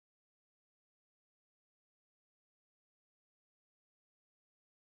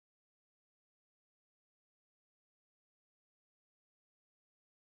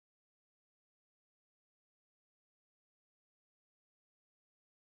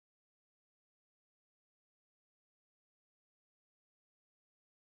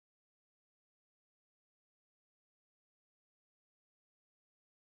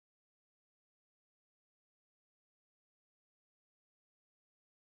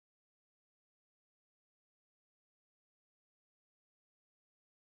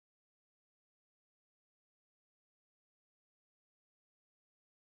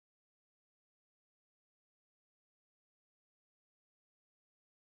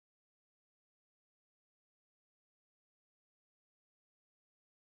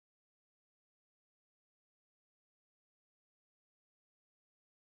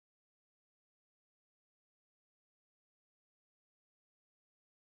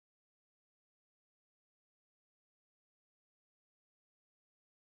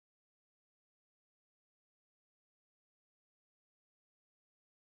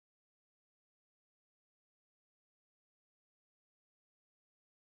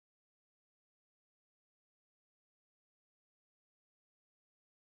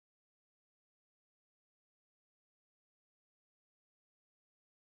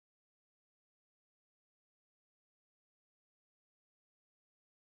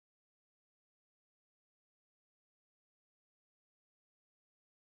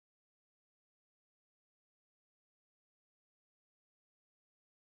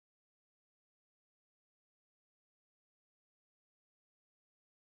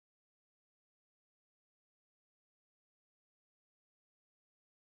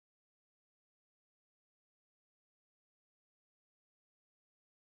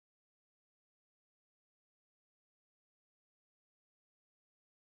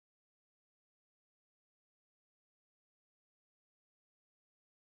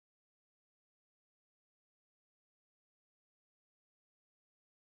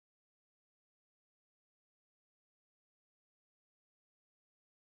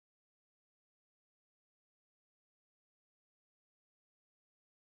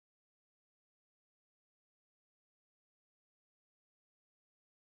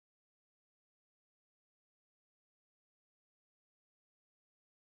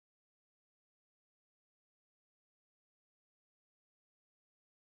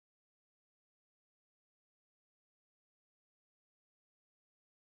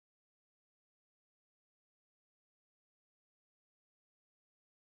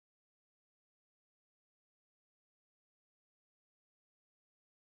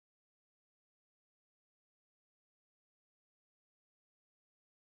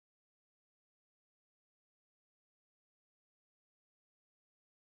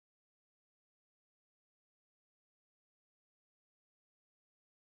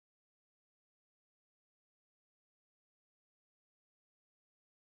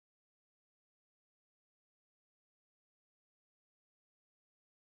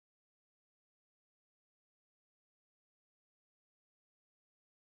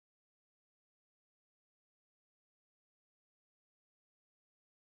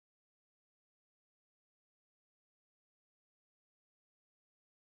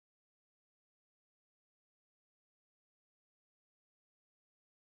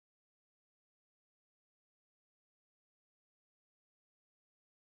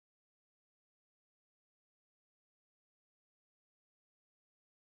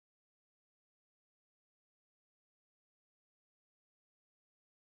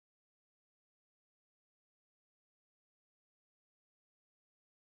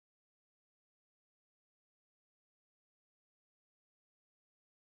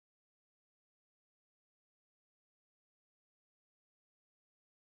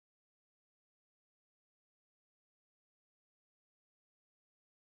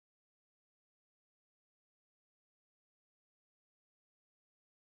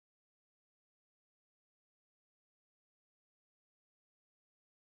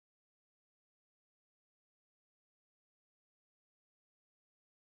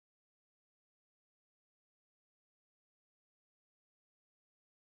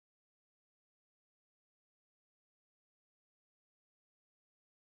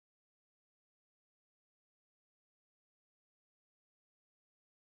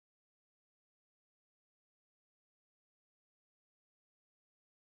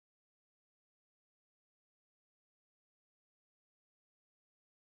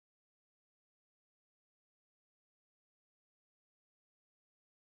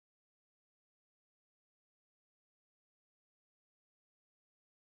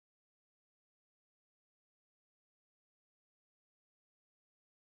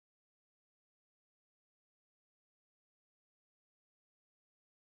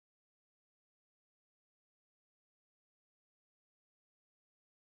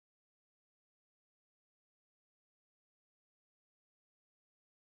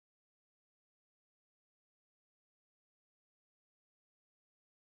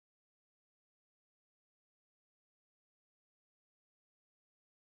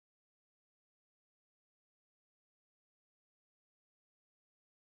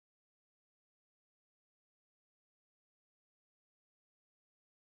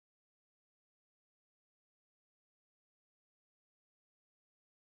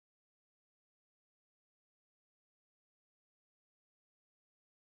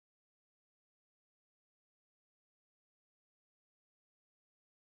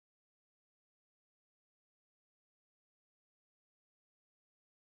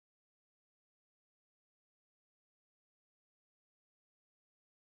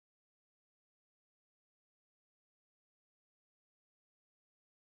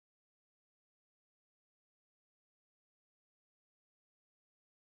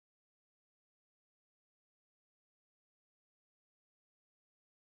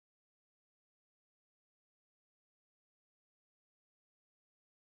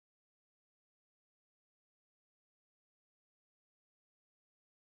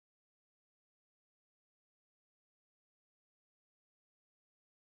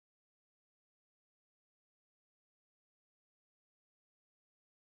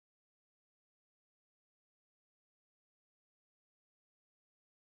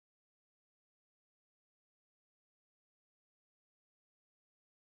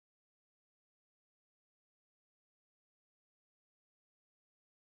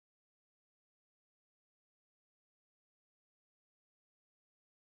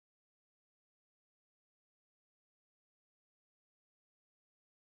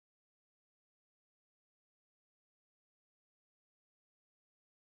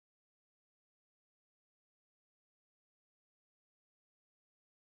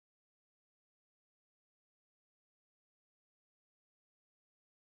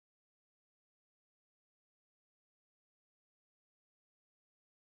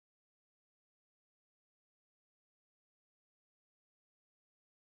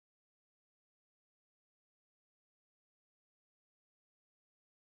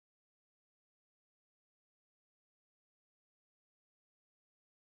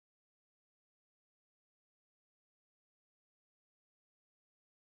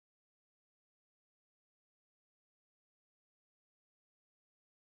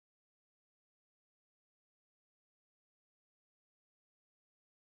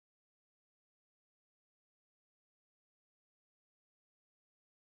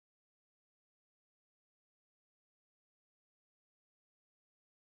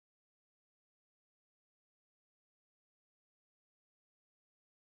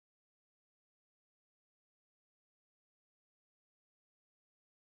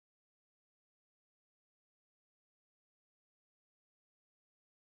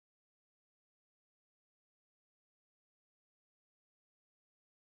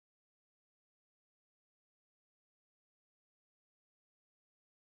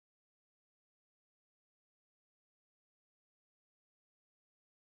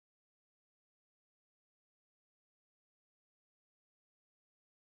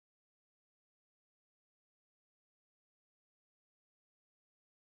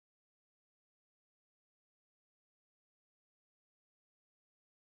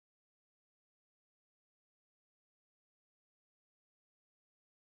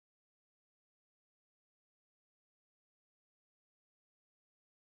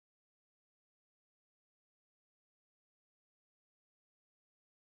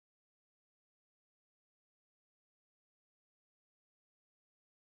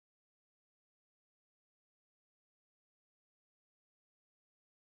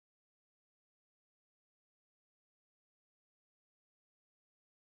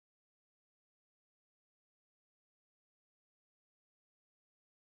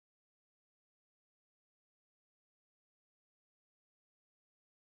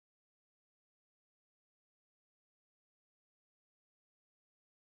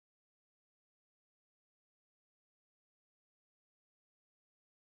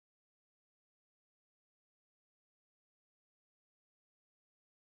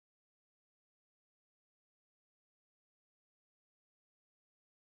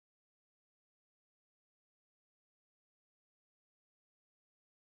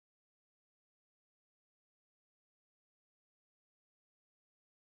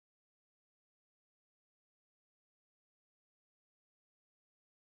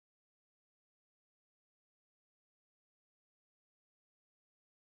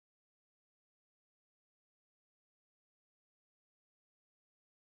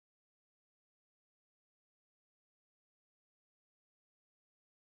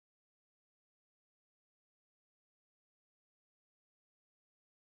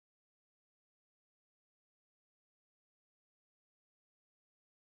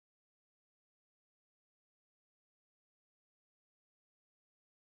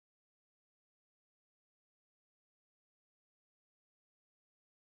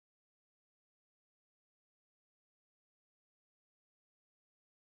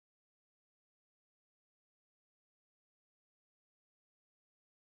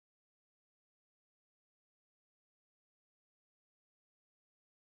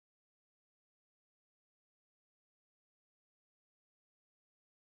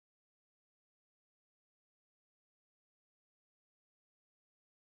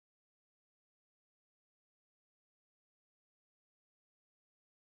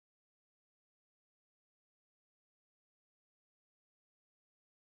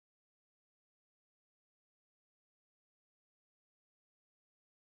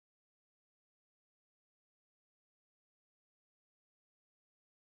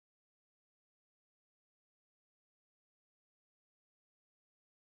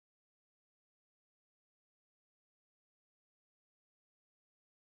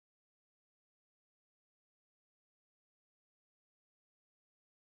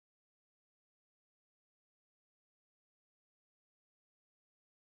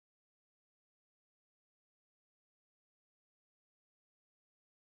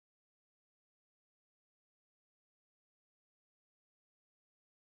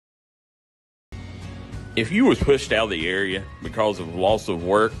If you was pushed out of the area because of loss of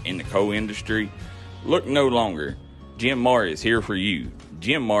work in the coal industry, look no longer. Jim Marr is here for you.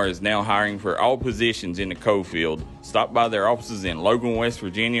 Jim Marr is now hiring for all positions in the coal field. Stop by their offices in Logan, West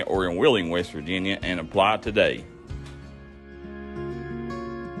Virginia or in Wheeling, West Virginia and apply today.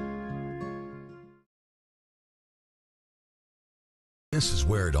 This is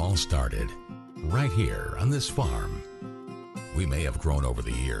where it all started, right here on this farm. We may have grown over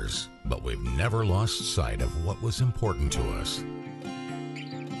the years, but we've never lost sight of what was important to us.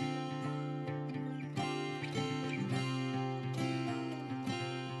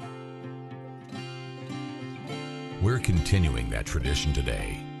 We're continuing that tradition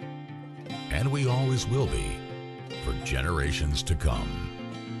today, and we always will be for generations to come.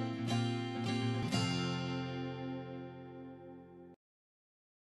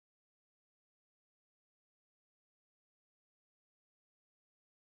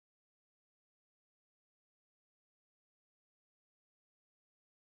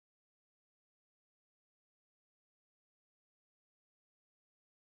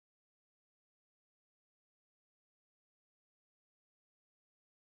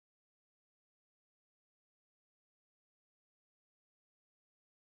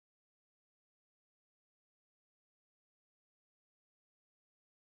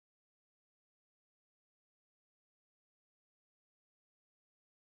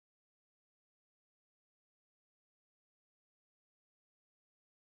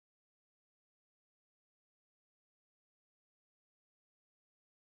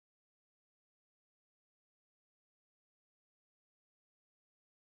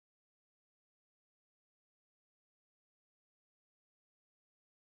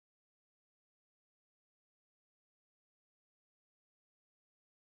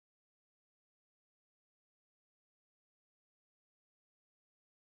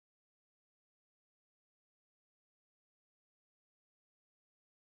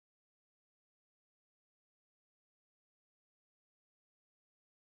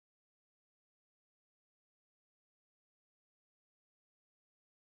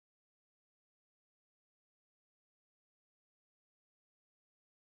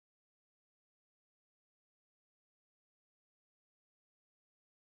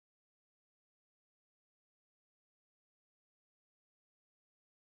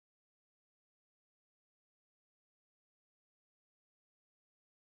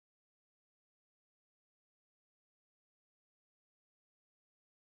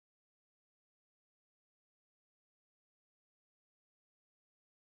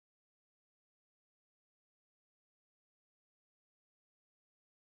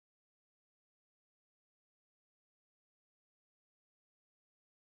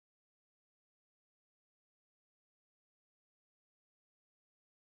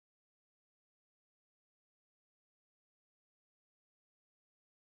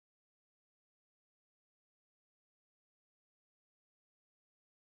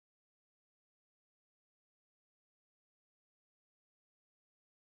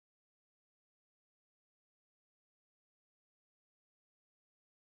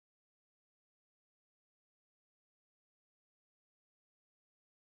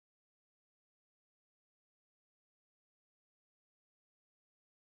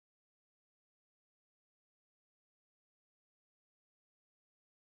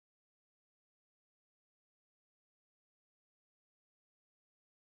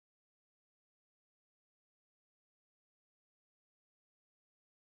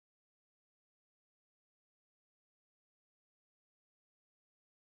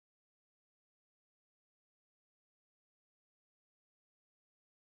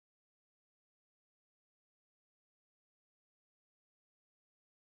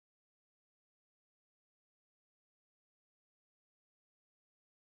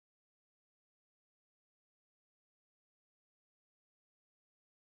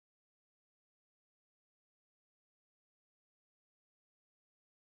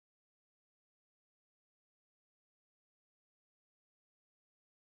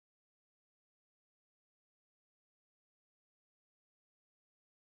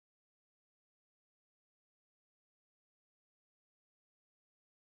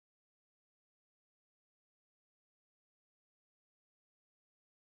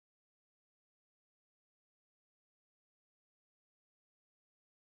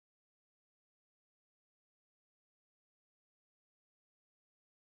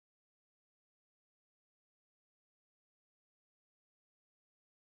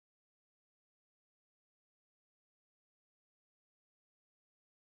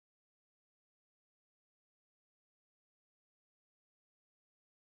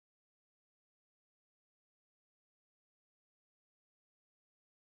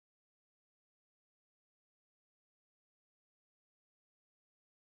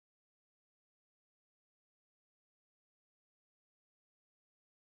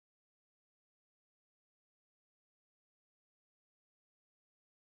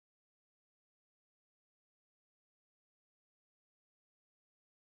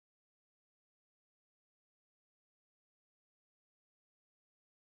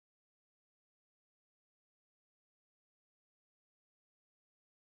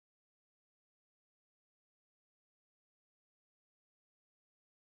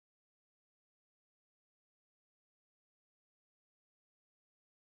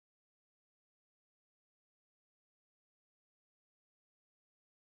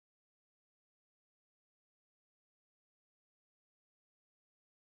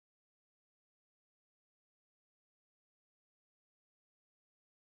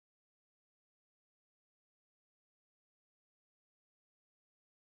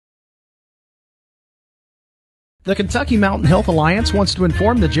 The Kentucky Mountain Health Alliance wants to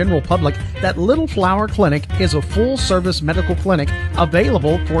inform the general public that Little Flower Clinic is a full-service medical clinic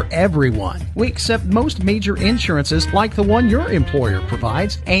available for everyone. We accept most major insurances like the one your employer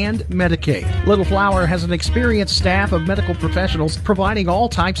provides and Medicaid. Little Flower has an experienced staff of medical professionals providing all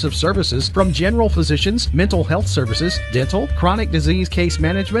types of services from general physicians, mental health services, dental, chronic disease case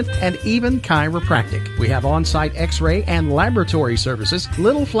management, and even chiropractic. We have on-site x-ray and laboratory services.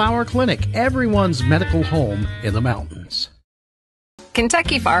 Little Flower Clinic, everyone's medical home in the mountains.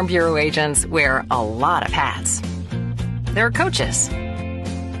 Kentucky Farm Bureau agents wear a lot of hats. They're coaches,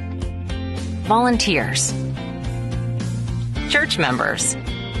 volunteers, church members,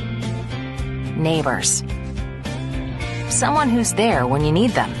 neighbors, someone who's there when you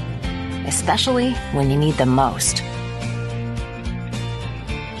need them, especially when you need them most.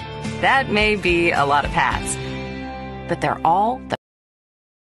 That may be a lot of hats, but they're all the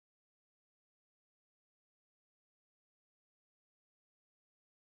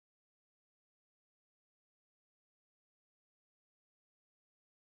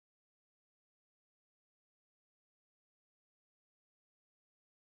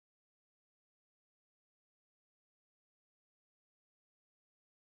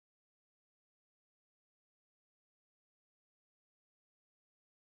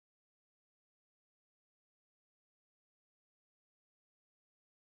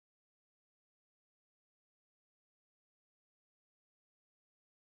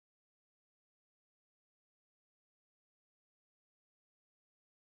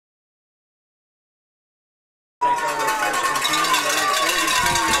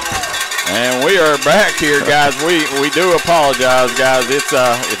And we are back here, guys. We do apologize, guys. It's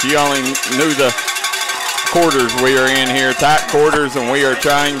if you only knew the quarters we are in here, tight quarters, and we are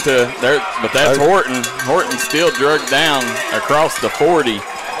trying to. But that's Horton. Horton's still drugged down across the 40.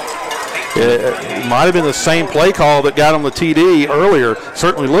 It might have been the same play call that got on the TD earlier.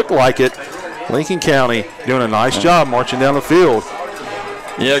 Certainly looked like it. Lincoln County doing a nice job marching down the field.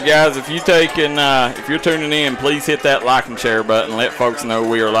 Yeah, guys, if you're tuning in, please hit that like and share button. Let folks know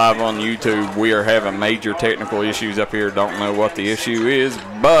we are live on YouTube. We are having major technical issues up here. Don't know what the issue is,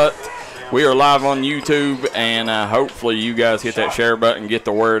 but we are live on YouTube, and hopefully you guys hit that share button, get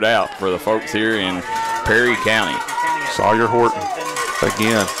the word out for the folks here in Perry County. Sawyer Horton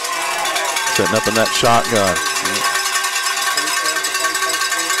again, setting up in that shotgun.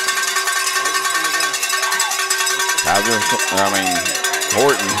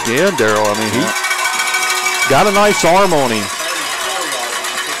 Horton. Again, Darryl. I mean, he got a nice arm on him.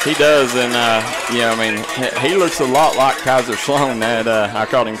 He does, and he looks a lot like Kaiser Sloan. That I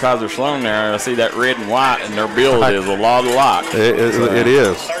called him Kaiser Sloan there. I see that red and white, and their build is a lot alike. It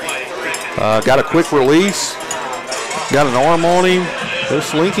is. Got a quick release. Got an arm on him.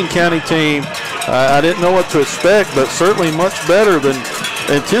 This Lincoln County team, I didn't know what to expect, but certainly much better than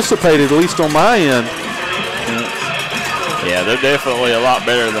anticipated, at least on my end. Yeah, they're definitely a lot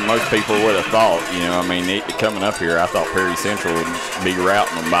better than most people would have thought. Coming up here, I thought Perry Central would be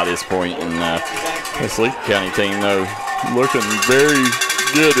routing them by this point. And this Lincoln County team, though, looking very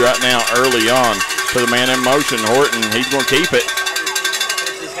good right now early on. Put the man in motion. Horton, he's going to keep it.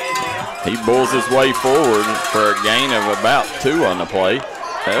 He bulls his way forward for a gain of about 2 on the play.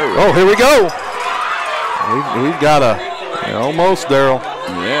 Oh, here we go. We've got almost, Darryl.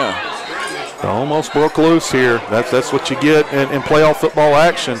 Yeah. Almost broke loose here. That's what you get in playoff football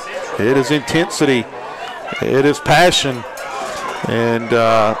action. It is intensity. It is passion. And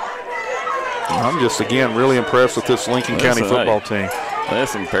I'm just, again, really impressed with this Lincoln County football team.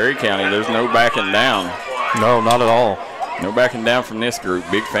 Listen, Perry County, there's no backing down. No, not at all. No backing down from this group.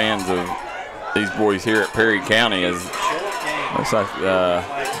 Big fans of these boys here at Perry County. Looks like,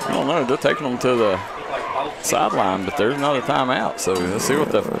 I don't know, they're taking them to the sideline, but there's another timeout. So let's see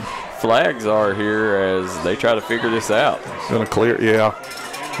what the flags are here as they try to figure this out. Going to clear, yeah.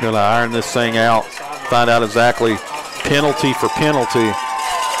 Going to iron this thing out, find out exactly penalty for penalty.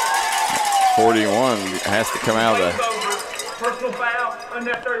 41 has to come out of the. Personal foul,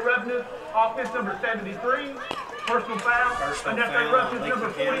 unnecessary roughness, offense number 73. Personal foul, unnecessary roughness number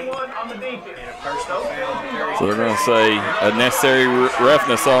 41 on the defense. So they're going to say unnecessary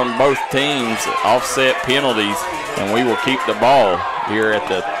roughness on both teams, offset penalties, and we will keep the ball here at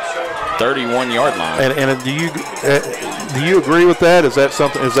the 31-yard line. And do you agree with that? Is that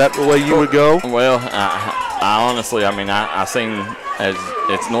something? Is that the way you would go? Well, I honestly, I seen as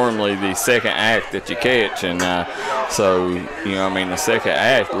it's normally the second act that you catch, and the second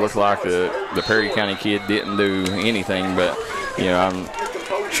act looked like the Perry County kid didn't do anything, but I'm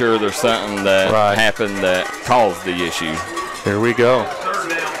sure there's something that happened that caused the issue. Here we go.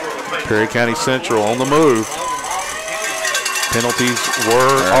 Perry County Central on the move. Penalties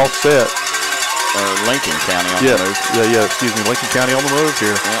were all set. Lincoln County on the move. Excuse me. Lincoln County on the move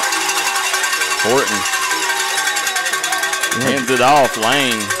here. Yep. Horton hands it off.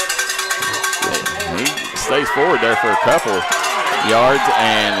 Lane. He stays forward there for a couple yards.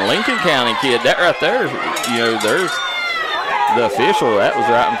 And Lincoln County kid, that right there, there's the official. That was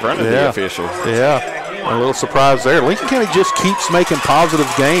right in front of the official. Yeah. A little surprise there. Lincoln County just keeps making positive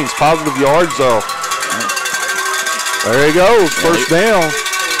gains, positive yards, though. There he goes. First down.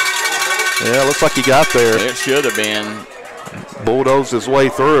 Yeah, looks like he got there. It should have been. Bulldozed his way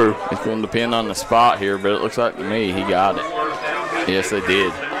through. It's going to depend on the spot here, but it looks like to me he got it. Yes, they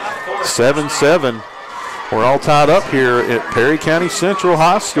did. 7-7. We're all tied up here at Perry County Central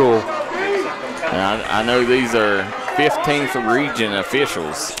High School. Now, I know these are 15th region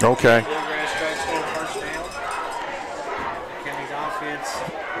officials. Okay.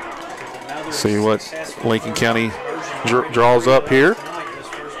 See what Lincoln County draws up here.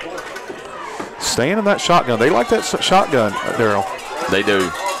 Staying in that shotgun. They like that shotgun, Darryl. They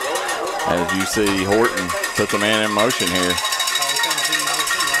do. As you see, Horton puts a man in motion here.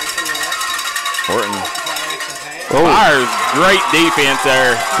 Horton fires. Great defense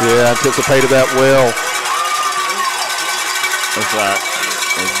there. Yeah, anticipated that well. Looks like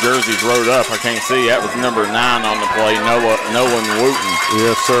his jersey's rode up. I can't see. That was number 9 on the play, Nolan Wooten.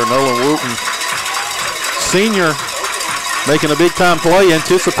 Yes, sir, Nolan Wooten. Senior. Making a big-time play,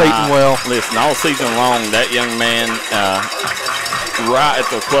 anticipating well. Listen, all season long, that young man, right at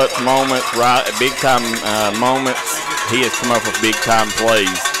the clutch moments, right at big-time moments, he has come up with big-time plays.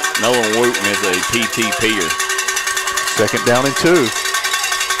 Nolan Wooten is a PTP'er. Second down and 2.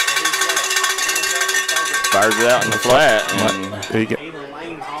 Fires it out in the flat and he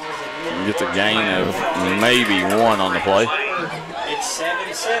gets a gain of maybe 1 on the play.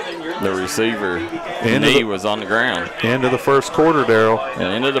 The receiver knee was on the ground. End of the first quarter, Darryl. And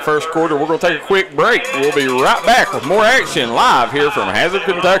end of the first quarter, we're going to take a quick break. We'll be right back with more action live here from Hazard,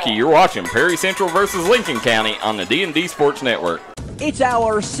 Kentucky. You're watching Perry Central versus Lincoln County on the D&D Sports Network. It's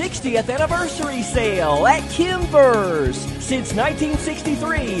our 60th anniversary sale at Kimber's. Since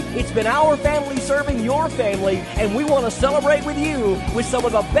 1963, it's been our family serving your family, and we want to celebrate with you with some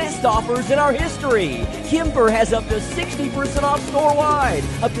of the best offers in our history. Kimber has up to 60% off store-wide,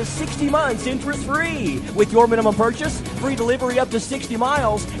 up to 60 months interest-free. With your minimum purchase, free delivery up to 60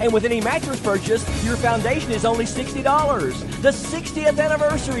 miles, and with any mattress purchase, your foundation is only $60. The 60th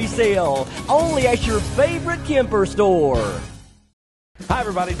anniversary sale, only at your favorite Kimber store. Hi,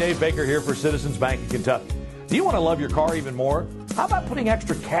 everybody. Dave Baker here for Citizens Bank of Kentucky. Do you want to love your car even more? How about putting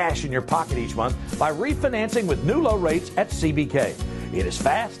extra cash in your pocket each month by refinancing with new low rates at CBK? It is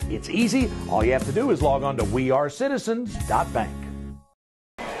fast. It's easy. All you have to do is log on to wearecitizens.bank.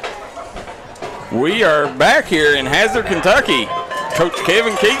 We are back here in Hazard, Kentucky. Coach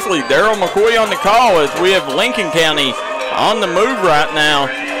Kevin Keathley, Darryl McCoy on the call as we have Lincoln County on the move right now.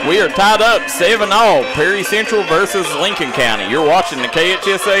 We are tied up 7-all, Perry Central versus Lincoln County. You're watching the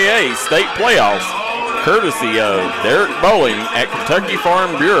KHSAA state playoffs, courtesy of Derek Bowling at Kentucky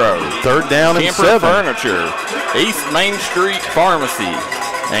Farm Bureau. Third down and 7. Furniture, East Main Street Pharmacy,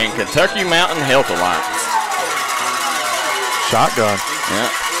 and Kentucky Mountain Health Alliance. Shotgun. Yeah.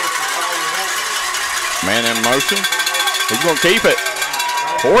 Man in motion. He's going to keep it.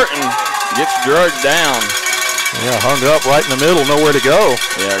 Horton gets drugged down. Yeah, hung up right in the middle, nowhere to go.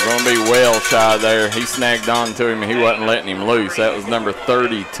 Yeah, going to be well shy there. He snagged on to him, and he wasn't letting him loose. That was number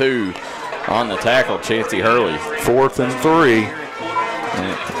 32 on the tackle, Chancey Hurley. 4th and 3.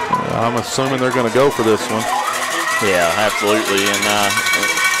 I'm assuming they're going to go for this one. Yeah, absolutely. And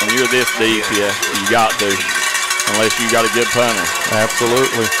when you're this deep, you got to, unless you got a good punter.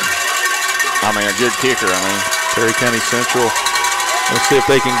 Absolutely. I mean, a good kicker, Perry County Central. Let's see if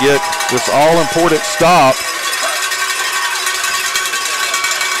they can get this all-important stop.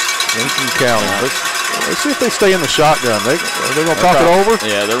 Lincoln County. Let's see if they stay in the shotgun. They're going to talk it over?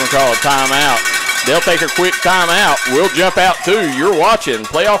 Yeah, they're going to call a timeout. They'll take a quick timeout. We'll jump out, too. You're watching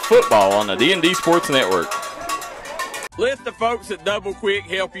playoff football on the D&D Sports Network. Let the folks at Double Quick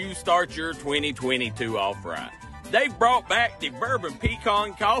help you start your 2022 off right. They've brought back the Bourbon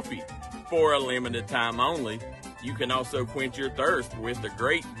Pecan Coffee for a limited time only. You can also quench your thirst with the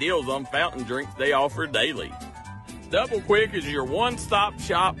great deals on fountain drinks they offer daily. Double Quick is your one-stop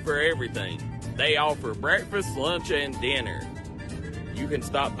shop for everything. They offer breakfast, lunch, and dinner. You can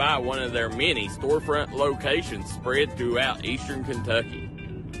stop by one of their many storefront locations spread throughout eastern Kentucky.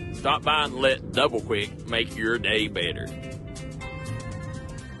 Stop by and let Double Quick make your day better.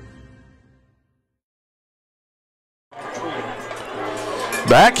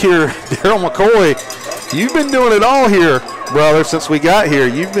 Back here, Darryl McCoy You've been doing it all here, brother, since we got here.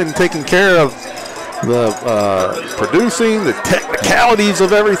 You've been taking care of the producing, the technicalities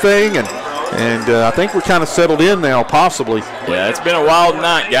of everything, and I think we're kind of settled in now, possibly. Yeah, it's been a wild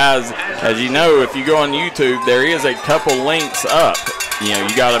night, guys. As you know, if you go on YouTube, there is a couple links up. You know,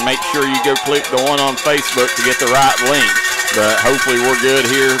 you got to make sure you go click the one on Facebook to get the right link. But hopefully we're good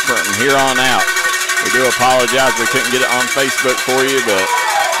here from here on out. We do apologize we couldn't get it on Facebook for you, but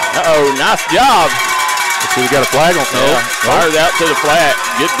nice job. So we got a flag on. Yeah, fired out to the flat.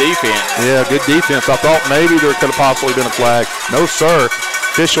 Good defense. Yeah, good defense. I thought maybe there could have possibly been a flag. No, sir.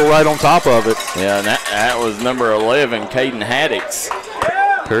 Official right on top of it. Yeah, and that was number 11, Caden Haddix.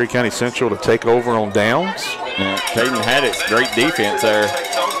 Perry County Central to take over on downs. Yeah, Caden Haddix, great defense there.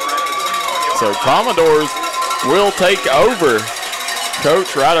 So Commodores will take over,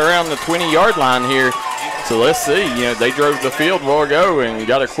 Coach, right around the 20-yard line here. So let's see. You know, they drove the field a while ago and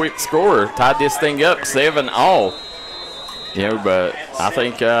got a quick score, tied this thing up 7-all. You know, but I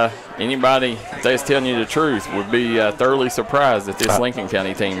think anybody that's telling you the truth would be thoroughly surprised at this Lincoln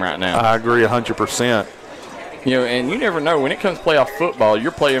County team right now. I agree 100%. You know, and you never know. When it comes to playoff football,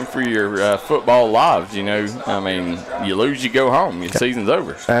 you're playing for your football lives, you know. I mean, you lose, you go home. Your season's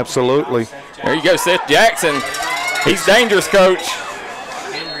over. Absolutely. There you go, Seth Jackson. He's dangerous, Coach.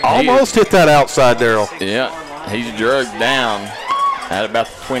 Almost hit that outside, Darryl. Yeah, he's drugged down at about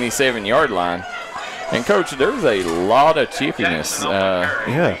the 27-yard line. And, Coach, there's a lot of chippiness.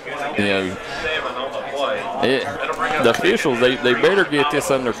 You know, the officials, they better get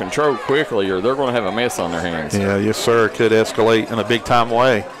this under control quickly or they're going to have a mess on their hands. Yeah, yes, sir. It could escalate in a big-time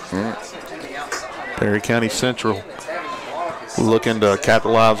way. Perry County Central looking to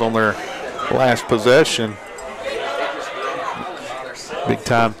capitalize on their last possession.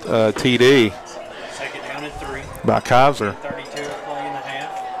 Big-time TD by Kaiser.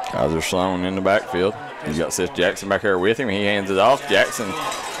 Kaiser Sloan in the backfield. He's got Seth Jackson back there with him. He hands it off. Jackson,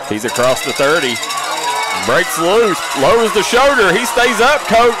 he's across the 30. Breaks loose, lowers the shoulder. He stays up,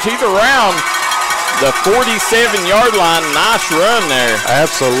 Coach. He's around the 47-yard line. Nice run there.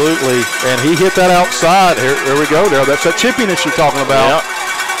 Absolutely. And he hit that outside. Here we go, Darryl. That's that chippiness you're talking about.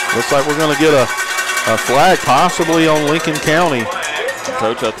 Yep. Looks like we're going to get a flag possibly on Lincoln County.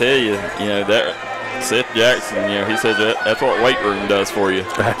 Coach, I tell you, you know, that Seth Jackson, you know, he says that's what weight room does for you.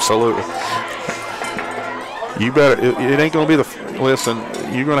 Absolutely. You better, it ain't going to be listen,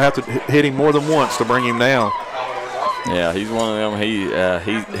 you're going to have to hit him more than once to bring him down. Yeah, he's one of them.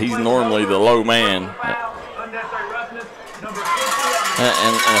 He's normally the low man. And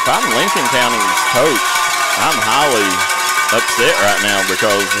if I'm Lincoln County's coach, I'm highly upset right now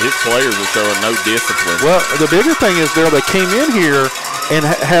because his players are showing no discipline. Well, the bigger thing is, they came in here and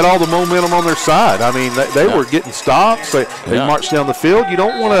had all the momentum on their side. I mean, they were getting stops. They marched down the field. You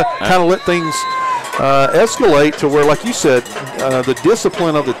don't want to kind of let things escalate to where, like you said, the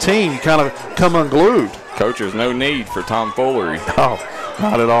discipline of the team kind of come unglued. Coach, there's no need for tomfoolery. Oh,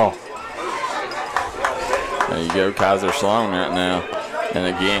 not at all. There you go, Kaiser Sloan right now.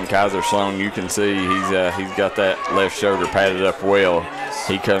 And again, Kaiser Sloan, you can see he's got that left shoulder padded up well.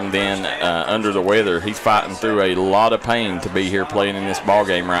 He come in under the weather. He's fighting through a lot of pain to be here playing in this ball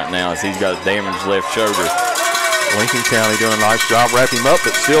game right now as he's got a damaged left shoulder. Lincoln County doing a nice job wrapping him up,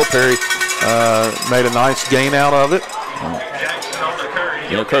 but still Perry made a nice gain out of it.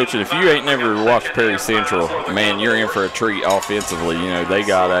 You know, Coach, if you ain't never watched Perry Central, man, you're in for a treat offensively. You know, they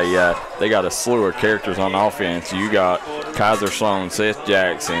got a slew of characters on offense. You got Kaiser Sloan, Seth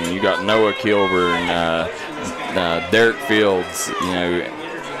Jackson, you got Noah Kilburn, Derek Fields. You know,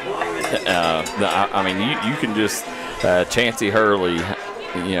 I mean, you can just Chancey Hurley.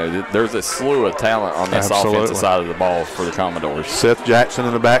 You know, there's a slew of talent on this offensive side of the ball for the Commodores. Seth Jackson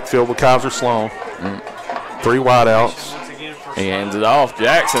in the backfield with Kaiser Sloan. 3 wideouts. He hands it off.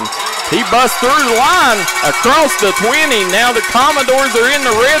 Jackson, he busts through the line across the 20. Now the Commodores are in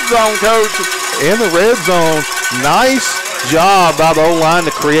the red zone, Coach. In the red zone. Nice job by the O-line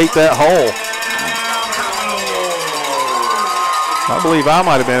to create that hole. I believe I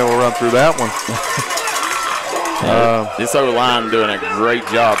might have been able to run through that one. This O-line doing a great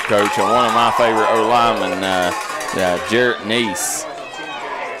job, Coach, and one of my favorite O-linemen, Jarrett Neese.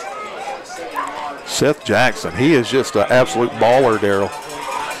 Seth Jackson, he is just an absolute baller, Darryl.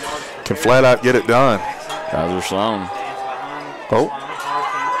 Can flat out get it done. Kaiser Sloan. Oh.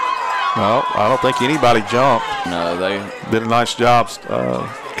 No, I don't think anybody jumped. No, they did a nice job.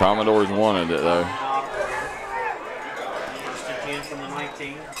 Commodores wanted it, though.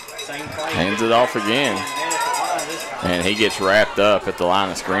 Hands it off again. And he gets wrapped up at the line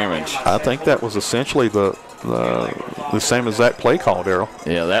of scrimmage. I think that was essentially the The same as that play call, Darryl.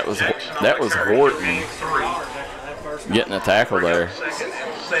 Yeah, that was Horton getting a tackle there.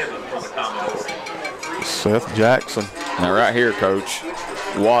 Seth Jackson. Now right here, Coach,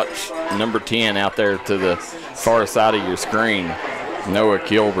 watch number 10 out there to the far side of your screen, Noah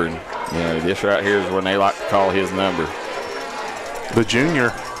Kilburn. You know, this right here is when they like to call his number. The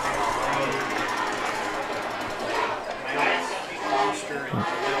junior.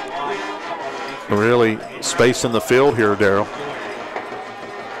 Really spacing the field here, Darryl.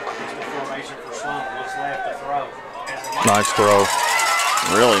 Nice throw.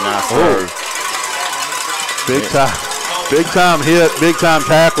 Really nice throw. Big time hit, big time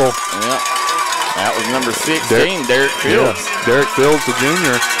tackle. Yeah. That was number 16, Derek Fields. Yeah. Derek Fields, the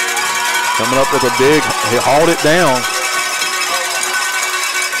junior, coming up with a big, he hauled it down.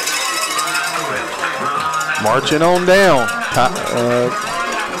 Marching on down.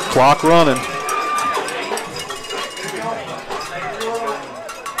 Clock running.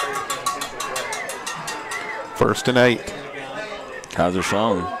 First and 8. Kaiser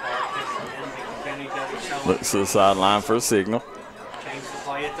Sloan looks to the sideline for a signal.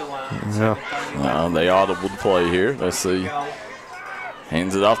 Yeah. They audible the play here. Let's see.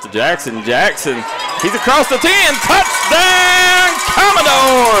 Hands it off to Jackson. Jackson, he's across the 10. Touchdown,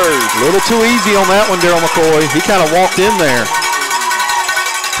 Commodores! A little too easy on that one, Darryl McCoy. He kind of walked in there.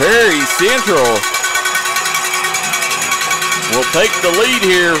 Perry Central will take the lead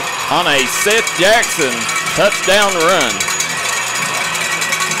here on a Seth Jackson touchdown run.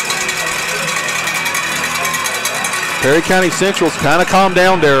 Perry County Central's kind of calmed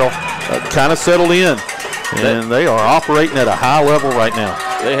down, Darryl. Kind of settled in. And they are operating at a high level right now.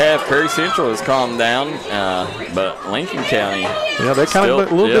 They have. Perry Central has calmed down, but Lincoln County. Yeah, they're kind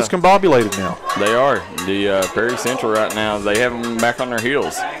of a little discombobulated now. They are. The Perry Central right now, they have them back on their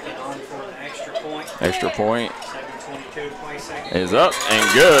heels. Extra point is up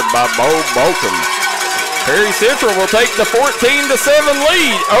and good by Bo Bolcom. Perry Central will take the 14-7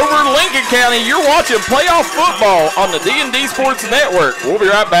 lead over Lincoln County. You're watching playoff football on the D&D Sports Network. We'll be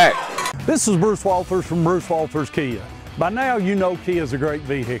right back. This is Bruce Walters from Bruce Walters Kia. By now you know Kia is a great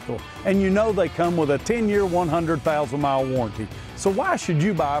vehicle, and you know they come with a 10-year, 100,000-mile warranty. So why should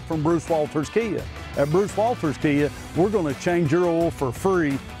you buy from Bruce Walters Kia? At Bruce Walters Kia, we're going to change your oil for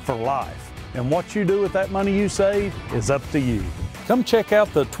free for life. And what you do with that money you save is up to you. Come check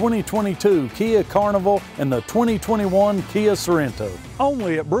out the 2022 Kia Carnival and the 2021 Kia Sorento.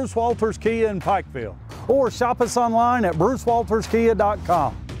 Only at Bruce Walters Kia in Pikeville. Or shop us online at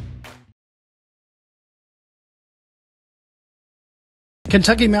brucewalterskia.com.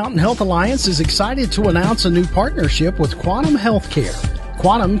 Kentucky Mountain Health Alliance is excited to announce a new partnership with Quantum Healthcare.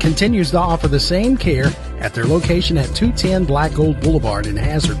 Quantum continues to offer the same care at their location at 210 Black Gold Boulevard in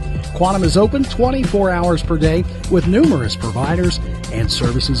Hazard. Quantum is open 24 hours per day with numerous providers and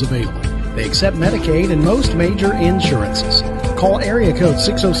services available. They accept Medicaid and most major insurances. Call area code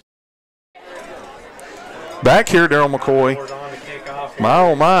 606. Back here, Darryl McCoy. My,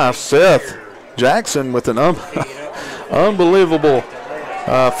 oh my, Seth Jackson with an unbelievable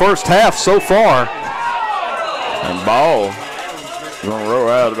first half so far. And ball going to roll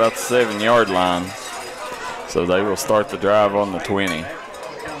out about the 7-yard line. So they will start the drive on the 20.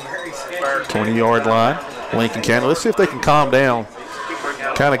 20-yard line, Lincoln County. Let's see if they can calm down,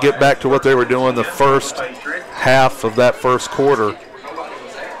 kind of get back to what they were doing the first half of that first quarter.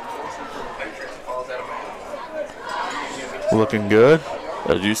 Looking good.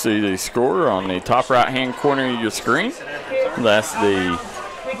 As you see the score on the top right-hand corner of your screen, that's the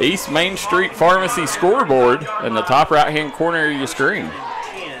East Main Street Pharmacy scoreboard in the top right-hand corner of your screen.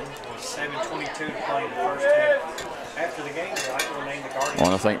 I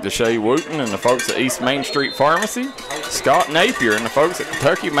want to thank Deshae Wooten and the folks at East Main Street Pharmacy, Scott Napier and the folks at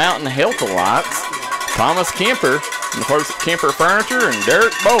Kentucky Mountain Health Alliance, Thomas Kemper and the folks at Kemper Furniture, and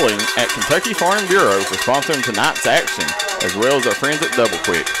Derek Bowling at Kentucky Farm Bureau for sponsoring tonight's action, as well as our friends at Double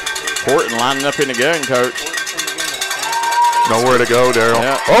Quick. Horton lining up in the gun, Coach. Nowhere to go, Darryl.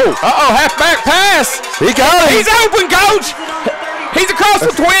 Yeah. Oh, halfback pass. He got it. He's open, Coach. He's across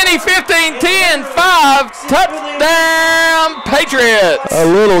the 20, 15, 10, 5. Touchdown, Patriots. A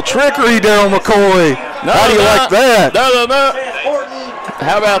little trickery, Darryl McCoy. How do you like that? No.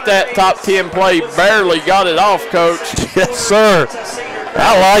 How about that top 10 play? Barely got it off, Coach. Yes, sir.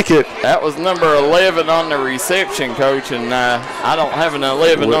 I like it. That was number 11 on the reception, Coach, and I don't have an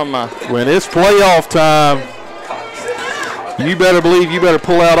 11 on my. When it's playoff time, you better believe you better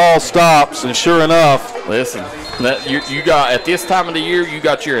pull out all stops, and sure enough. Listen, you got at this time of the year, you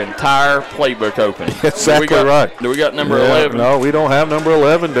got your entire playbook open. Exactly right. Do we got number 11? No, we don't have number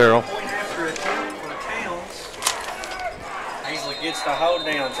 11, Darryl. a hold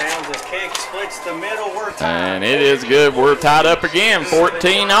down. Towns a kick, splits the middle. We're tied. And it is good. We're tied up again,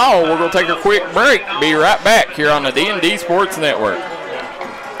 14-all. We're going to take a quick break. Be right back here on the D&D Sports Network.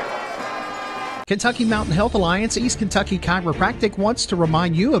 Kentucky Mountain Health Alliance East Kentucky Chiropractic wants to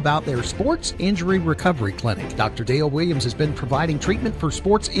remind you about their Sports Injury Recovery Clinic. Dr. Dale Williams has been providing treatment for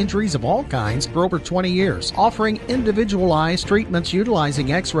sports injuries of all kinds for over 20 years, offering individualized treatments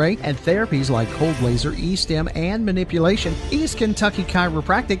utilizing x-ray and therapies like cold laser, e-stim, and manipulation. East Kentucky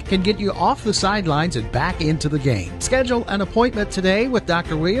Chiropractic can get you off the sidelines and back into the game. Schedule an appointment today with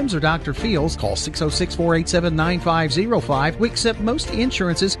Dr. Williams or Dr. Fields. Call 606-487-9505. We accept most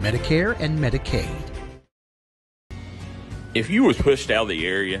insurances, Medicare and Medicaid. If you was pushed out of the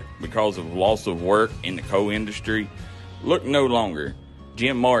area because of loss of work in the coal industry, look no longer.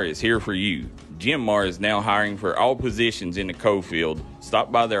 Jim Marr is here for you. Jim Marr is now hiring for all positions in the coal field.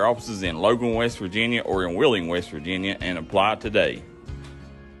 Stop by their offices in Logan, West Virginia or in Wheeling, West Virginia and apply today.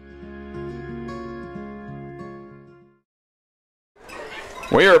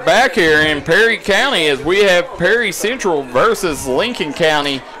 We are back here in Perry County as we have Perry Central versus Lincoln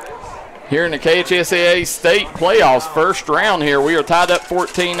County here in the KHSAA state playoffs, first round here. We are tied up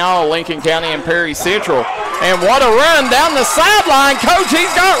 14-all, Lincoln County and Perry Central. And what a run down the sideline. Coach, he's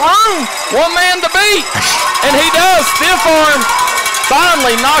got room. One man to beat. And he does. Stiff arm.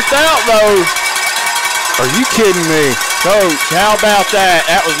 Finally knocked out, though. Are you kidding me? Coach, how about that?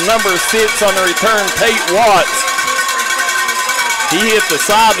 That was number 6 on the return, Tate Watts. He hit the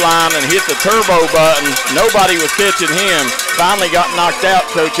sideline and hit the turbo button. Nobody was catching him. Finally got knocked out,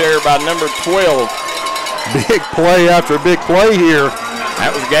 Coach Air, by number 12. Big play after big play here.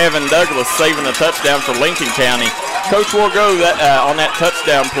 That was Gavin Douglas saving a touchdown for Lincoln County. Coach will go that, on that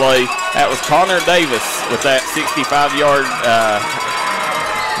touchdown play. That was Connor Davis with that 65-yard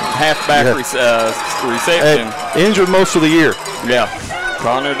halfback reception. Injured most of the year. Yeah.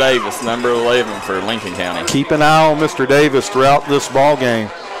 Connor Davis, number 11 for Lincoln County. Keep an eye on Mr. Davis throughout this ball game.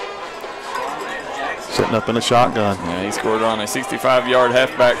 Setting up in a shotgun. Yeah, he scored on a 65-yard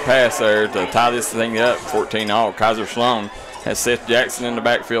halfback pass there to tie this thing up, 14-all. Kaiser Sloan has Seth Jackson in the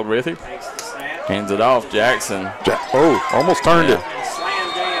backfield with him. Hands it off, Jackson. Almost turned it.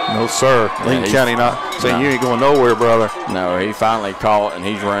 No, sir. Lincoln County not saying you ain't going nowhere, brother. No, he finally caught, and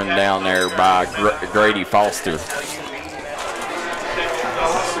he's run down there by Grady Foster.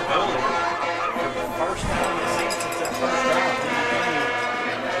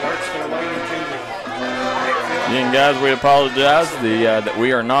 Again, guys, we apologize that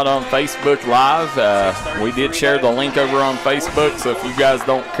we are not on Facebook Live. We did share the link over on Facebook, so if you guys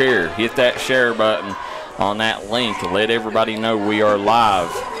don't care, hit that share button on that link and let everybody know we are live,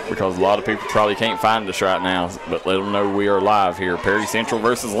 because a lot of people probably can't find us right now, but let them know we are live here. Perry Central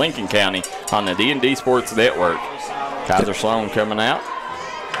versus Lincoln County on the D&D Sports Network. Kaiser Sloan coming out.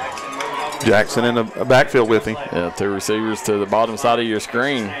 Jackson in the backfield with him. Yeah, 2 receivers to the bottom side of your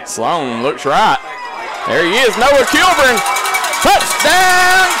screen. Sloan looks right. There he is, Noah Kilburn.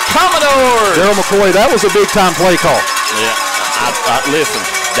 Touchdown, Commodores. Darryl McCoy, that was a big-time play call. Yeah, listen,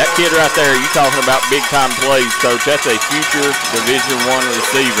 that kid right there, you talking about big-time plays, Coach. That's a future Division I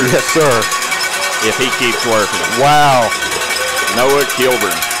receiver. Yes, sir. If he keeps working. Wow. Noah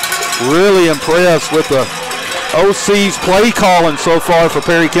Kilburn. Really impressed with the OC's play calling so far for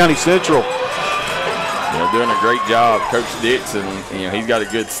Perry County Central. Yeah, doing a great job. Coach Dixon, he's got a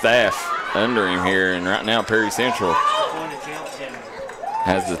good staff under him here, and right now Perry Central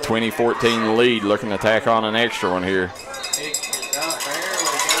has the 2014 lead, looking to tack on an extra one here.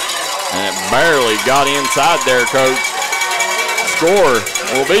 And it barely got inside there, Coach. Score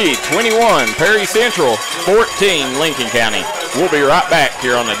will be 21 Perry Central, 14 Lincoln County. We'll be right back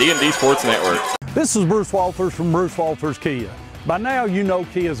here on the D&D Sports Network. This is Bruce Walters from Bruce Walters Kia. By now you know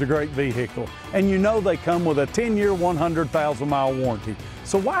Kia is a great vehicle, and you know they come with a 10-year, 100,000-mile warranty.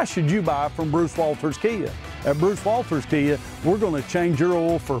 So why should you buy from Bruce Walters Kia? At Bruce Walters Kia, we're going to change your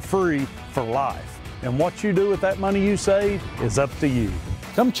oil for free for life. And what you do with that money you save is up to you.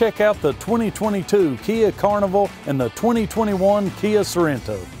 Come check out the 2022 Kia Carnival and the 2021 Kia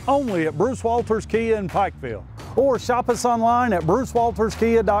Sorento. Only at Bruce Walters Kia in Pikeville. Or shop us online at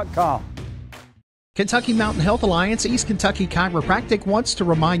brucewalterskia.com. Kentucky Mountain Health Alliance East Kentucky Chiropractic wants to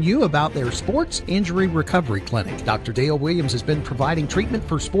remind you about their Sports Injury Recovery Clinic. Dr. Dale Williams has been providing treatment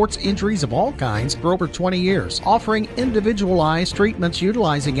for sports injuries of all kinds for over 20 years, offering individualized treatments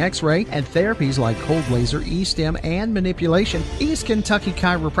utilizing x-ray and therapies like cold laser, e-stim, and manipulation. East Kentucky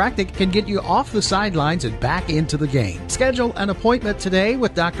Chiropractic can get you off the sidelines and back into the game. Schedule an appointment today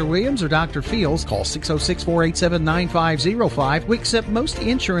with Dr. Williams or Dr. Fields. Call 606-487-9505. We accept most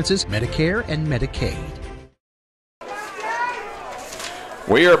insurances, Medicare and Medicaid.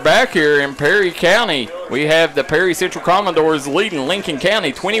 We are back here in Perry County. We have the Perry Central Commodores leading Lincoln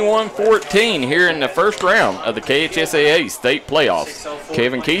County 21-14 here in the first round of the KHSAA state playoffs.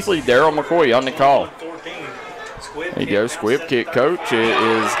 Kevin Keathley, Darryl McCoy on the call. There you go, squib kick, coach. It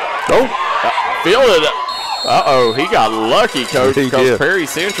is, fielded. Uh-oh, he got lucky, coach, because Perry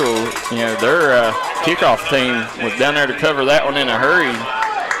Central, their kickoff team was down there to cover that one in a hurry.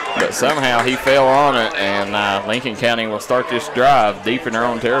 But somehow he fell on it, and Lincoln County will start this drive deep in their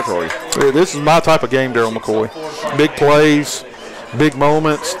own territory. This is my type of game, Darryl McCoy. Big plays, big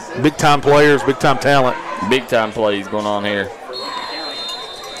moments, big-time players, big-time talent. Big-time plays going on here.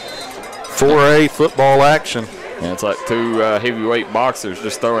 4A football action. And it's like two heavyweight boxers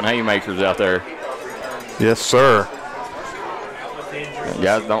just throwing haymakers out there. Yes, sir. And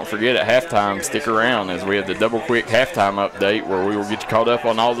guys, don't forget at halftime, stick around as we have the double quick halftime update where we will get you caught up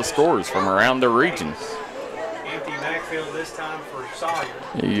on all the scores from around the region. Empty backfield this time for Sawyer.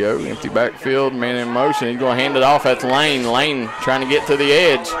 There you go, empty backfield, man in motion. He's going to hand it off. That's Lane. Lane trying to get to the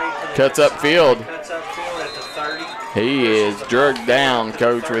edge. Cuts upfield. Cuts upfield at the 30. He is drugged down,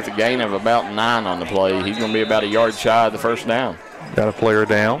 coach, with a gain of about 9 on the play. He's going to be about a yard shy of the first down. Got a player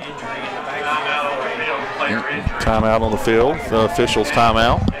down. Timeout on the field. The officials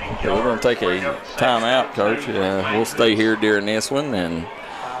timeout. Yeah, we're going to take a timeout, coach. We'll stay here during this one, and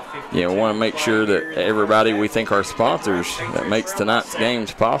want to make sure that everybody, we think our sponsors, that makes tonight's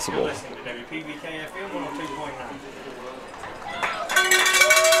games possible.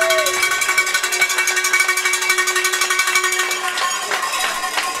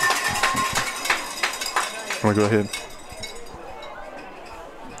 I'm going to go ahead.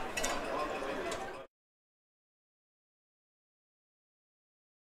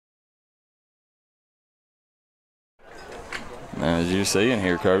 As you see in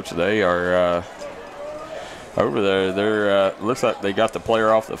here, coach, they are over there. They're looks like they got the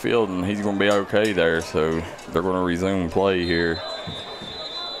player off the field, and he's going to be okay there. So they're going to resume play here.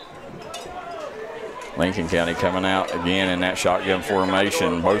 Lincoln County coming out again in that shotgun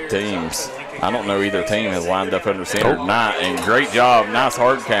formation. Both teams. I don't know either team has lined up under center or not. And great job, nice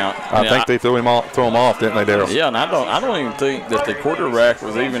hard count. I think they threw him off, didn't they, Darryl? Yeah, and I don't even think that the quarterback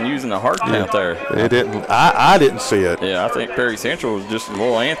was even using a hard count there. It didn't. I didn't see it. Yeah, I think Perry Central was just a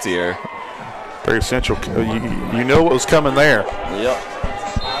little antsy there. Perry Central, you know what was coming there. Yep.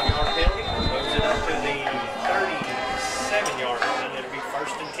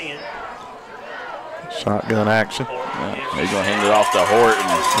 Shotgun action. He's going to hand it off to Horton.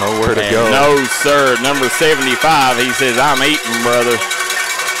 Nowhere to go. No, sir. Number 75, he says, I'm eating, brother.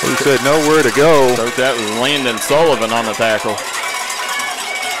 He said nowhere to go. So that was Landon Sullivan on the tackle.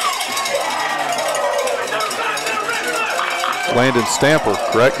 Landon Stamper,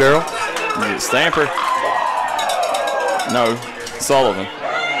 correct, Darryl? Is it Stamper? No, Sullivan.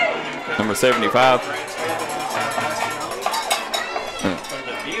 Number 75.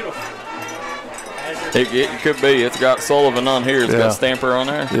 It could be. It's got Sullivan on here. It's got Stamper on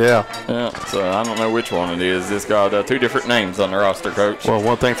there. Yeah. So I don't know which one it is. It's got two different names on the roster, coach. Well,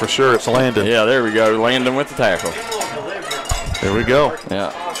 one thing for sure, it's Landon. Yeah, there we go. Landon with the tackle. There we go.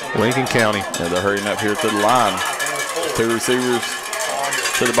 Yeah. Lincoln County. Yeah, they're hurrying up here to the line. Two receivers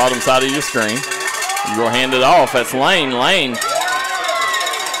to the bottom side of your screen. You're going to hand it off. That's Lane. Lane.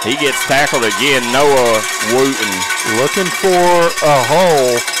 He gets tackled again. Noah Wooten. Looking for a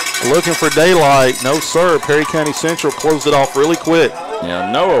hole. Looking for daylight. No, sir. Perry County Central closed it off really quick. Yeah,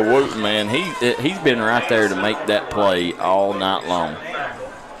 Noah Wooten, man, he's been right there to make that play all night long.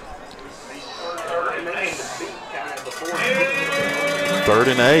 Third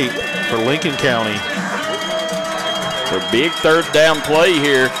and 8 for Lincoln County. A big third down play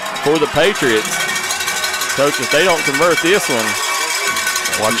here for the Patriots. Coach, if they don't convert this one,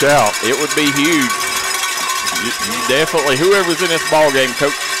 watch out. It would be huge. You definitely, whoever's in this ball game,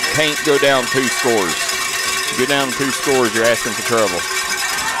 coach, can't go down 2 scores. Go down 2 scores, you're asking for trouble.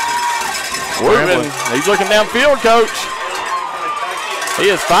 Wooten, he's looking downfield, coach.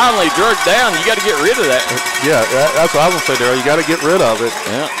 He is finally drugged down. You got to get rid of that. Yeah, that's what I was going to say, Darryl. You got to get rid of it.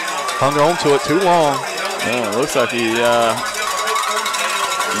 Yeah. Hung on to it too long. Yeah, it looks like he, no,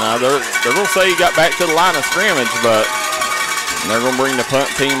 they're going to say he got back to the line of scrimmage, but they're going to bring the punt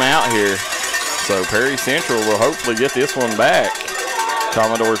team out here. So Perry Central will hopefully get this one back.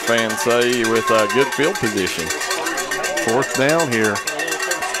 Commodores fans say with a good field position. 4th down here.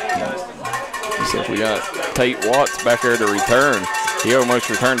 So if we got Tate Watts back there to return. He almost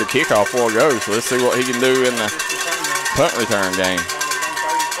returned the kickoff a while ago, so let's see what he can do in the punt return game.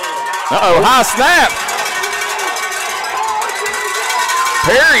 Uh-oh, high snap.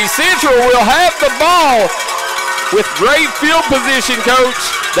 Perry Central will have the ball with great field position, Coach.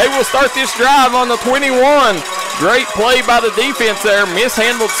 They will start this drive on the 21. Great play by the defense there.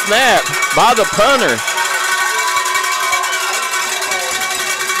 Mishandled snap by the punter.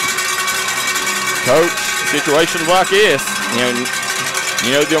 Coach, situations like this,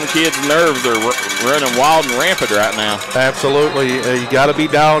 you know them kids' nerves are running wild and rampant right now. Absolutely. You got to be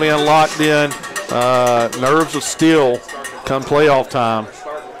dialed in, locked in. Nerves of steel come playoff time.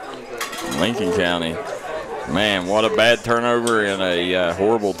 Lincoln County. Man, what a bad turnover and a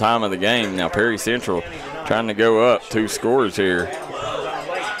horrible time of the game. Now Perry Central trying to go up 2 scores here.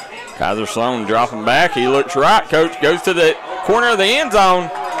 Kaiser Sloan dropping back. He looks right, Coach. Goes to the corner of the end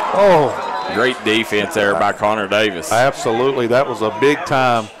zone. Oh. Great defense there by Connor Davis. Absolutely. That was a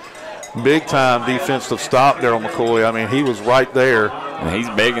big-time defensive stop, Darryl McCoy. I mean, he was right there. And he's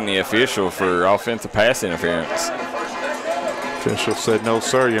begging the official for offensive pass interference. Official said, no,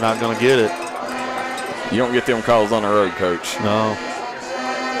 sir, you're not going to get it. You don't get them calls on the road, Coach. No.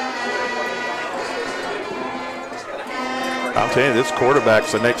 I'm telling you, this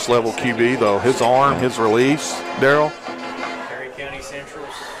quarterback's the next level QB, though. His arm, his release, Darryl. Perry County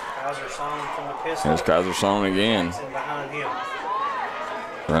Central's Kaiser Sloan from the pistol. There's Kaiser Sloan again.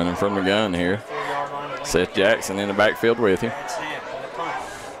 Running from the gun here. Seth Jackson in the backfield with you.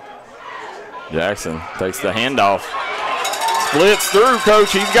 Jackson takes the handoff. Splits through,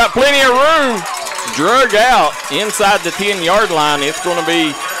 Coach. He's got plenty of room. Drug out inside the 10-yard line. It's going to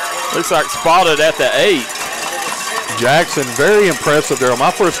be, looks like spotted at the 8. Jackson, very impressive, Darryl. My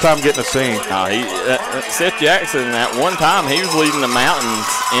first time getting to see him. Seth Jackson, at one time, he was leading the Mountains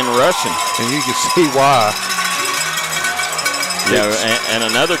in rushing. And you can see why. And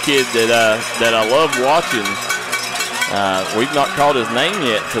another kid that I love watching, we've not called his name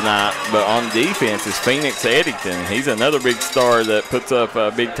yet tonight, but on defense is Phoenix Eddington. He's another big star that puts up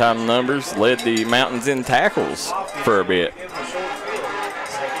big-time numbers, led the Mountains in tackles for a bit.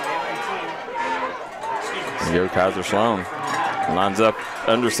 Go Kaiser Sloan. Lines up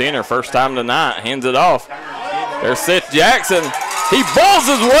under center, first time tonight, hands it off. There's Seth Jackson. He bowls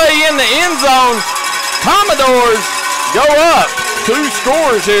his way in the end zone. Commodores go up 2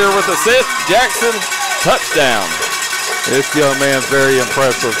 scores here with a Seth Jackson touchdown. This young man's very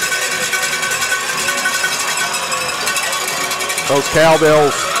impressive. Those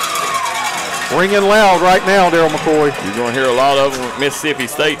cowbells ringing loud right now, Darryl McCoy. You're going to hear a lot of them at Mississippi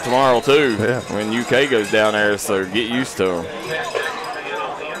State tomorrow, too, when UK goes down there, so get used to them.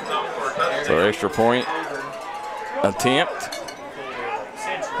 So extra point attempt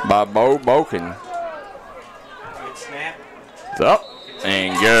by Bo Boken. It's up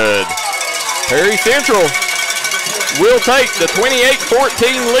and good. Perry Central will take the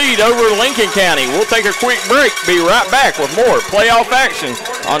 28-14 lead over Lincoln County. We'll take a quick break. Be right back with more playoff action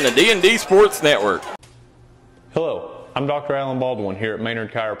on the D&D Sports Network. Hello, I'm Dr. Alan Baldwin here at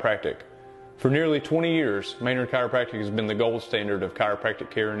Maynard Chiropractic. For nearly 20 years, Maynard Chiropractic has been the gold standard of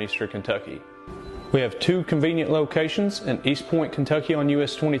chiropractic care in Eastern Kentucky. We have 2 convenient locations in East Point, Kentucky on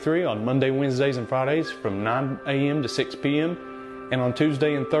US 23 on Monday, Wednesdays, and Fridays from 9 a.m. to 6 p.m. and on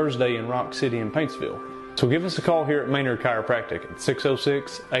Tuesday and Thursday in Rock City and Paintsville. So give us a call here at Maynard Chiropractic at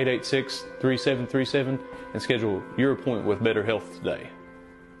 606-886-3737 and schedule your appointment with Better Health today.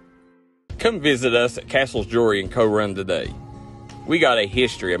 Come visit us at Castle's Jewelry & Co. Run today. We got a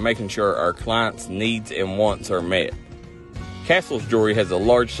history of making sure our clients' needs and wants are met. Castle's Jewelry has a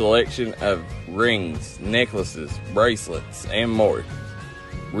large selection of rings, necklaces, bracelets, and more.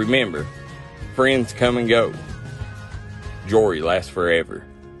 Remember, friends come and go. Jewelry lasts forever.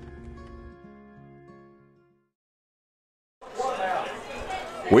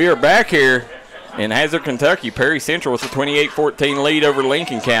 We are back here in Hazard, Kentucky. Perry Central with a 28-14 lead over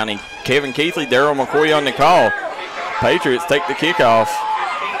Lincoln County. Kevin Keathley, Darryl McCoy on the call. Patriots take the kickoff.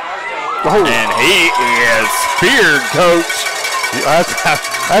 Oh. And he is speared, Coach. He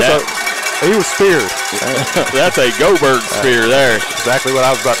was speared. That's a Goldberg spear there. Exactly what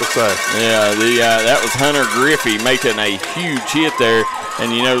I was about to say. Yeah, that was Hunter Griffey making a huge hit there.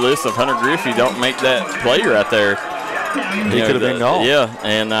 And you know, listen, if Hunter Griffey don't make that play right there, he could have been gone. Yeah,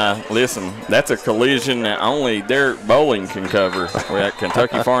 and listen, that's a collision that only Derek Bowling can cover. We're at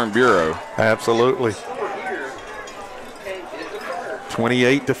Kentucky Farm Bureau. Absolutely.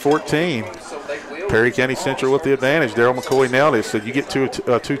 28-14. Perry County Central with the advantage. Darryl McCoy nailed it. Said you get to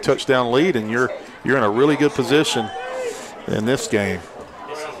a 2-touchdown lead, and you're in a really good position in this game.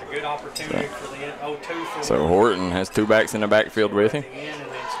 This is a good opportunity for the 0-2. So Horton has 2 backs in the backfield with him.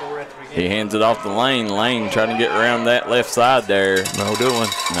 He hands it off the lane. Lane trying to get around that left side there. No doing.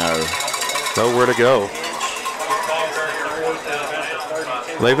 No. Nowhere to go.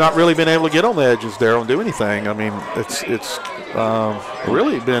 they've not really been able to get on the edges, Darryl, and do anything. I mean, it's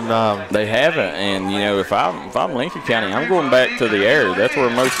really been. They haven't, and if I'm Lincoln County, I'm going back to the air. That's where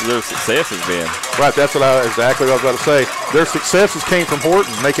most of their success has been. Right, that's exactly what I was about to say. Their successes came from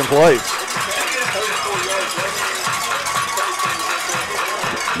Horton making plays.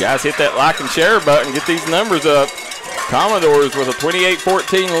 Guys, hit that like and share button. Get these numbers up. Commodores with a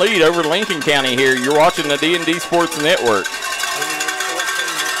 28-14 lead over Lincoln County here. You're watching the D&D Sports Network.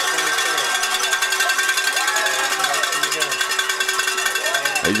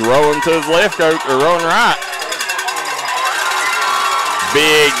 He's rolling to his left, coach, or rolling right.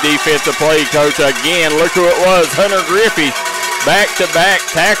 Big defensive play, coach. Again, look who it was, Hunter Griffey. Back-to-back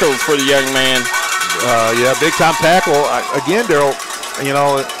tackles for the young man. Yeah, big-time tackle. Again, Darryl,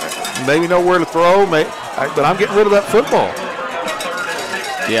 maybe know where to throw, but I'm getting rid of that football.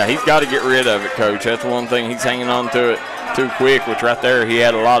 Yeah, he's got to get rid of it, coach. That's one thing. He's hanging on to it too quick, which right there he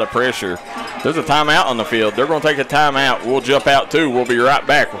had a lot of pressure. There's a timeout on the field. They're going to take a timeout. We'll jump out too. We'll be right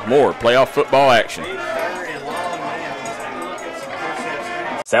back with more playoff football action.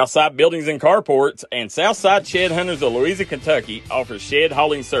 Southside Buildings and Carports and Southside Shed Hunters of Louisa, Kentucky offers shed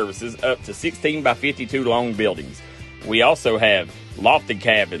hauling services up to 16 by 52 long buildings. We also have lofted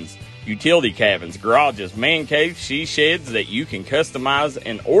cabins, utility cabins, garages, man caves, she sheds that you can customize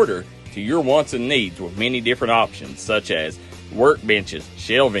and order to your wants and needs with many different options such as workbenches,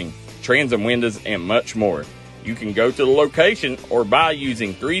 shelving, transom windows, and much more. You can go to the location or buy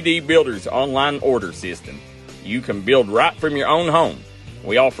using 3D Builder's online order system. You can build right from your own home.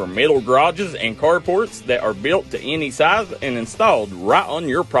 We offer metal garages and carports that are built to any size and installed right on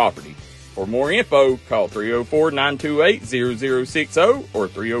your property. For more info, call 304-928-0060 or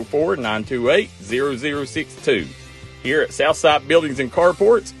 304-928-0062. Here at Southside Buildings and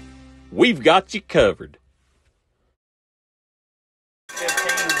Carports, we've got you covered.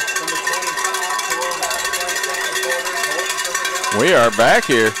 We are back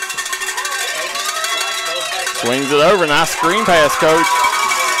here. Swings it over. Nice screen pass, coach.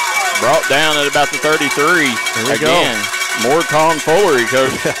 Brought down at about the 33. Again, more tomfoolery,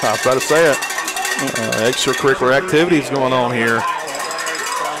 coach. Yeah, I was about to say it. Extracurricular activities going on here.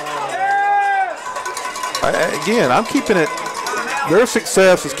 Again, I'm keeping it. Their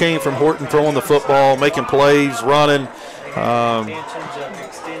success has came from Horton throwing the football, making plays, running.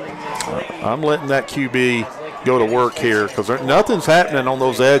 I'm letting that QB go to work here because nothing's happening on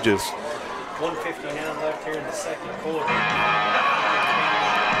those edges. 1:59 left here in the second quarter.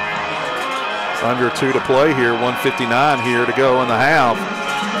 Under 2 to play here, 1:59 here to go in the half.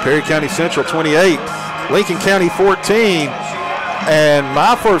 Perry County Central 28, Lincoln County 14. And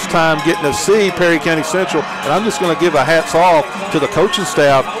my first time getting to see Perry County Central, and I'm just going to give a hats off to the coaching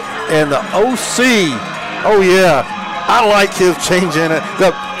staff and the OC. Oh, yeah. I like his changing it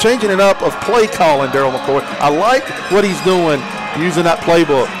up of play calling, Darryl McCoy. I like what he's doing using that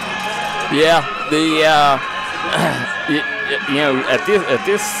playbook. Yeah, at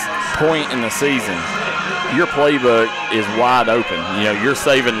this point in the season, your playbook is wide open. You're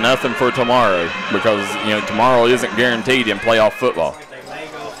saving nothing for tomorrow because tomorrow isn't guaranteed in playoff football.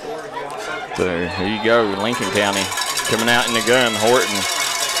 So here you go, Lincoln County coming out in the gun. Horton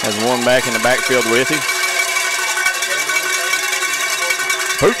has one back in the backfield with him.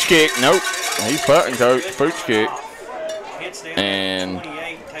 Pooch kick, nope. He's putting, coach. Pooch kick. And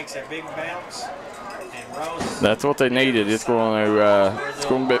that's what they needed. It's going to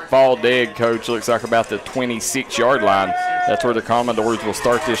fall dead, coach. Looks like about the 26-yard line. That's where the Commodores will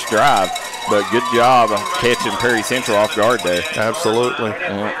start this drive. But good job catching Perry Central off guard there. Absolutely.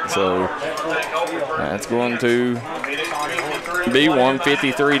 Yeah, so that's going to be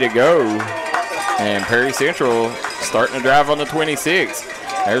 1:53 to go. And Perry Central starting to drive on the 26.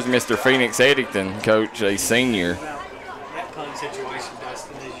 There's Mr. Phoenix Eddington, coach, a senior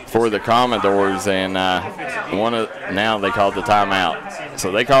for the Commodores, and now they called the timeout.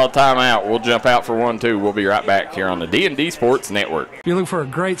 So they called timeout. We'll jump out for 1-2. We'll be right back here on the D&D Sports Network. If you're looking for a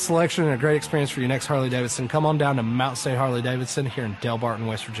great selection and a great experience for your next Harley-Davidson, come on down to Mountain State Harley-Davidson here in Del Barton,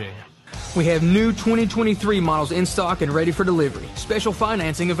 West Virginia. We have new 2023 models in stock and ready for delivery. Special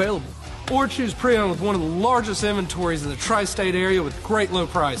financing available. Or choose pre-owned with one of the largest inventories in the tri-state area with great low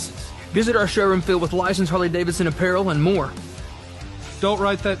prices. Visit our showroom filled with licensed Harley-Davidson apparel and more. Don't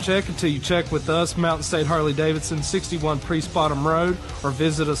write that check until you check with us, Mountain State Harley-Davidson, 61 Priest Bottom Road, or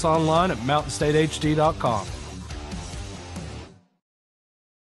visit us online at mountainstatehd.com.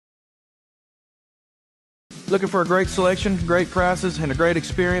 Looking for a great selection, great prices, and a great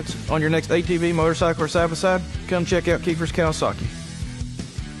experience on your next ATV, motorcycle, or side-by-side? Come check out Keithley's Kawasaki.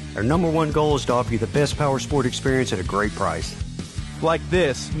 Our #1 goal is to offer you the best power sport experience at a great price. Like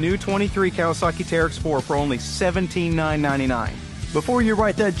this new 23 Kawasaki Teryx 4 for only $17,999. Before you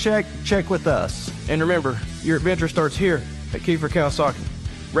write that check, check with us. And remember, your adventure starts here at Kiefer Kawasaki.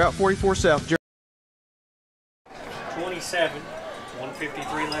 Route 44 South. 27,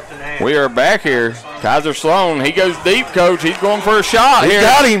 153 left in the half. We are back here. Kaiser Sloan, he goes deep, Coach. He's going for a shot here. He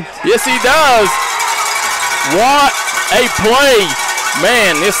got him. Yes, he does. What a play.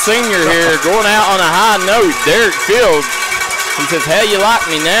 Man, this senior here going out on a high note. Derek Fields, he says, how you like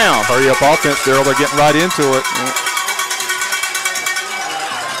me now? Hurry up offense, Darryl. They're getting right into it.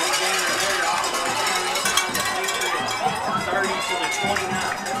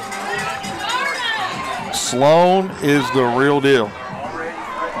 Sloan is the real deal.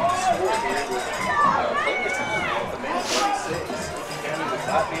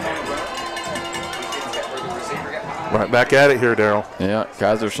 Right back at it here, Darryl. Yeah,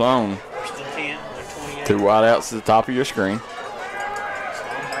 Kaiser Sloan. 2 wideouts to the top of your screen.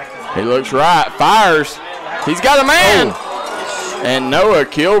 He looks right, fires. He's got a man. Oh. And Noah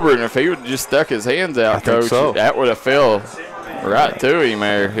Kilburn, if he would have just stuck his hands out, Coach, that would have fell right to him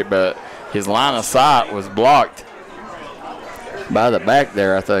there. But his line of sight was blocked by the back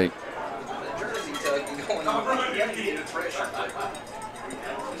there, I think.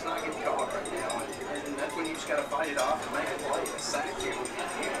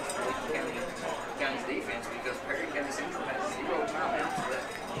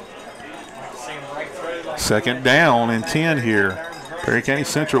 Second down and 10 here. Perry County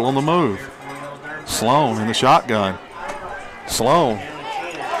Central on the move. Sloan in the shotgun. Sloan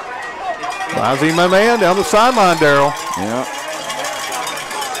finds him a man down the sideline, Darryl. Yeah.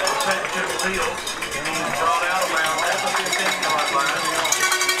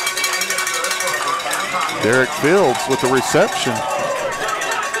 Derek Fields with the reception.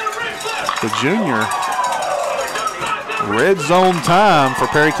 The junior. Red zone time for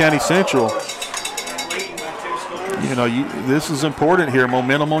Perry County Central. You know, this is important here.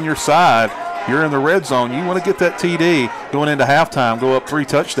 Momentum on your side. You're in the red zone. You want to get that TD going into halftime, go up 3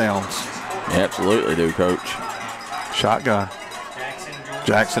 touchdowns. You absolutely do, Coach. Shotgun.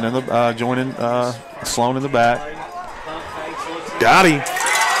 Jackson in the joining Sloan in the back. Got him.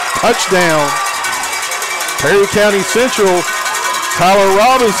 Touchdown. Perry County Central. Tyler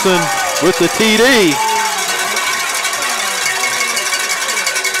Robinson with the TD.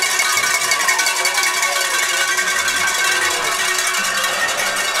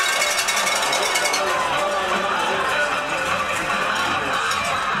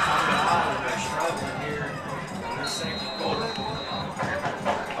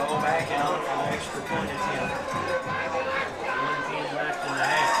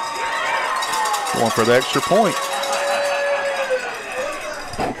 For the extra point.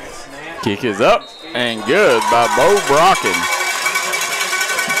 Kick is up and good by Bo Brocken.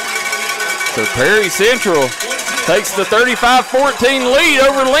 So Perry Central takes the 35-14 lead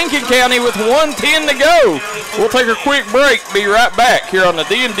over Lincoln County with 1:10 to go. We'll take a quick break. Be right back here on the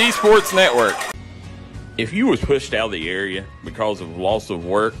D&D Sports Network. If you was pushed out of the area because of loss of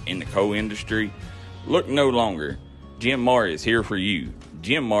work in the coal industry, look no longer. Jim Marr is here for you.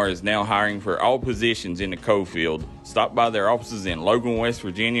 Jim Marr is now hiring for all positions in the coal field. Stop by their offices in Logan, West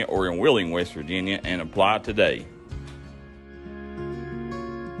Virginia or in Wheeling, West Virginia and apply today.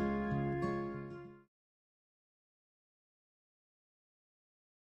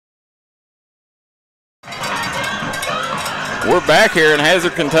 We're back here in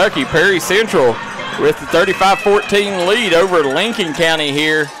Hazard, Kentucky. Perry Central with the 35-14 lead over Lincoln County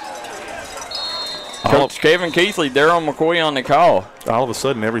here. Coach Kevin Keathley, Darryl McCoy on the call. All of a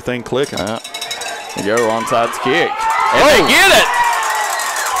sudden, everything clicking. They go onside kick. And they get it!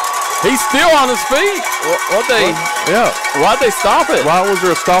 He's still on his feet. Why'd they stop it? Why was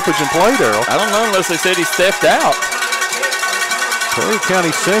there a stoppage in play, Darryl? I don't know unless they said he stepped out. Perry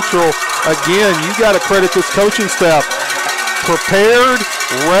County Central, again, you got to credit this coaching staff. Prepared,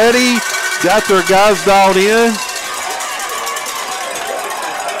 ready, got their guys dialed in.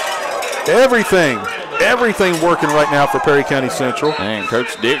 Everything working right now for Perry County Central. And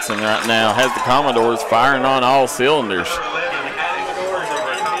Coach Dixon right now has the Commodores firing on all cylinders.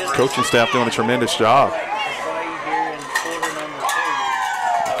 Coaching staff doing a tremendous job.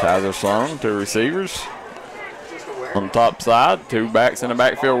 Kaiser Sloan, 2 receivers. On the top side, 2 backs in the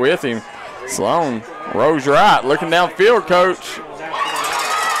backfield with him. Sloan rolls right, looking downfield, Coach.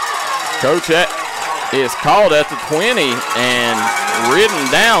 Coach, that is called at the 20 and ridden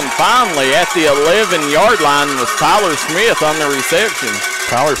down finally at the 11-yard line was Tyler Smith on the reception.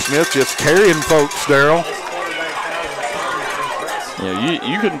 Tyler Smith just carrying folks, Darryl. Yeah,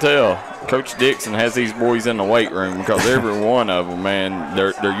 you can tell Coach Dixon has these boys in the weight room because every one of them, man,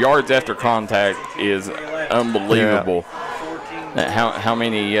 their yards after contact is unbelievable. Yeah. How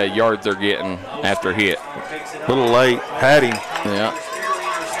many yards they're getting after hit. A little late. Had him. Yeah.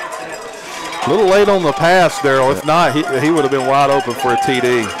 A little late on the pass, Darryl. If not, he would have been wide open for a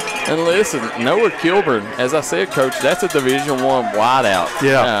TD. And listen, Noah Kilburn, as I said, Coach, that's a Division I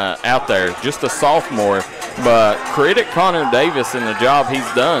wideout out there, just a sophomore. But credit Connor Davis and the job he's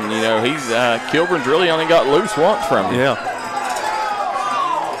done. You know, Kilburn's really only got loose once from him. Yeah.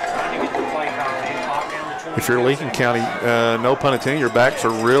 If you're Lincoln County, no pun intended, your backs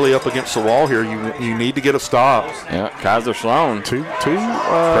are really up against the wall here. You need to get a stop. Yeah, Kaiser Sloan.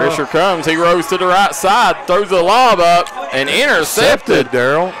 Pressure comes. He rolls to the right side, throws the lob up, and intercepted.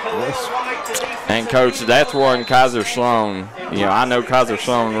 Darryl. And, Coach, that's one Kaiser Sloan. You know, I know Kaiser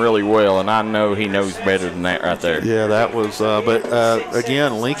Sloan really well, and I know he knows better than that right there. Yeah, that was but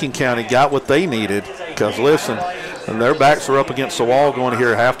again, Lincoln County got what they needed because, listen, and their backs are up against the wall going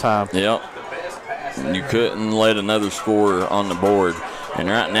here at halftime. Yep. You couldn't let another score on the board. And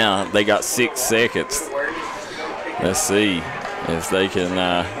right now, they got 6 seconds. Let's see if they can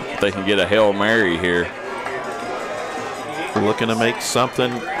get a Hail Mary here. We're looking to make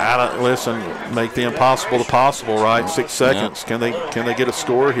something make the impossible the possible, right? 6 seconds. Yeah. Can they get a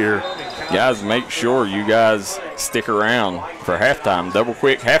score here? Guys, make sure you guys stick around for halftime. Double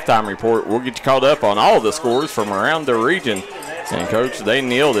quick halftime report. We'll get you caught up on all the scores from around the region. And, Coach, they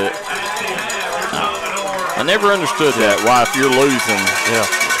nailed it. I never understood that, why if you're losing,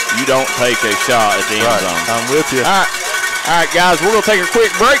 you don't take a shot at the end zone. I'm with you. All right, guys, we're going to take a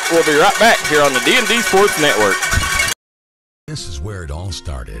quick break. We'll be right back here on the D&D Sports Network. This is where it all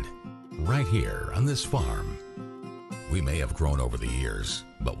started, right here on this farm. We may have grown over the years,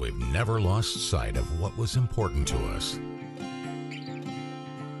 but we've never lost sight of what was important to us.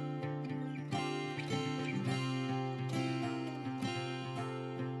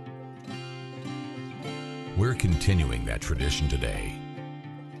 We're continuing that tradition today,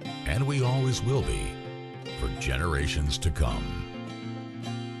 and we always will be for generations to come.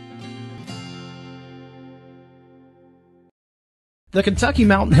 The Kentucky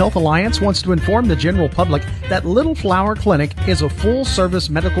Mountain Health Alliance wants to inform the general public that Little Flower Clinic is a full-service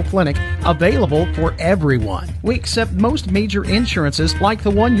medical clinic available for everyone. We accept most major insurances like the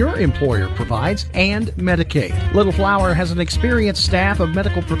one your employer provides and Medicaid. Little Flower has an experienced staff of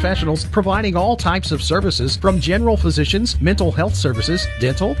medical professionals providing all types of services from general physicians, mental health services,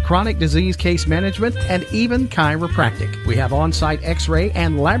 dental, chronic disease case management, and even chiropractic. We have on-site x-ray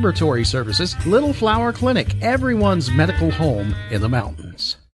and laboratory services. Little Flower Clinic, everyone's medical home in the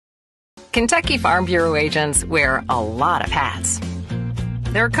mountains. Kentucky Farm Bureau agents wear a lot of hats.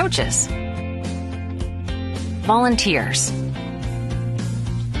 They're coaches, volunteers,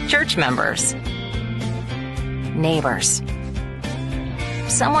 church members, neighbors,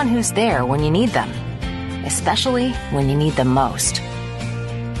 someone who's there when you need them, especially when you need them most.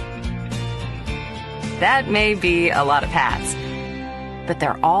 That may be a lot of hats, but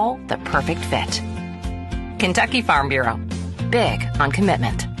they're all the perfect fit. Kentucky Farm Bureau. Big on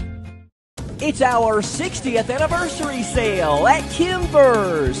commitment. It's our 60th anniversary sale at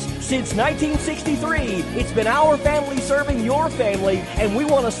Kimber's. Since 1963, it's been our family serving your family, and we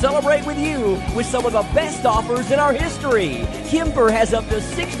want to celebrate with you with some of the best offers in our history. Kimber has up to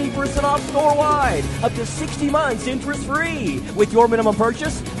 60% off store-wide, up to 60 months interest-free. With your minimum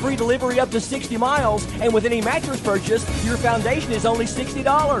purchase, free delivery up to 60 miles, and with any mattress purchase, your foundation is only $60.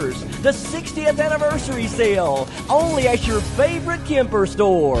 The 60th anniversary sale, only at your favorite Kimber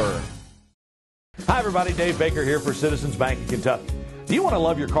store. Hi, everybody. Dave Baker here for Citizens Bank in Kentucky. Do you want to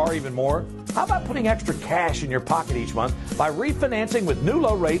love your car even more? How about putting extra cash in your pocket each month by refinancing with new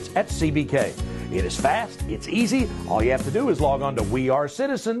low rates at CBK? It is fast. It's easy. All you have to do is log on to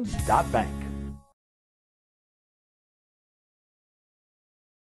wearecitizens.bank.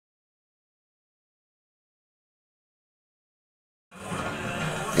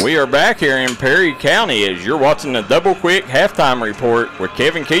 We are back here in Perry County as you're watching the Double Quick Halftime Report with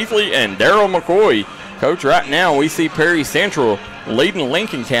Kevin Keathley and Darryl McCoy. Coach, right now we see Perry Central leading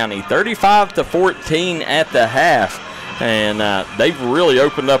Lincoln County 35-14 at the half. And they've really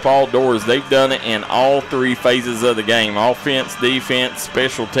opened up all doors. They've done it in all 3 phases of the game. Offense, defense,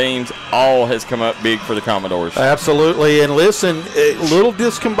 special teams, all has come up big for the Commodores. Absolutely. And listen, a little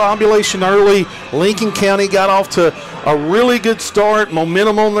discombobulation early. Lincoln County got off to a really good start.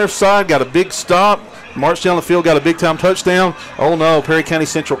 Momentum on their side. Got a big stop. Marched down the field, got a big-time touchdown. Oh, no, Perry County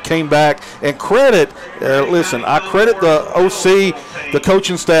Central came back. And credit, I credit the OC, the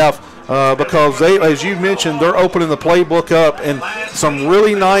coaching staff. because they, as you mentioned, they're opening the playbook up and some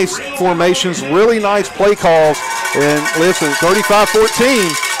really nice formations, really nice play calls. And listen,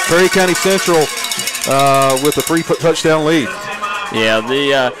 35-14, Perry County Central with a 3-touchdown lead. Yeah,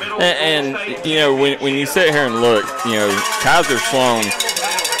 and you know, when you sit here and look, you know, Kaiser Sloan,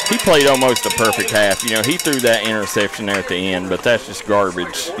 he played almost a perfect half. You know, he threw that interception there at the end, but that's just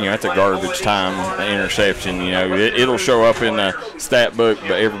garbage. You know, that's a garbage time interception. You know, it'll show up in the stat book,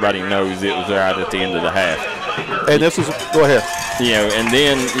 but everybody knows it was right at the end of the half. And this is, go ahead. You know, and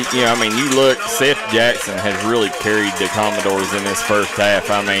then, you know, I mean, you look, Seth Jackson has really carried the Commodores in this first half.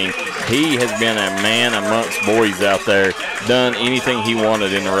 I mean, he has been a man amongst boys out there, done anything he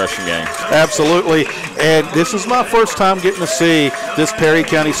wanted in the rushing game. Absolutely. And this is my first time getting to see this Perry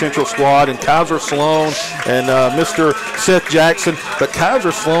County Central squad and Kaiser Sloan and Mr. Seth Jackson. But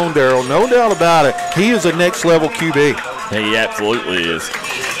Kaiser Sloan, Darryl, no doubt about it, he is a next-level QB. He absolutely is.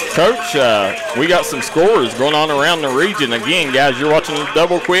 Coach, we got some scores going on around the region. Again, guys, you're watching a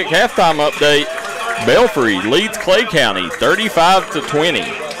double quick halftime update. Belfry leads Clay County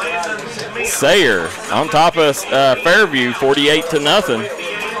 35-20. Sayre on top of Fairview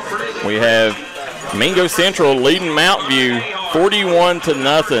 48-0. We have Mingo Central leading Mount View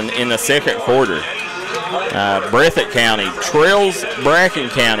 41-0 in the second quarter. Breathitt County trails Bracken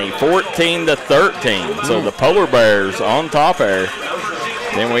County 14-13. So the Polar Bears on top there.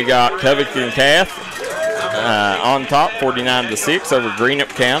 Then we got Covington Cath on top 49-6 over Greenup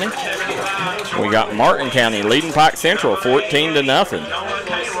County. We got Martin County leading Pike Central 14-0.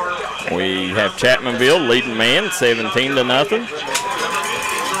 We have Chapmanville leading Man 17-0.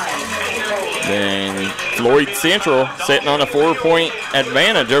 Then Floyd Central sitting on a 4-point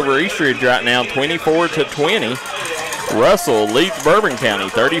advantage over Eastridge right now, 24-20. Russell leads Bourbon County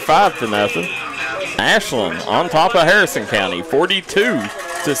 35-0. Ashland on top of Harrison County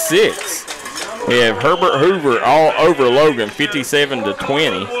 42-6. We have Herbert Hoover all over Logan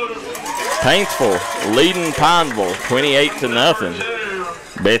 57-20. Paintsville leading Pineville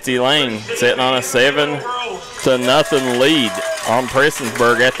 28-0. Betsy Lane sitting on a 7-0 lead on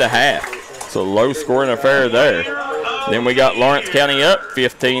Prestonsburg at the half. So low scoring affair there. Then we got Lawrence County up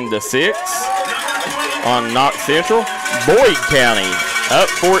 15-6 on Knox Central. Boyd County up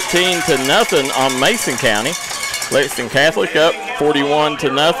 14-0 on Mason County. Lexington Catholic up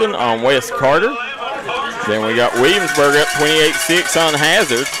 41-0 on West Carter. Then we got Williamsburg up 28-6 on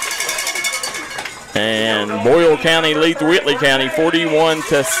Hazard. And Boyle County leads Whitley County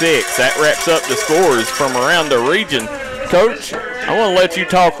 41-6. That wraps up the scores from around the region. Coach, I want to let you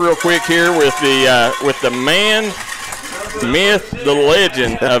talk real quick here with the man, myth, the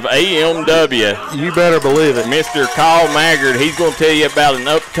legend of AMW. You better believe it. Mr. Kyle Maggard. He's going to tell you about an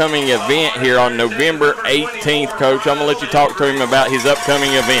upcoming event here on November 18th, Coach. I'm going to let you talk to him about his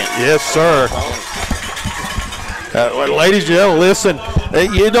upcoming event. Yes, sir. Ladies and gentlemen, listen,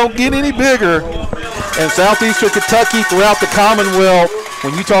 you don't get any bigger in southeastern Kentucky throughout the Commonwealth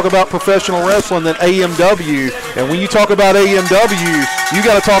when you talk about professional wrestling than AMW. And when you talk about AMW, you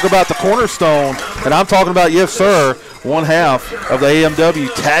got to talk about the cornerstone. And I'm talking about, yes, sir, one half of the AMW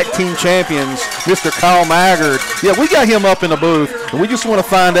Tag Team Champions, Mr. Kyle Maggard. Yeah, we got him up in the booth, and we just want to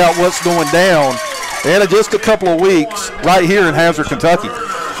find out what's going down in just a couple of weeks right here in Hazard, Kentucky.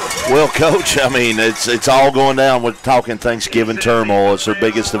 Well, Coach, I mean, it's all going down with talking Thanksgiving turmoil. It's their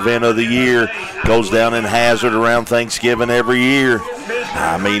biggest event of the year. Goes down in Hazard around Thanksgiving every year.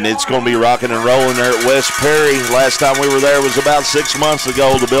 I mean, it's going to be rocking and rolling there at West Perry. Last time we were there was about 6 months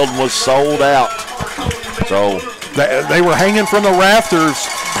ago. The building was sold out. So they were hanging from the rafters.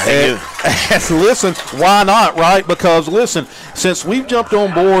 And listen, why not, right? Because, listen, since we've jumped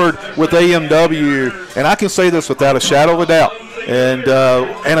on board with AMW, and I can say this without a shadow of a doubt, and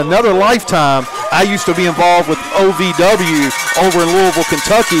another lifetime, I used to be involved with OVW over in Louisville,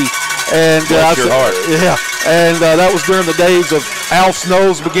 Kentucky. And bless your heart. Yeah, and that was during the days of Al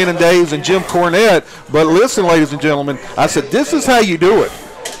Snow's beginning days and Jim Cornette. But listen, ladies and gentlemen, I said, this is how you do it.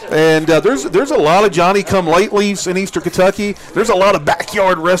 And there's a lot of Johnny-come-latelys in Eastern Kentucky. There's a lot of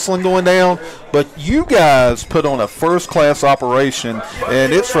backyard wrestling going down. But you guys put on a first-class operation,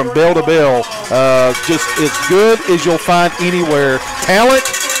 and it's from bell to bell. Just as good as you'll find anywhere. Talent,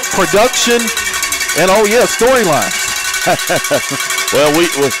 production, and, oh, yeah, storyline.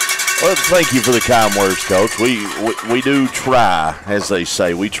 Well, thank you for the kind words, Coach. We do try, as they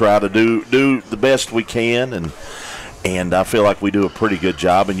say. We try to do the best we can, and And I feel like we do a pretty good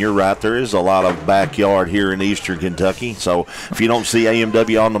job. And you're right, there is a lot of backyard here in eastern Kentucky. So if you don't see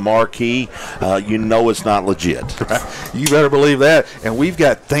AMW on the marquee, you know it's not legit. You better believe that. And we've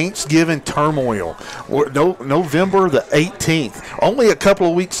got Thanksgiving turmoil. November the 18th. Only a couple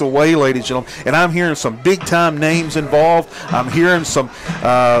of weeks away, ladies and gentlemen. And I'm hearing some big-time names involved. I'm hearing some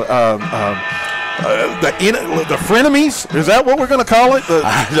the frenemies. Is that what we're going to call it?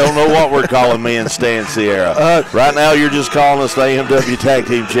 I don't know what we're calling me and Stan Sierra. Right now, you're just calling us the AMW Tag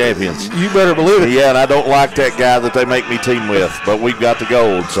Team Champions. You better believe it. Yeah, and I don't like that guy that they make me team with, but we've got the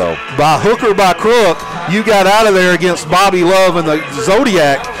gold. So by hook or by crook, you got out of there against Bobby Love and the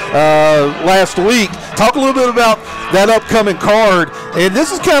Zodiac last week. Talk a little bit about that upcoming card. And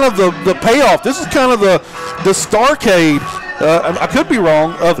this is kind of the payoff. This is kind of the Starcade. I could be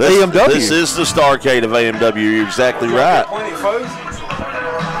wrong, of AMW. This is the Starcade of AMW. You're exactly right.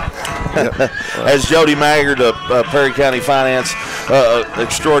 As Jody Maggard of Perry County Finance,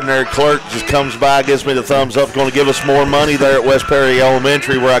 extraordinary clerk, just comes by, gives me the thumbs up, going to give us more money there at West Perry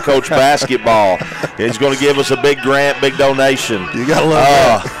Elementary where I coach basketball. He's going to give us a big grant, big donation. You got to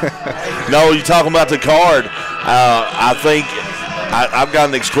love that. No, you're talking about the card. I think I've got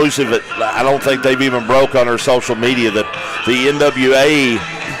an exclusive that I don't think they've even broke on their social media that the NWA,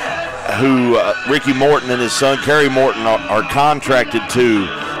 who Ricky Morton and his son Kerry Morton are contracted to,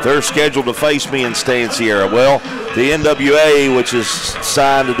 they're scheduled to face me and Stan Sierra. Well, the NWA, which is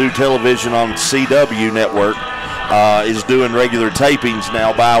signed to do television on CW Network, is doing regular tapings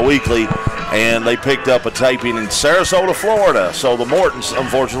now bi-weekly, and they picked up a taping in Sarasota, Florida. So the Mortons,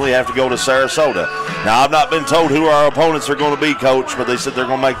 unfortunately, have to go to Sarasota. Now, I've not been told who our opponents are going to be, Coach, but they said they're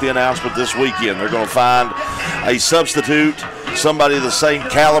going to make the announcement this weekend. They're going to find a substitute, somebody of the same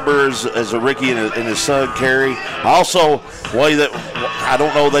caliber as a Ricky and his son, Kerry. Also, way that I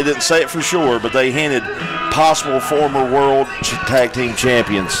don't know, they didn't say it for sure, but they hinted possible former world tag team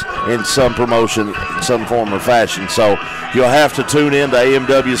champions in some promotion, some form or fashion. So you'll have to tune in to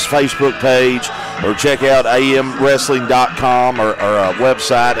AMW's Facebook page or check out amwrestling.com or a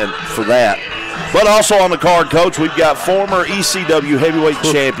website and for that. But also on the card, Coach, we've got former ECW heavyweight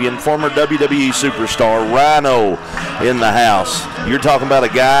champion, former WWE superstar Rhino in the house. You're talking about a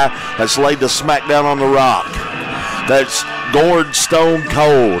guy that's laid the smackdown on the Rock, that's gored Stone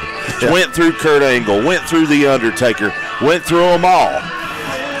Cold, went through Kurt Angle, went through The Undertaker, went through them all.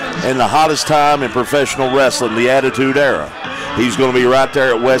 In the hottest time in professional wrestling, the Attitude Era. He's going to be right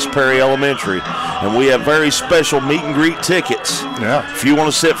there at West Perry Elementary. And we have very special meet and greet tickets. Yeah. If you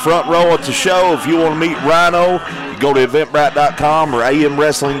want to sit front row at the show, if you want to meet Rhino, go to eventbrite.com or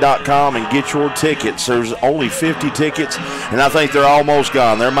amwrestling.com and get your tickets. There's only 50 tickets, and I think they're almost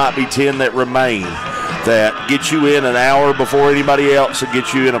gone. There might be 10 that remain that get you in an hour before anybody else and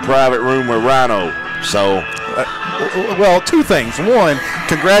get you in a private room with Rhino. So, well, two things. One,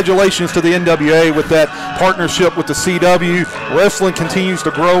 congratulations to the NWA with that partnership with the CW. Wrestling continues to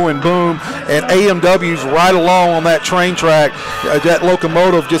grow and boom, and AMW's right along on that train track. That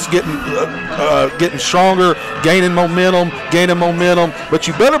locomotive just getting stronger, gaining momentum. But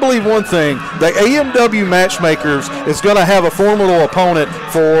you better believe one thing: the AMW Matchmakers is going to have a formidable opponent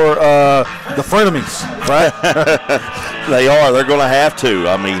for the frenemies, right? They are. They're going to have to.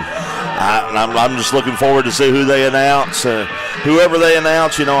 I mean, I'm just looking forward to see who they announce. Whoever they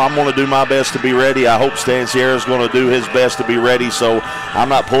announce, I'm going to do my best to be ready. I hope Stan Sierra is going to do his best to be ready, so I'm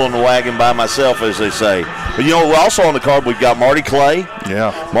not pulling the wagon by myself, as they say. But, also on the card, we've got Marty Clay.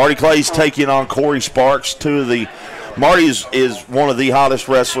 Yeah. Marty Clay's taking on Corey Sparks, Marty is one of the hottest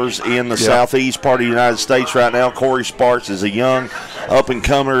wrestlers in the southeast part of the United States right now. Corey Sparks is a young,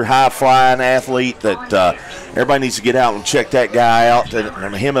 up-and-comer, high-flying athlete that everybody needs to get out and check that guy out.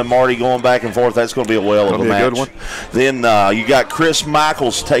 And him and Marty going back and forth, that's going to be a whale of a match. Good one. Then you got Chris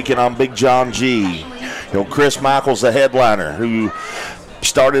Michaels taking on Big John G. Chris Michaels, the headliner, who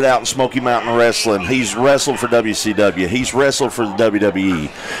started out in Smoky Mountain Wrestling. He's wrestled for WCW. He's wrestled for the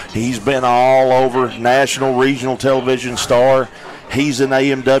WWE. He's been all over, national, regional television star. He's in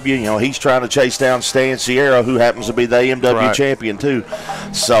AMW. He's trying to chase down Stan Sierra, who happens to be the AMW champion too.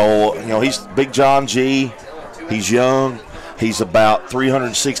 So, he's Big John G. He's young. He's about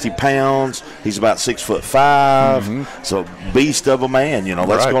 360 pounds. He's about 6'5". Mm-hmm. So, beast of a man.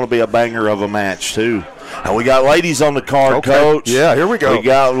 That's going to be a banger of a match too. Now we got ladies on the card, Coach. Yeah, here we go. We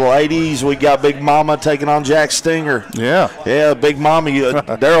got ladies. We got Big Mama taking on Jack Stinger. Yeah, Big Mama.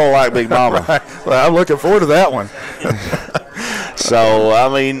 Darryl like Big Mama. Right. Well, I'm looking forward to that one. So,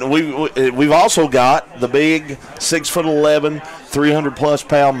 I mean, we've also got the big 6'11", 300-plus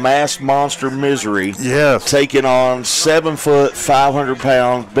pound mass monster Misery. Yes. Taking on 7 foot,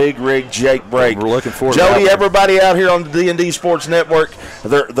 500-pound big rig Jake Brake. We're looking forward to Jody, that. everybody out here on the D&D Sports Network,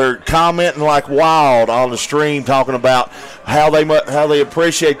 they're commenting like wild on the stream, talking about how they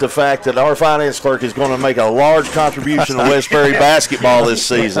appreciate the fact that our finance clerk is going to make a large contribution to Westbury basketball this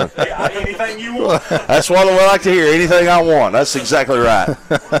season. Anything you want. That's what I like to hear. Anything I want. That's exactly right.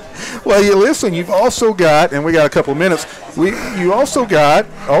 Well, you listen, you've also got, and we got a couple of minutes, you also got,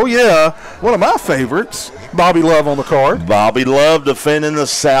 one of my favorites, Bobby Love on the card. Bobby Love defending the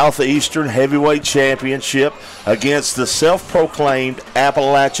Southeastern Heavyweight Championship against the self-proclaimed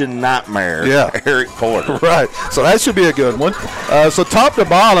Appalachian Nightmare, Eric Porter. Right. So that should be a good one. So top to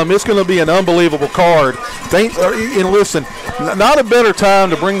bottom, it's going to be an unbelievable card. And listen, not a better time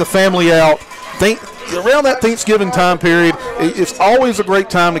to bring the family out. Around that Thanksgiving time period, it's always a great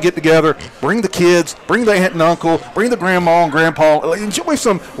time to get together, bring the kids, bring the aunt and uncle, bring the grandma and grandpa, enjoy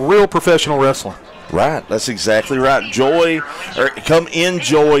some real professional wrestling. Right, that's exactly right. Come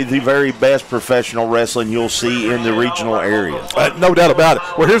enjoy the very best professional wrestling you'll see in the regional area. No doubt about it.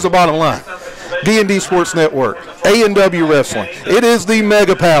 Well, here's the bottom line. D&D Sports Network, A&W Wrestling. It is the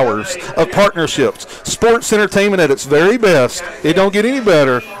mega powers of partnerships. Sports entertainment at its very best. It don't get any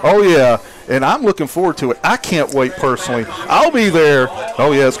better. Oh, yeah. And I'm looking forward to it. I can't wait personally. I'll be there.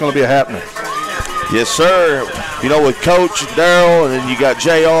 Oh, yeah, it's going to be a happening. Yes, sir. You know, with Coach Darryl, and then you got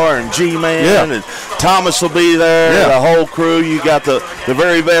JR and G-Man, and Thomas will be there, the whole crew. You got the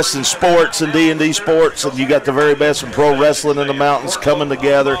very best in sports and D&D sports, and you got the very best in pro wrestling in the mountains coming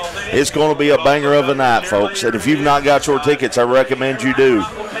together. It's going to be a banger of a night, folks. And if you've not got your tickets, I recommend you do.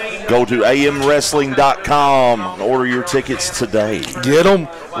 Go to amwrestling.com and order your tickets today. Get them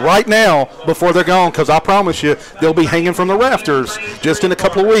right now before they're gone, because I promise you they'll be hanging from the rafters just in a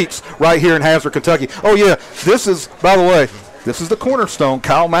couple of weeks right here in Hazard, Kentucky. Oh, yeah, this is, by the way, this is the cornerstone,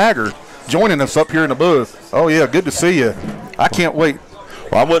 Kyle Maggard, joining us up here in the booth. Oh, yeah, good to see you. I can't wait.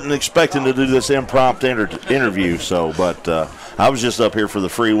 Well, I wasn't expecting to do this impromptu interview, but I was just up here for the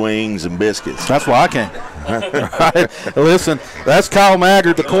free wings and biscuits. That's why I came. Right. Listen, that's Kyle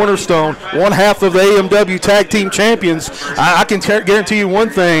Maggard, the cornerstone, one half of the AMW Tag Team Champions. I can guarantee you one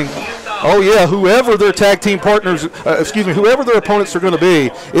thing. Oh, yeah, whoever their tag team partners, whoever their opponents are going to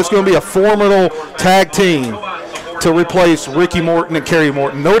be, it's going to be a formidable tag team to replace Ricky Morton and Kerry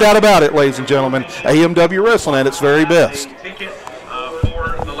Morton. No doubt about it, ladies and gentlemen. AMW Wrestling at its very best.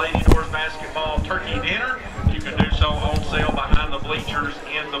 For the Lady Doors basketball turkey dinner, you can do so on sale behind the bleachers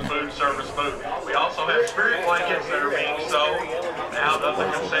in the food service booth. We also have spirit blankets that are being sold out of the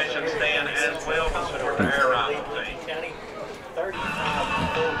concession stand as well to support the air rifle team.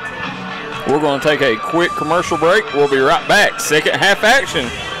 We're going to take a quick commercial break. We'll be right back. Second half action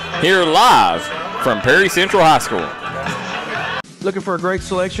here live from Perry Central High School. Looking for a great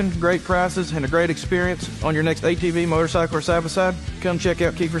selection, great prices, and a great experience on your next ATV, motorcycle, or side-by-side? Come check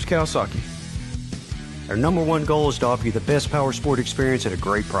out Keefer's Kawasaki. Our #1 goal is to offer you the best power sport experience at a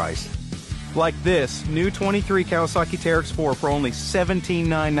great price. Like this new 23 Kawasaki Teryx 4 for only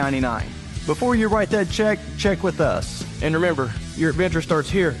 $17,999. Before you write that check, check with us. And remember, your adventure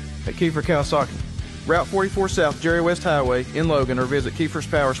starts here at Keefer Kawasaki. Route 44 South, Jerry West Highway in Logan, or visit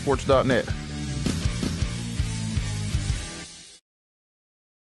KeefersPowersports.net.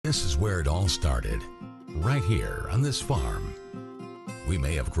 This is where it all started, right here on this farm. We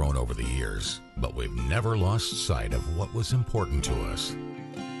may have grown over the years, but we've never lost sight of what was important to us.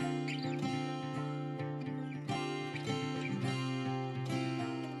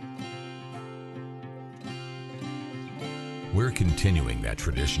 We're continuing that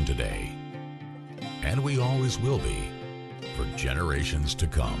tradition today, and we always will be for generations to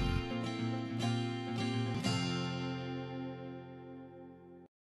come.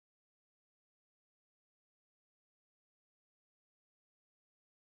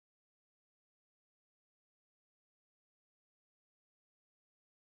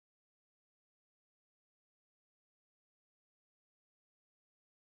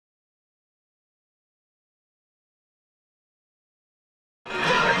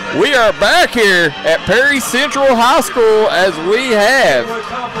 We are back here at Perry Central High School as we have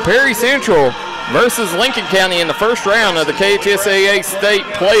Perry Central versus Lincoln County in the first round of the KHSAA state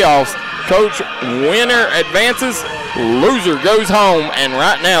playoffs. Coach, winner advances. Loser goes home, and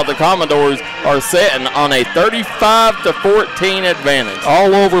right now the Commodores are sitting on a 35-14 advantage.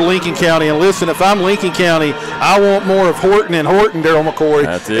 All over Lincoln County. And listen, if I'm Lincoln County, I want more of Horton and Horton, Darryl McCoy.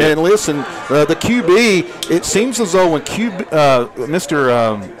 That's it. And listen, the QB, it seems as though when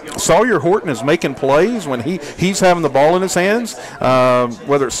Mr. Sawyer Horton is making plays, when he's having the ball in his hands,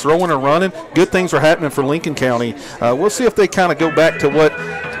 whether it's throwing or running, good things are happening for Lincoln County. We'll see if they kind of go back to what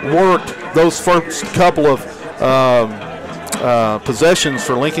worked those first couple of possessions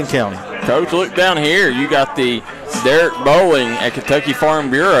for Lincoln County. Coach, look down here. You got the Derek Bowling at Kentucky Farm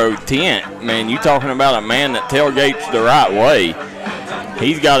Bureau tent. Man, you talking about a man that tailgates the right way.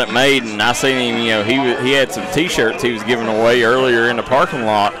 He's got it made, and I seen him, he had some T-shirts he was giving away earlier in the parking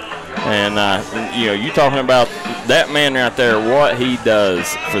lot. And, you talking about that man right there, what he does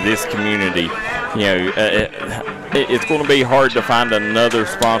for this community. It's going to be hard to find another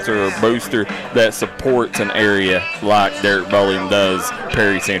sponsor or booster that supports an area like Derek Bowling does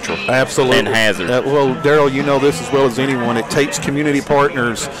Perry Central. Absolutely. And Hazard. Well, Darryl, you know this as well as anyone. It takes community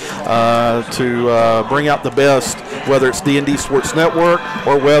partners to bring out the best, whether it's D&D Sports Network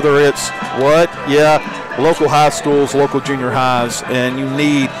or whether it's local high schools, local junior highs, and you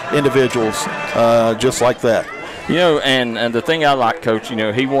need individuals just like that. And the thing I like, Coach,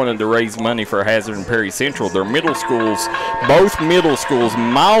 he wanted to raise money for Hazard and Perry Central. Their middle schools, both middle schools,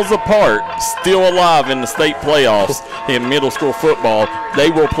 miles apart, still alive in the state playoffs in middle school football. They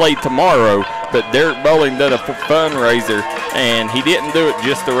will play tomorrow, but Derek Bowling did a fundraiser, and he didn't do it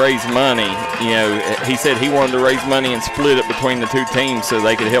just to raise money. He said he wanted to raise money and split it between the two teams so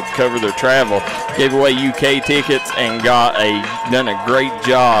they could help cover their travel. Gave away UK tickets and done a great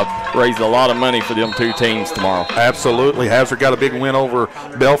job, raised a lot of money for them two teams tomorrow. Absolutely. Hazard got a big win over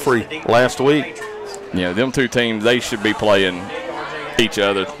Belfry last week. Them two teams, they should be playing each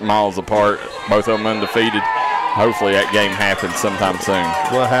other miles apart, both of them undefeated. Hopefully that game happens sometime soon.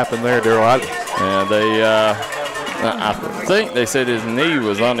 What happened there, Darryl? I think they said his knee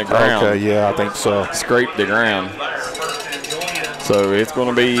was on the ground. Okay, yeah, I think so. Scraped the ground. So it's going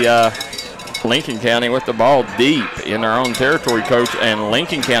to be Lincoln County with the ball deep in their own territory, Coach, and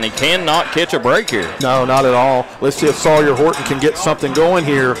Lincoln County cannot catch a break here. No, not at all. Let's see if Sawyer Horton can get something going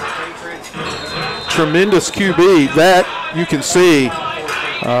here. Tremendous QB. That you can see.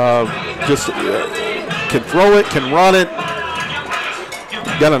 Can throw it, can run it.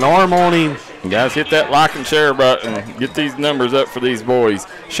 Got an arm on him. You guys hit that like and share button. Get these numbers up for these boys.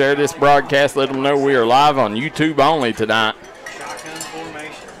 Share this broadcast. Let them know we are live on YouTube only tonight.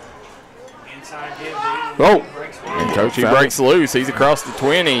 Oh. And Coach, he breaks loose. He's across the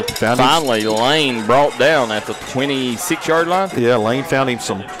 20. Finally, Lane brought down at the 26-yard line. Yeah, Lane found him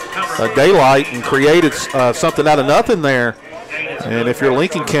some daylight and created something out of nothing there. And if you're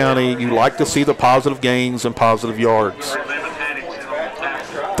Lincoln County, you like to see the positive gains and positive yards.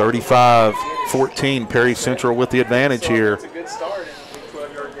 35-14, Perry Central with the advantage here.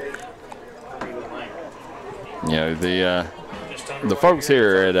 The folks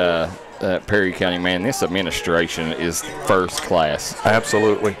here at Perry County, man, this administration is first class.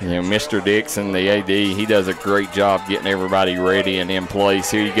 Absolutely. Mr. Dixon, the AD, he does a great job getting everybody ready and in place.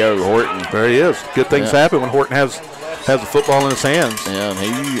 Here you go, Horton. There he is. Good things happen when Horton has the football in his hands. Yeah, and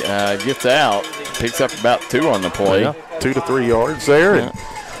he gets out, picks up about 2 on the play. Yeah, 2 to 3 yards there. Yeah.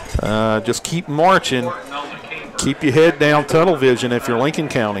 And just keep marching. Keep your head down, tunnel vision if you're Lincoln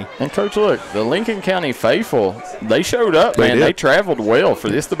County. And, Coach, look, the Lincoln County faithful, they showed up, man. They traveled well. For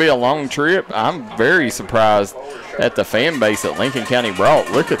this to be a long trip, I'm very surprised at the fan base that Lincoln County brought.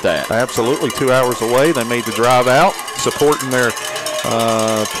 Look at that. Absolutely. 2 hours away. They made the drive out, supporting their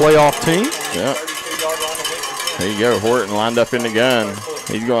playoff team. Yeah. There you go. Horton lined up in the gun.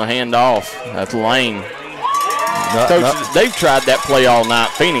 He's going to hand off. That's Lane. Coach, they've tried that play all night.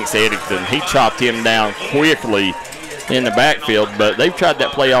 Phoenix Eddington, he chopped him down quickly in the backfield, but they've tried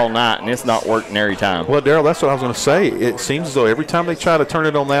that play all night, and it's not working every time. Well, Darryl, that's what I was going to say. It seems as though every time they try to turn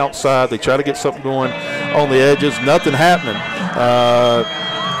it on the outside, they try to get something going on the edges, nothing happening.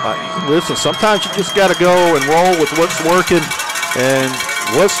 Listen, sometimes you just got to go and roll with what's working, and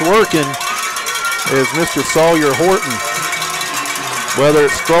what's working is Mr. Sawyer Horton, whether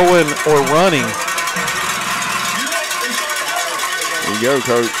it's throwing or running. There you go,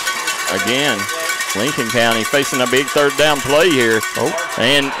 Coach. Again, Lincoln County facing a big third down play here. Oh.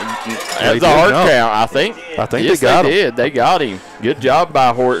 And that's a hard count, I think. Yes, they got him. They got him. Good job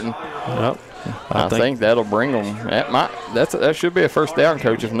by Horton. Yep. I think that'll bring them. That should be a first down,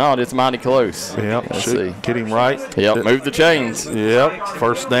 Coach. If not, it's mighty close. Yep. Let's see. Get him right. Yep. Move the chains. Yep.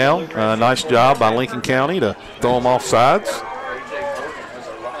 First down. Nice job by Lincoln County to throw them off sides.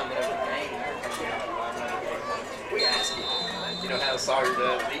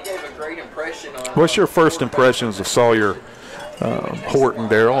 What's your first impressions of Sawyer Horton,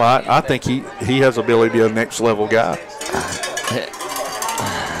 Darryl? I think he has ability to be a next-level guy.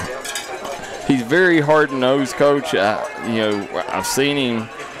 He's very hard-nosed, Coach. I've seen him.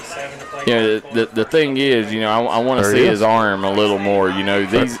 The thing is, I want to see his arm a little more.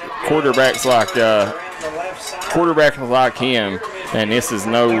 These quarterbacks like him, and this is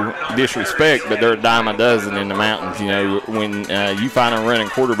no disrespect, but they're a dime a dozen in the mountains. When you find a running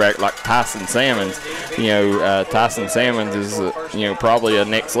quarterback like Tyson Salmons, Tyson Salmons is probably a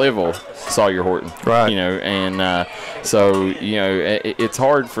next level Sawyer Horton. Right. It's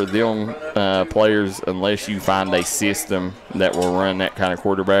hard for them players unless you find a system that will run that kind of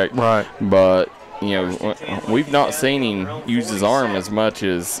quarterback. Right. But we've not seen him use his arm as much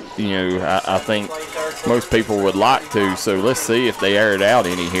as I think most people would like to. So let's see if they air it out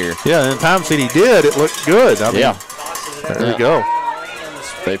any here. Yeah, and the times that he did, it looked good. There you go.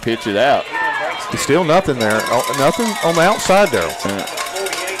 They pitch it out. There's still nothing there. Nothing on the outside there.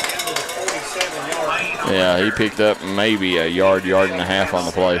 Yeah, he picked up maybe a yard and a half on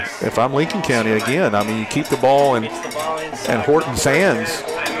the play. If I'm Lincoln County again, you keep the ball in Horton's hands.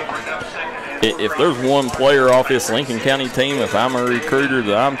 If there's one player off this Lincoln County team, if I'm a recruiter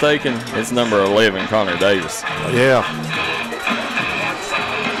that I'm taking, it's number 11, Connor Davis. Yeah.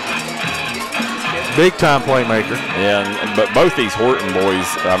 Big-time playmaker. Yeah, but both these Horton boys,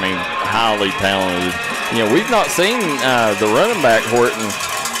 highly talented. We've not seen the running back Horton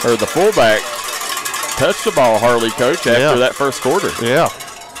or the fullback touch the ball hardly, Coach, after that first quarter. Yeah.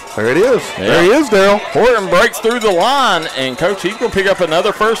 There it is. Yeah. There he is, Darryl. Horton breaks through the line, and, Coach, he's going to pick up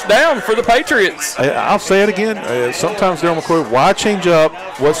another first down for the Patriots. I'll say it again. Sometimes, Darryl McCoy, why change up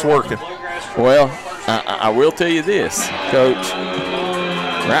what's working? Well, I will tell you this, Coach.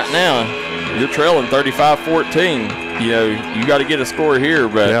 Right now, you're trailing 35-14. You got to get a score here,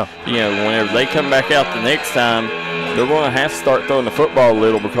 but, whenever they come back out the next time, they're going to have to start throwing the football a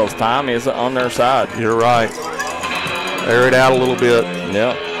little because time is on their side. You're right. Air it out a little bit.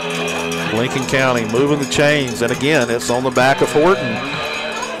 Yep. Lincoln County moving the chains, and again, it's on the back of Horton.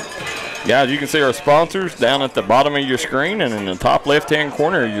 Guys, you can see our sponsors down at the bottom of your screen and in the top left-hand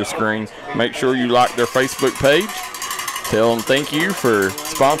corner of your screen. Make sure you like their Facebook page. Tell them thank you for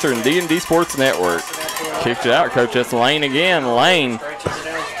sponsoring D&D Sports Network. Kicked it out, Coach. That's Lane again. Lane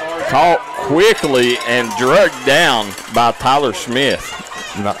caught quickly and drugged down by Tyler Smith.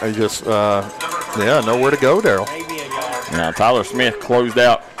 Nowhere to go, Darryl. Now, Tyler Smith closed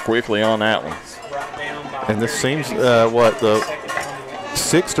out quickly on that one. And this seems, the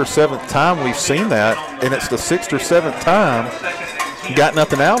 6th or 7th time we've seen that, and it's the 6th or 7th time you got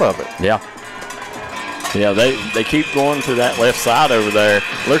nothing out of it. Yeah. Yeah, they keep going to that left side over there.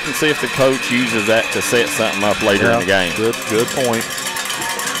 Look and see if the coach uses that to set something up later in the game. Good point.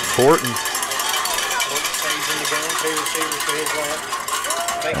 Horton.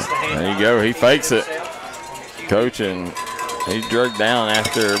 There you go. He fakes it. Coach, and he drugged down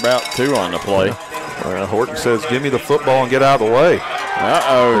after about 2 on the play. Horton says, give me the football and get out of the way.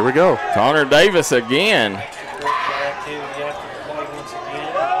 Uh-oh. Here we go. Connor Davis again. The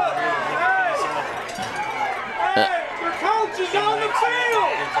coach is on the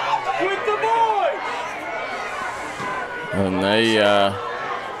field with the boys. And they,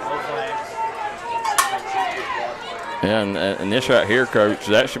 and this right here, Coach,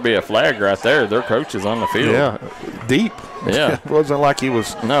 that should be a flag right there. Their coach is on the field. Yeah, deep. Yeah. It wasn't like he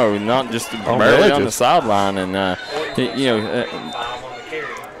was. No, not just barely on the sideline. And,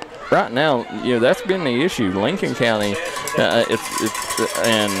 right now, that's been the issue. Lincoln County, and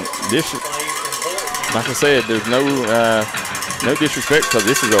this, like I said, there's no disrespect because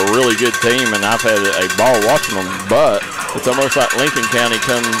this is a really good team, and I've had a ball watching them. But it's almost like Lincoln County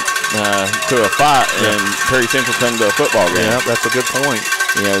come to a fight, and Perry Central come to a football game. Yeah, that's a good point.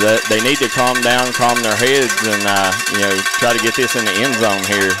 That they need to calm down, calm their heads, and try to get this in the end zone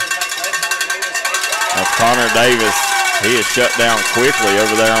here. That's Connor Davis. He is shut down quickly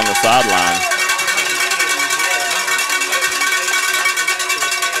over there on the sideline.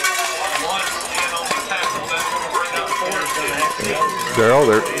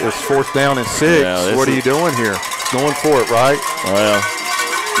 Darryl, it's 4th down and 6. Yeah, what are you doing here? Going for it, right? Well,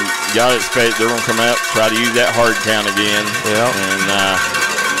 you got to expect they're going to come out, try to use that hard count again. Yeah. And,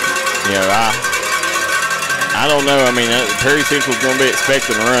 I don't know. I mean, Perry Central's going to be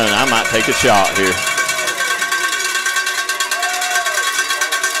expecting a run. I might take a shot here.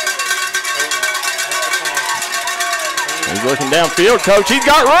 He's looking downfield, Coach. He's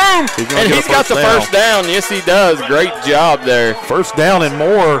got room, and he's got the first down. Yes, he does. Great job there. First down and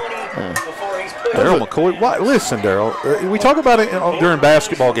more. Darryl McCoy. Listen, Darryl, we talk about it during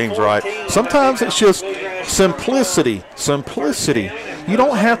basketball games, right? Sometimes it's just simplicity. You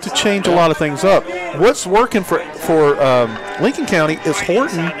don't have to change a lot of things up. What's working for Lincoln County is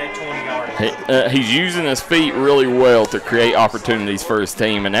Horton. He's using his feet really well to create opportunities for his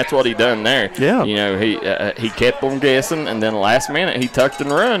team, and that's what he done there. Yeah. You know, he kept them guessing, and then last minute he tucked and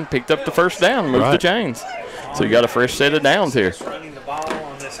run, picked up the first down, moved the chains. So you got a fresh set of downs here. Running the ball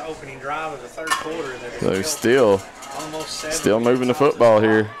on this opening drive of the third quarter. So still moving the football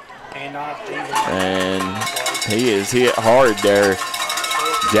here. And he is hit hard there.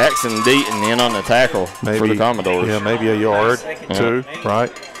 Jackson Deaton in on the tackle for the Commodores. Yeah, maybe a yard, two, right?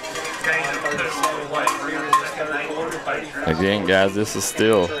 Again, guys, this is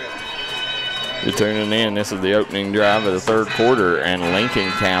still, you're tuning in, this is the opening drive of the third quarter, and Lincoln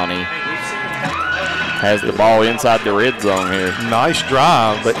County has the ball inside the red zone here. Nice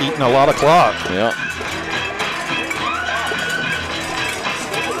drive, but eating a lot of clock. Yep.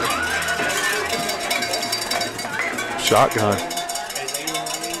 Shotgun.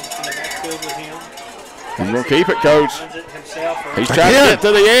 He's going to keep it, Coach. He's trying to get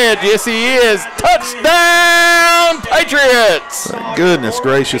to the edge. Yes, he is. Touchdown, Patriots. Goodness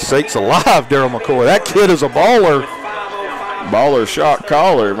gracious sakes alive, Darryl McCoy. That kid is a baller. Baller shot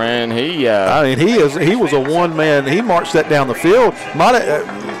caller, man. He was a one-man. He marched that down the field.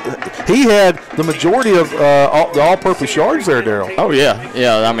 He had the majority of the all-purpose yards there, Darryl. Oh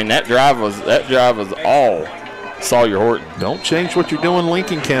yeah. I mean that drive was all Sawyer Horton. Don't change what you're doing,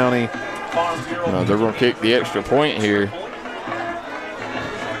 Lincoln County. No, they're going to kick the extra point here.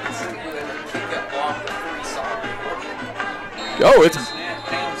 Oh, it's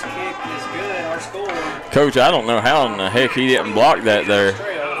Coach. I don't know how in the heck he didn't block that there.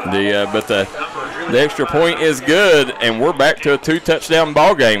 But the extra point is good, and we're back to a 2-touchdown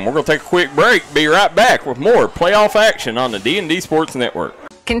ball game. We're going to take a quick break. Be right back with more playoff action on the D&D Sports Network.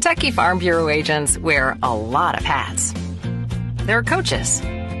 Kentucky Farm Bureau agents wear a lot of hats. They're coaches,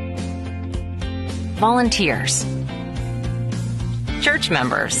 volunteers, church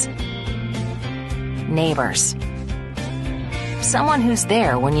members, neighbors, someone who's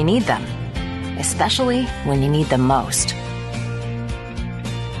there when you need them, especially when you need them most.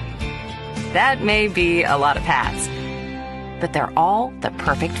 That may be a lot of hats, but they're all the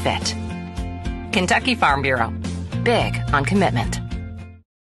perfect fit. Kentucky Farm Bureau, big on commitment.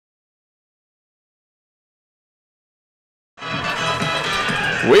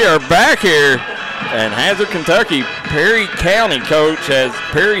 We are back here in Hazard, Kentucky. Perry County, Coach, has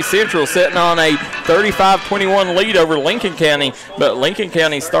Perry Central sitting on a 35-21 lead over Lincoln County, but Lincoln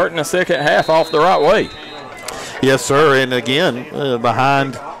County starting the second half off the right way. Yes, sir, and again,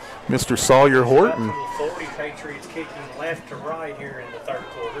 behind Mr. Sawyer Horton. 40 Patriots kicking left to right here in the third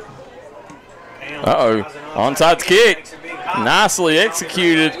quarter. Onside kick, nicely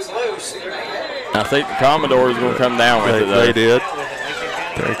executed. I think the Commodores going to come down with it, though. They did.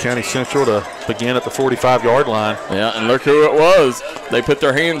 Perry County Central to begin at the 45-yard line. Yeah, and look who it was. They put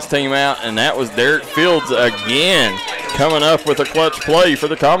their hands team out, and that was Derek Fields again coming up with a clutch play for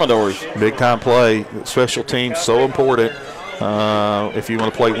the Commodores. Big-time play. Special teams so important if you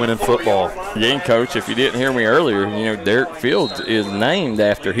want to play winning football. Again, Coach, if you didn't hear me earlier, Derek Fields is named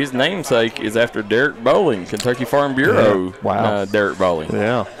after, his namesake is after Derek Bowling, Kentucky Farm Bureau. Yeah. Wow. Derek Bowling.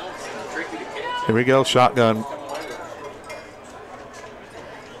 Yeah. Here we go, shotgun.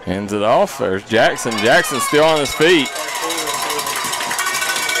 Hands it off. There's Jackson. Jackson still on his feet.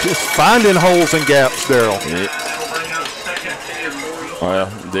 Just finding holes and gaps, Darryl. Well,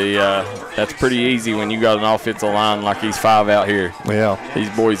 that's pretty easy when you got an offensive line like these five out here. Yeah.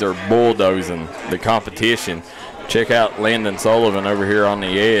 These boys are bulldozing the competition. Check out Landon Sullivan over here on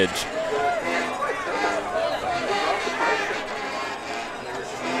the edge.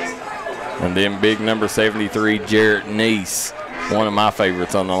 And then big number 73, Jarrett Neese. One of my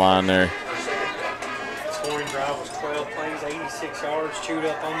favorites on the line there. Scoring drive was 12 plays, 86 yards, chewed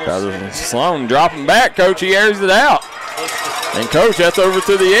up almost. Sloan dropping back, Coach. He airs it out. And, Coach, that's over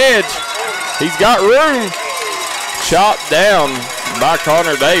to the edge. He's got room. Chopped down by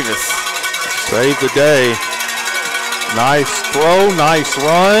Connor Davis. Save the day. Nice throw, nice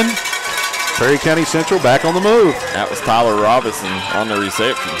run. Perry County Central back on the move. That was Tyler Robinson on the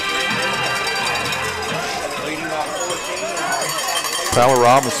reception. Tyler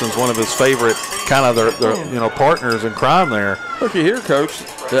Robinson's one of his favorite kind of their partners in crime there. Looky here, Coach.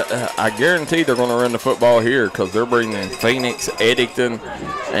 I guarantee they're going to run the football here because they're bringing Phoenix, Eddington,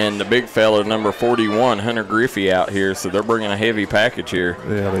 and the big fella, number 41, Hunter Griffey, out here. So they're bringing a heavy package here.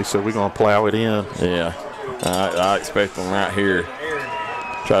 Yeah, they said we're going to plow it in. Yeah, I expect them right here.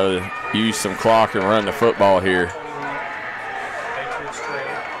 Try to use some clock and run the football here.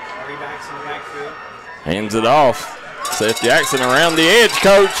 Hands it off. Seth Jackson around the edge,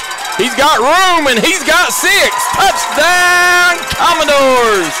 coach. He's got room, and he's got 6. Touchdown,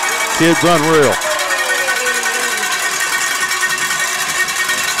 Commodores. Kid's unreal.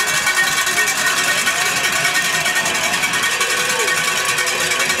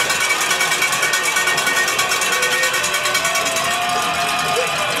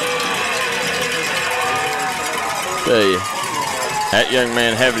 Tell you, that young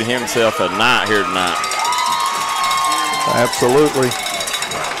man having himself a night here tonight. Absolutely.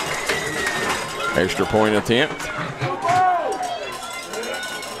 Extra point attempt.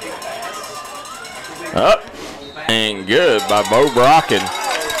 Up and good by Bo Brocken.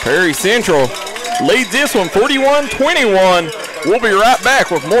 Perry Central leads this one 41-21. We'll be right back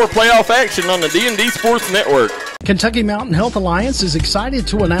with more playoff action on the D&D Sports Network. Kentucky Mountain Health Alliance is excited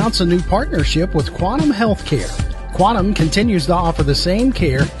to announce a new partnership with Quantum Healthcare. Quantum continues to offer the same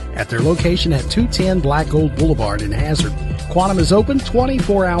care at their location at 210 Black Gold Boulevard in Hazard. Quantum is open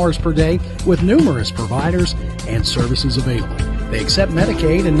 24 hours per day with numerous providers and services available. They accept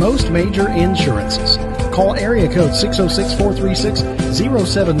Medicaid and most major insurances. Call area code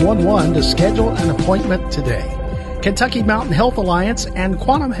 606-436-0711 to schedule an appointment today. Kentucky Mountain Health Alliance and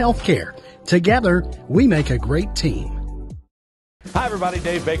Quantum Healthcare. Together, we make a great team. Hi, everybody.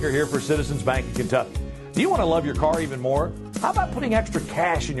 Dave Baker here for Citizens Bank in Kentucky. Do you want to love your car even more? How about putting extra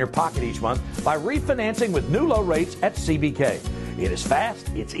cash in your pocket each month by refinancing with new low rates at CBK? It is fast,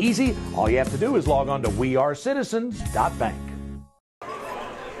 it's easy. All you have to do is log on to wearecitizens.bank.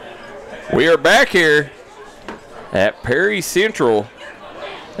 We are back here at Perry Central,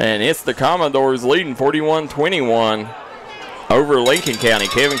 and it's the Commodores leading 41-21 over Lincoln County.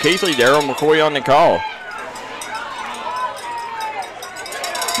 Kevin Keathley, Darryl McCoy on the call.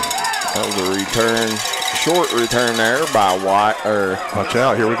 That was a return, short return there by White. Watch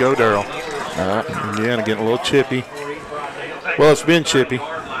out, here we go, Darryl. Again, getting a little chippy. Well, it's been chippy.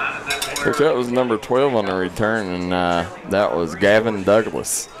 Coach, that was number 12 on the return, and that was Gavin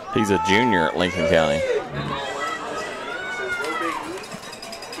Douglas. He's a junior at Lincoln County.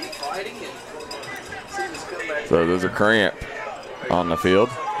 So there's a cramp on the field.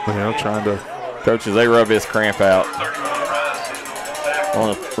 Yeah, trying to. Coaches, they rub this cramp out. I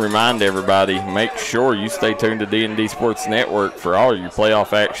want to remind everybody, make sure you stay tuned to D&D Sports Network for all your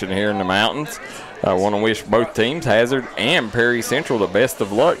playoff action here in the mountains. I want to wish both teams, Hazard and Perry Central, the best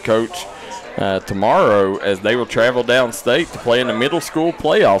of luck, Coach, tomorrow as they will travel downstate to play in the middle school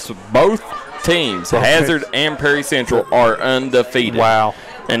playoffs. Both teams, Hazard and Perry Central, are undefeated. Wow.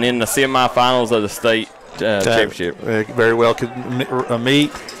 And in the semifinals of the state championship. Very well could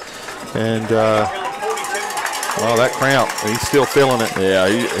meet. And, well, that cramp, he's still feeling it. Yeah,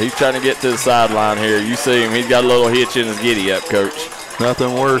 he's trying to get to the sideline here. You see him, he's got a little hitch in his giddy up, Coach.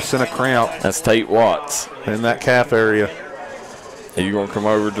 Nothing worse than a cramp. That's Tate Watts. In that calf area. Are you going to come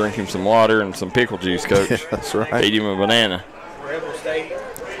over, drink him some water and some pickle juice, Coach? Yeah, that's right. Eat him a banana.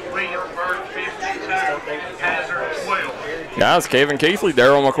 Guys, Kevin Keathley,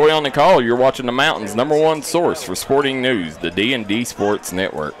 Darryl McCoy on the call. You're watching the Mountains' #1 source for sporting news, the D&D Sports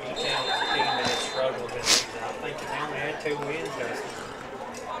Network.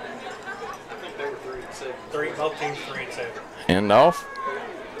 End off.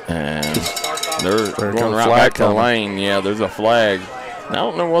 And they're going right back to the lane. Yeah, there's a flag. I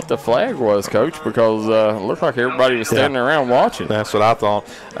don't know what the flag was, Coach, because it looked like everybody was standing around watching. That's what I thought.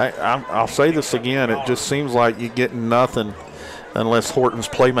 I'll say this again. It just seems like you get nothing unless Horton's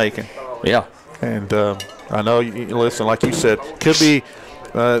playmaking. Yeah. And I know, you listen, like you said, could be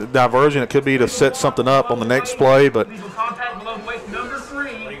diversion. It could be to set something up on the next play, but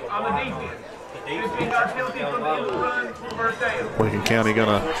Lincoln County going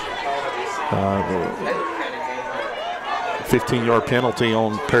to 15-yard penalty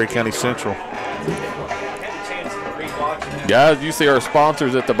on Perry County Central. Guys, you see our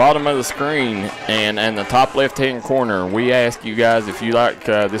sponsors at the bottom of the screen and the top left-hand corner. We ask you guys, if you like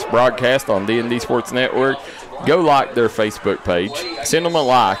this broadcast on D&D Sports Network, go like their Facebook page. Send them a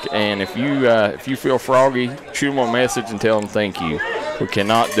like, and if you feel froggy, shoot them a message and tell them thank you. We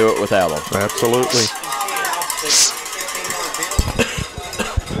cannot do it without them. Absolutely.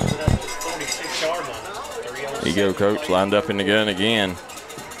 There you go, Coach. Lined up in the gun again.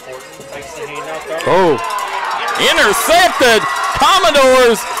 Oh. Intercepted.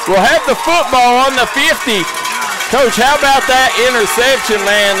 Commodores will have the football on the 50. Coach, how about that interception,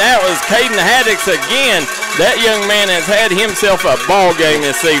 man? That was Caden Haddix again. That young man has had himself a ball game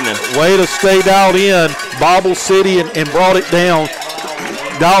this evening. Way to stay dialed in. Bobble City and brought it down.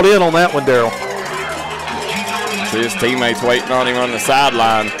 dialed in on that one, Darryl. See his teammates waiting on him on the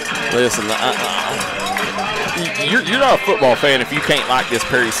sideline. Listen, you're not a football fan if you can't like this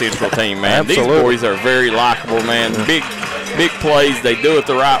Perry Central team, man. Absolutely. These boys are very likable, man. Big plays. They do it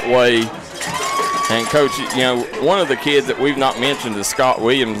the right way. And, Coach, you know, one of the kids that we've not mentioned is Scott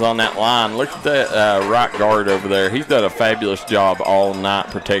Williams on that line. Look at that right guard over there. He's done a fabulous job all night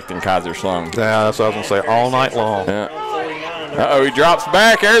protecting Kaiser Sloan. Yeah, that's what I was going to say, all night long. Yeah. Uh-oh, he drops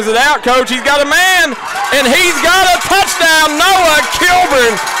back, airs it out, Coach. He's got a man, and he's got a touchdown. Noah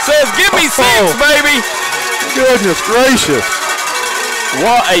Kilburn says, give me 6, baby. Goodness gracious.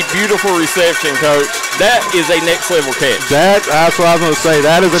 What a beautiful reception, Coach. That is a next-level catch. That's what I was going to say.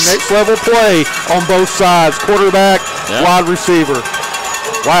 That is a next-level play on both sides, quarterback, wide receiver.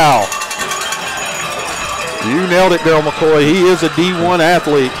 Wow. You nailed it, Darryl McCoy. He is a D1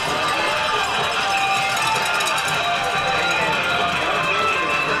 athlete.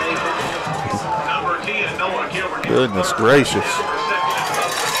 Goodness gracious.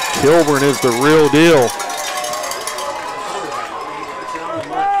 Kilburn is the real deal.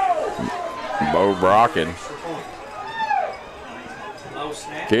 Bo Brocken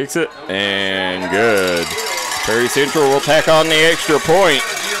kicks it, and good. Perry Central will tack on the extra point,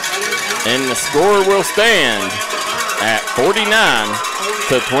 and the score will stand at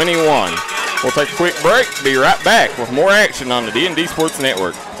 49-21. We'll take a quick break, be right back with more action on the D&D Sports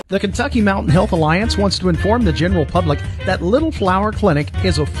Network. The Kentucky Mountain Health Alliance wants to inform the general public that Little Flower Clinic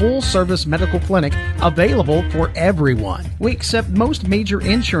is a full-service medical clinic available for everyone. We accept most major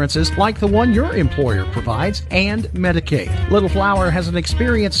insurances like the one your employer provides and Medicaid. Little Flower has an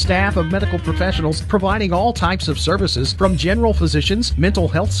experienced staff of medical professionals providing all types of services from general physicians, mental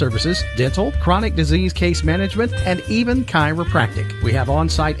health services, dental, chronic disease case management, and even chiropractic. We have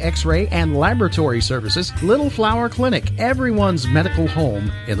on-site x-ray and laboratory services. Little Flower Clinic, everyone's medical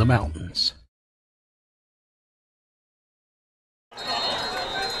home in the mountains.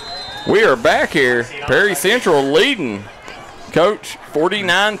 We are back here. Perry Central leading, Coach,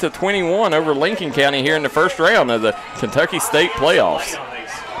 49-21 over Lincoln County here in the first round of the Kentucky State playoffs.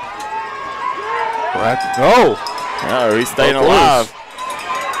 Oh, he's staying alive.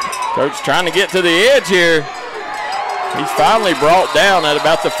 Coach trying to get to the edge here. He's finally brought down at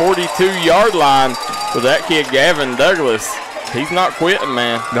about the 42-yard line with that kid Gavin Douglas. He's not quitting,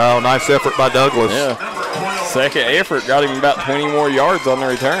 man. No, nice effort by Douglas. Yeah. Second effort got him about 20 more yards on the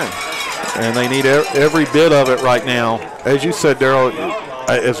return. And they need every bit of it right now. As you said, Darryl,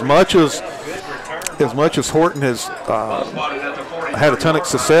 as much as Horton has had a ton of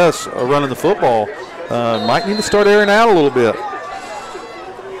success running the football, might need to start airing out a little bit.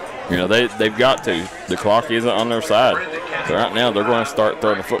 You know, they've got to. The clock isn't on their side. So right now they're going to start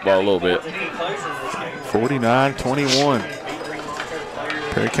throwing the football a little bit. 49-21.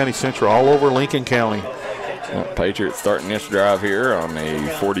 Perry County Central all over Lincoln County. Well, Patriots starting this drive here on a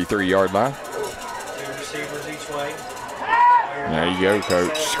 43-yard line. There you go,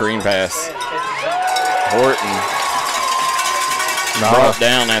 Coach. Screen pass. Horton brought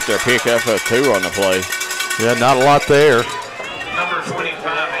down after a pickup of 2 on the play. Yeah, not a lot there. Number 25,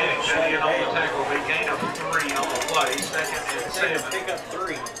 Annie, should be in on the tackle. Big gain of 3 on the play. Second and 7. Pick up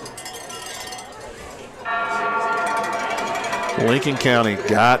 3. Lincoln County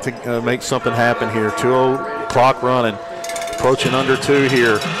got to make something happen here. 2:0 clock running. Approaching under 2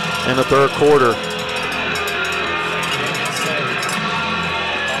 here in the third quarter.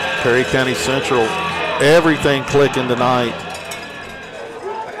 Perry County Central, everything clicking tonight.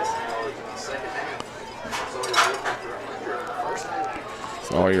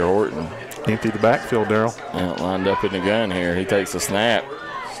 Sawyer Horton. Empty the backfield, Darryl. Yeah, lined up in the gun here. He takes a snap.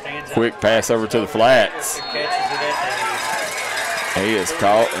 Quick pass over to the flats. He is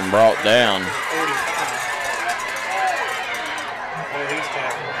caught and brought down.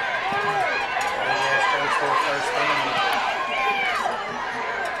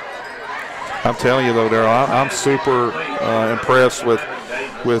 I'm telling you, though, Darryl, I'm super impressed with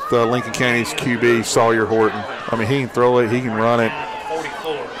Lincoln County's QB, Sawyer Horton. I mean, he can throw it, he can run it.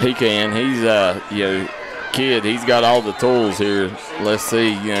 He can. He's kid. He's got all the tools here. Let's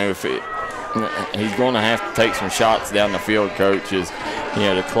see, if he's going to have to take some shots down the field, coaches.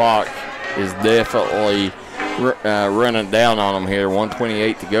 The clock is definitely running down on them here.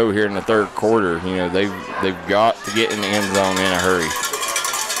 1:28 to go here in the third quarter. They've got to get in the end zone in a hurry.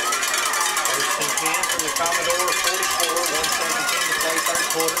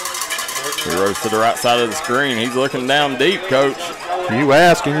 He rose to the right side of the screen. He's looking down deep, Coach. You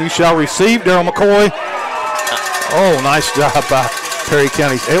ask and you shall receive, Darryl McCoy. Oh, nice job by Perry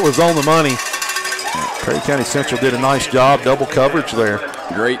County. It was on the money. Perry County Central did a nice job, double coverage there.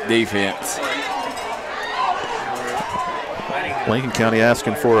 Great defense. Lincoln County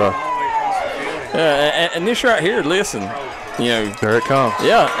asking for a. And this right here, listen, you know. There it comes.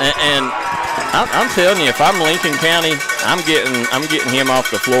 Yeah, and I'm telling you, if I'm Lincoln County, I'm getting him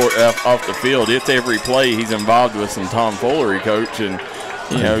off the floor, off the field. It's every play he's involved with some tomfoolery, coach, and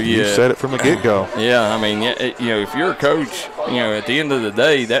you know you said it from the get-go. Yeah, I mean, you know, if you're a coach, you know, at the end of the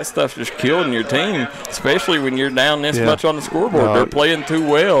day, that stuff's just killing your team, especially when you're down this much on the scoreboard. No. They're playing too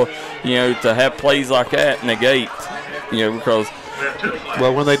well, you know, to have plays like that negate, you know, because.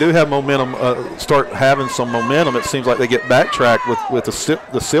 Well, when they do have momentum, start having some momentum, it seems like they get backtracked with the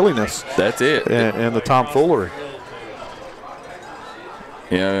silliness. That's it. And the tomfoolery.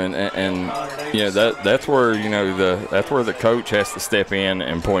 You know, and you know that's where that's where the coach has to step in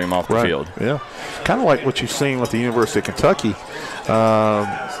and pull him off the field. Yeah, kind of like what you've seen with the University of Kentucky,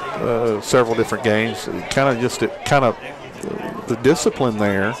 several different games. The discipline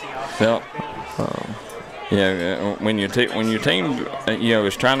there. Yeah. Yeah, when your team, you know,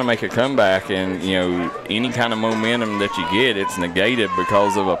 is trying to make a comeback, and you know any kind of momentum that you get, it's negated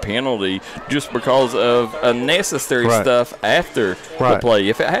because of a penalty, just because of unnecessary stuff after the play.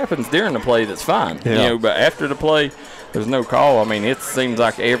 If it happens during the play, that's fine. Yeah. You know, but after the play, there's no call. I mean, it seems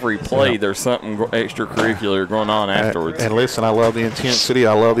like every play there's something extracurricular going on afterwards. And listen, I love the intensity,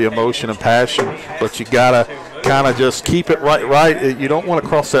 I love the emotion and passion, but you gotta kind of just keep it right. You don't want to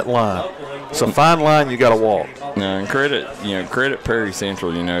cross that line. It's a fine line you got to walk. No, and credit Perry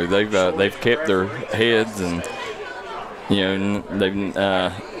Central. You know, they've kept their heads, and you know they've you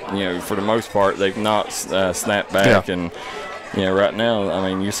know for the most part they've not snapped back. And you know right now, I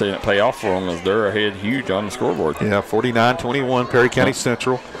mean, you're seeing it pay off for them as they're ahead huge on the scoreboard. Yeah, 49-21, Perry County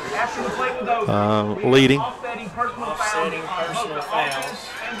Central leading. Offsetting personal fouls.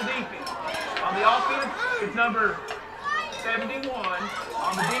 On the offense, it's number 71.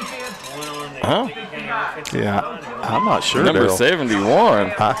 On the defense, Huh? Yeah, I'm not sure. Number Darryl. 71.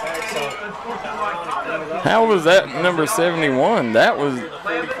 How was that number 71? That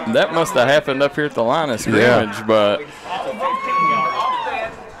must have happened up here at the line of scrimmage, but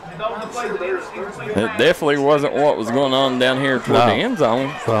it definitely wasn't what was going on down here toward the end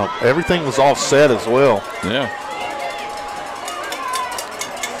zone. Well, everything was offset as well. Yeah.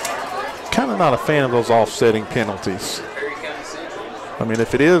 Kind of not a fan of those offsetting penalties. I mean,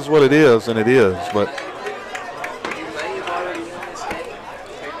 if it is what it is, then it is, but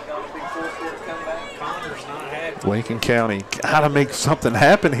Lincoln County got to make something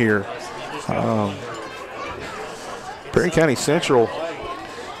happen here. Perry County Central,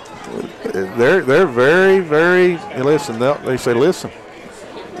 they're very, very, listen, they say, listen,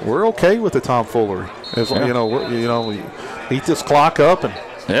 we're okay with the tomfoolery. As you know, we eat this clock up. And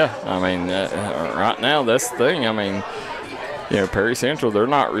yeah, I mean, right now, that's the thing. I mean, you know, Perry Central, they're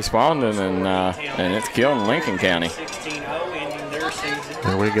not responding, and it's killing Lincoln County.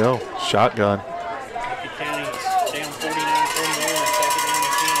 There we go. Shotgun.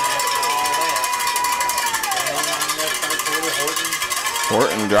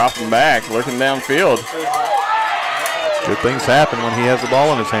 Horton dropping back, looking downfield. Good things happen when he has the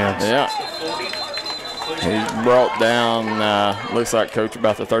ball in his hands. Yeah. He's brought down, looks like, Coach,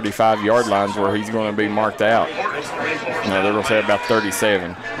 about the 35-yard lines where he's going to be marked out. No, they're going to say about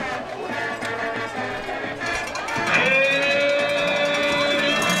 37.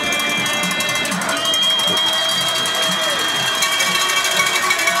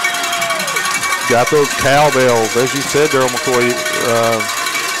 Got those cowbells. As you said, Darryl McCoy,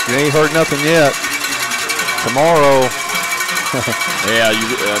 you ain't heard nothing yet. Tomorrow. Yeah,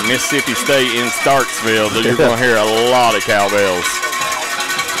 Mississippi State in Starksville, you're going to hear a lot of cowbells.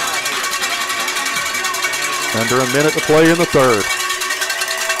 Under a minute to play in the third.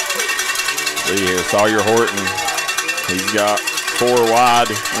 See here, Sawyer Horton. He's got 4 wide,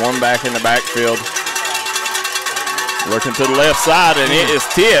 1 back in the backfield. Looking to the left side, and it is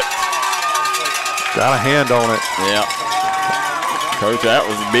tipped. Got a hand on it. Yeah. Coach, that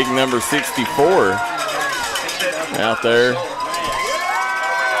was big number 64 out there.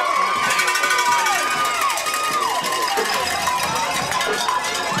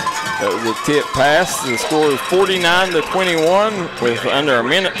 That was a tip pass. The score is 49-21 with under a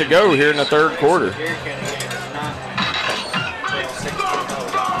minute to go here in the third quarter.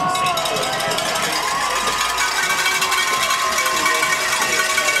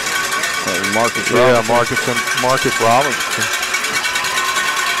 Marcus Robinson. Marcus Robinson.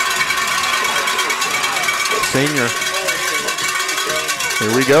 Senior.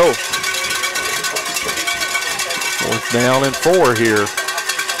 Here we go. 4th down and 4 here.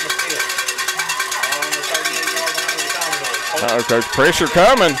 Uh-oh, Coach, pressure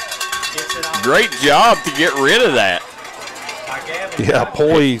coming. Great job to get rid of that. Yeah,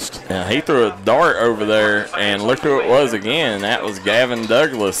 poised. Yeah, he threw a dart over there, and look who it was again. That was Gavin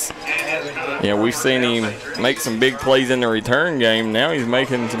Douglas. Yeah, we've seen him make some big plays in the return game. Now he's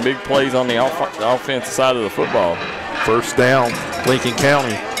making some big plays on the offensive side of the football. First down, Lincoln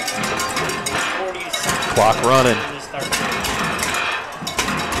County. Clock running.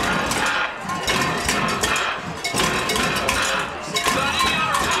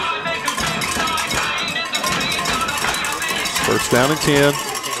 First down and 10.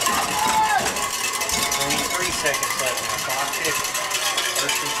 23 seconds left on the clock.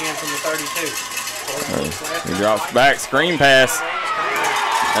 First and 10 from the 32. He drops back, screen pass.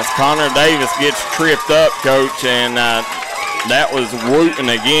 That's Connor Davis gets tripped up, Coach, and that was Wooten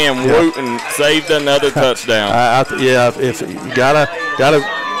again. Yeah. Wooten saved another touchdown. Yeah, if you gotta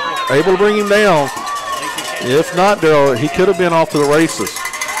able to bring him down. If not, Darryl, he could have been off to the races.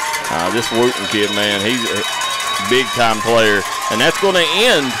 This Wooten kid, man, he's a big-time player. And that's going to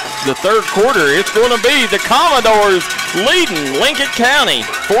end the third quarter. It's going to be the Commodores leading Lincoln County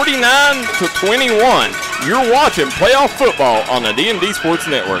 49-21. You're watching playoff football on the D&D Sports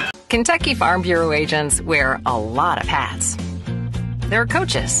Network. Kentucky Farm Bureau agents wear a lot of hats. They're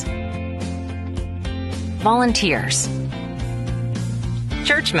coaches, volunteers,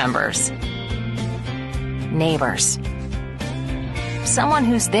 church members, neighbors, someone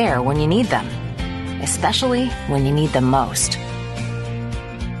who's there when you need them, especially when you need them most.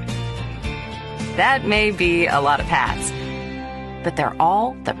 That may be a lot of hats, but they're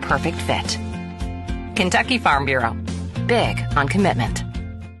all the perfect fit. Kentucky Farm Bureau, big on commitment.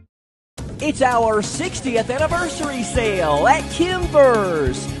 It's our 60th anniversary sale at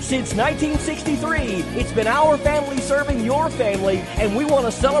Kimber's. Since 1963, it's been our family serving your family, and we want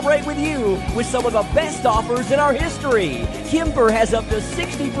to celebrate with you with some of the best offers in our history. Kimber has up to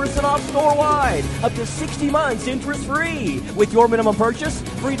 60% off store-wide, up to 60 months interest-free. With your minimum purchase,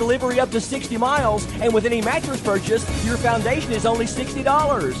 free delivery up to 60 miles, and with any mattress purchase, your foundation is only $60.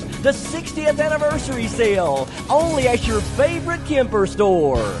 The 60th anniversary sale, only at your favorite Kimber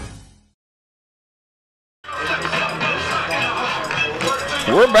store.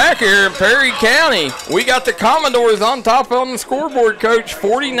 We're back here in Perry County. We got the Commodores on top on the scoreboard, Coach,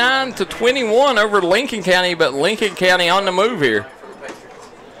 49-21 over Lincoln County, but Lincoln County on the move here.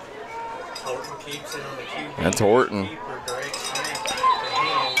 That's Horton.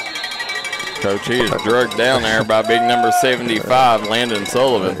 Coach, he is drugged down there by big number 75, Landon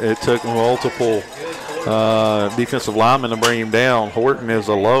Sullivan. It took multiple defensive linemen to bring him down. Horton is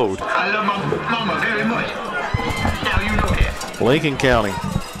a load. I love my mama very much. Now you know that. Lincoln County,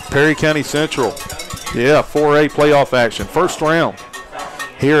 Perry County Central. Yeah, 4A playoff action. First round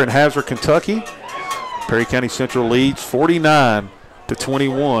here in Hazard, Kentucky. Perry County Central leads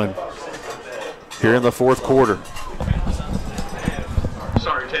 49-21 here in the fourth quarter.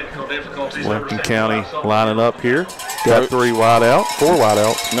 Sorry, technical difficulties. Lincoln County lining up here. Got 4 wide out.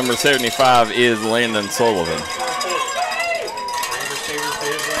 Number 75 is Landon Sullivan.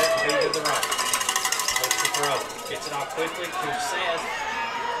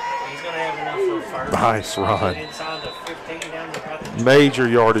 Nice run. Major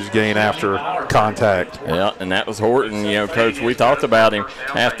yardage gain after contact. Yeah, and that was Horton. You know, Coach, we talked about him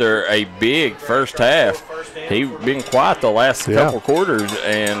after a big first half. He's been quiet the last couple quarters,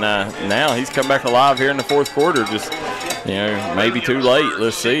 and now he's come back alive here in the fourth quarter. Just, you know, maybe too late.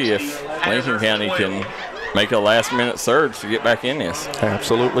 Let's see if Lincoln County can make a last-minute surge to get back in this.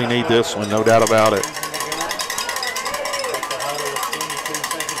 Absolutely need this one, no doubt about it.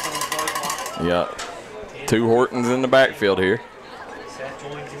 Yeah, 2 Hortons in the backfield here.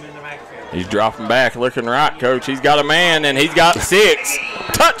 He's dropping back, looking right, Coach. He's got a man, and he's got 6.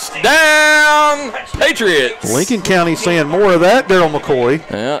 Touchdown, Patriots. Lincoln County saying more of that, Darryl McCoy.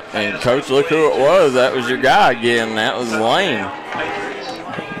 Yeah, and Coach, look who it was. That was your guy again. That was Lane.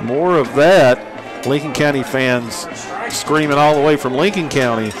 More of that. Lincoln County fans screaming all the way from Lincoln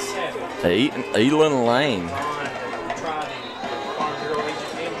County. Elon Lane.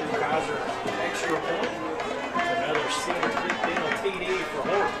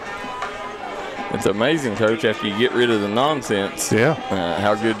 It's amazing, Coach, after you get rid of the nonsense,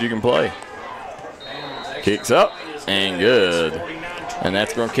 how good you can play. Kicks up and good. And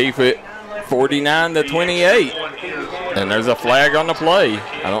that's going to keep it 49-28. And there's a flag on the play.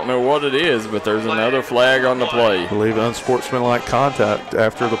 I don't know what it is, but there's another flag on the play. I believe unsportsmanlike contact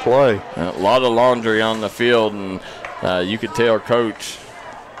after the play. A lot of laundry on the field, and you could tell Coach,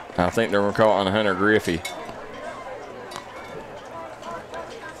 I think they were calling Hunter Griffey.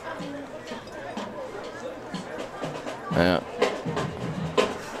 Yeah.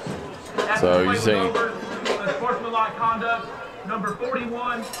 So you see. Unsportsmanlike conduct, number 41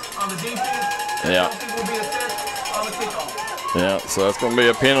 on the defense. Yeah. Will be assessed on the kickoff. Yeah, so that's going to be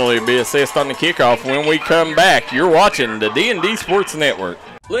a penalty to be assessed on the kickoff when we come back. You're watching the D&D Sports Network.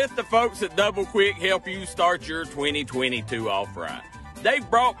 Let the folks at Double Quick help you start your 2022 off right. They've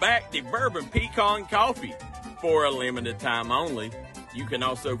brought back the Bourbon Pecan Coffee for a limited time only. You can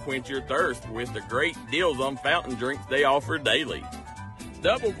also quench your thirst with the great deals on fountain drinks they offer daily.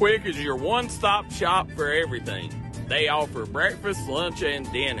 Double Quick is your one-stop shop for everything. They offer breakfast, lunch,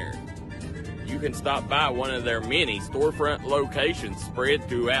 and dinner. You can stop by one of their many storefront locations spread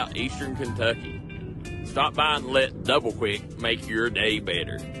throughout eastern Kentucky. Stop by and let Double Quick make your day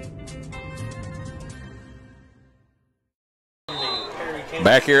better.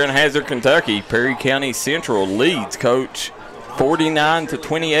 Back here in Hazard, Kentucky, Perry County Central leads, Coach,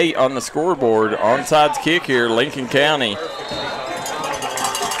 49-28 on the scoreboard. Onside kick here, Lincoln County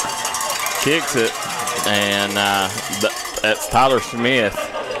kicks it, and that's Tyler Smith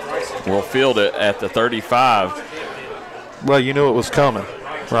will field it at the 35. Well, you knew it was coming,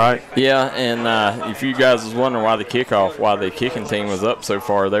 right? Yeah, and if you guys was wondering why the kicking team was up so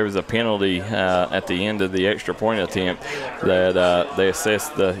far, there was a penalty at the end of the extra point attempt that they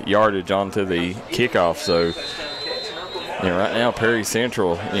assessed the yardage onto the kickoff. So, right now Perry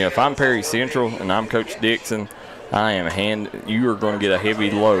Central, if I'm Perry Central and I'm Coach Dixon, you are going to get a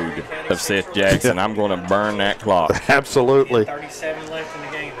heavy load of Seth Jackson. I'm going to burn that clock. Absolutely. 37 left in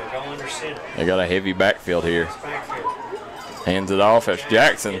the game. They're going under center. They got a heavy backfield here. Hands it off. That's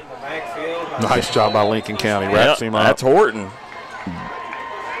Jackson. Nice job by Lincoln County. Wraps him up. That's Horton.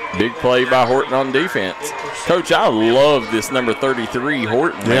 Big play by Horton on defense. Coach, I love this number 33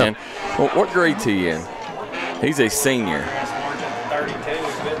 Horton, man. Well, what grade's he in? He's a senior.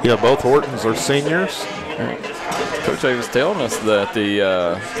 Yeah, both Hortons are seniors. Coach, they was telling us that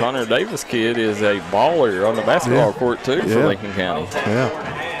the Connor Davis kid is a baller on the basketball court, too, for Lincoln County. Yeah.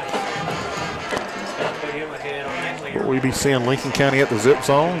 Will we be seeing Lincoln County at the zip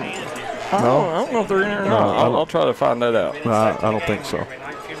zone? No? I don't know if they're in or not. I'll try to find that out. No, I don't think so.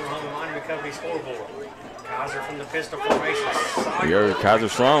 There you go, Kaiser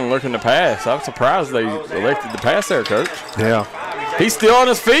Sloan looking to pass. I'm surprised they elected to pass there, Coach. Yeah. He's still on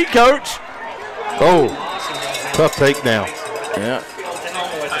his feet, Coach. Oh, tough takedown. Yeah.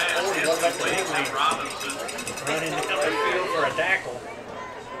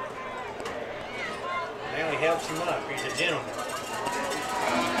 Helps him up. He's a gentleman.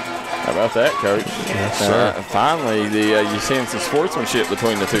 How about that, Coach? Yes, sir. Finally, you're seeing some sportsmanship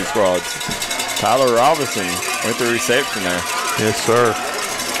between the two squads. Tyler Robinson with the reception there. Yes, sir.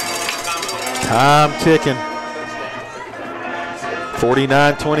 Time ticking.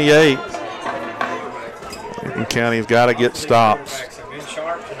 49-28. Lincoln County's got to get stops.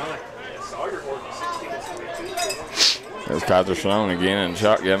 There's Kaiser Sloan again in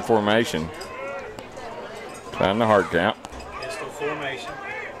shotgun formation. Trying the hard count. Pistol formation.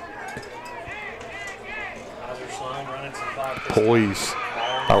 Poise.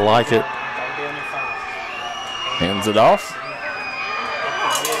 I like it. Hands it off.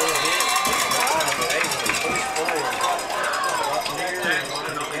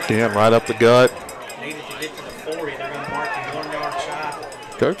 Again, right up the gut.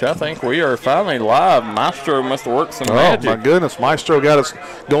 Coach, I think we are finally live. Maestro must have worked some magic. Oh, my goodness. Maestro got us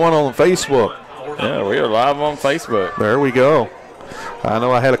going on Facebook. Yeah, we are live on Facebook. There we go. I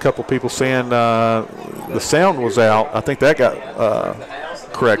know I had a couple people saying the sound was out. I think that got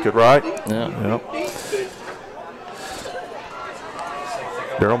corrected, right? Yeah. Yep.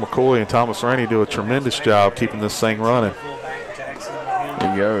 Darryl McCoy and Thomas Rainey do a tremendous job keeping this thing running.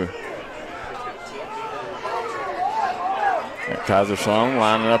 There you go. Kaiser Sloan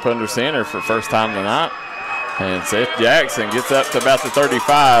lining up under center for first time tonight. And Seth Jackson gets up to about the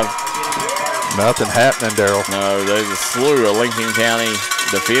 35. Nothing happening, Darryl. No, there's a slew of Lincoln County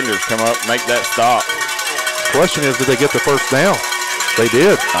defenders come up and make that stop. Question is, did they get the first down? They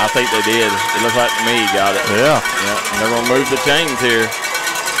did. I think they did. It looks like to me he got it. Yeah. And they're going to move the chains here.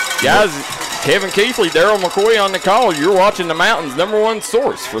 Guys, Kevin Keathley, Darryl McCoy on the call. You're watching the Mountain's #1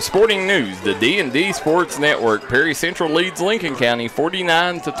 source for sporting news, the D&D Sports Network. Perry Central leads Lincoln County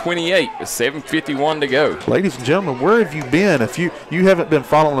 49-28 with 7:51 to go. Ladies and gentlemen, where have you been if you haven't been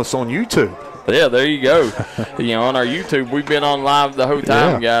following us on YouTube? Yeah, there you go. On our YouTube, we've been on live the whole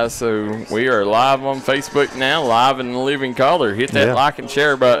time, guys. So we are live on Facebook now, live in the living color. Hit that like and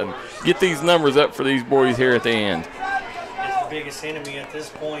share button. Get these numbers up for these boys here at the end. It's the biggest enemy at this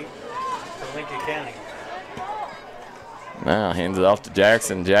point for Lincoln County. Now hands it off to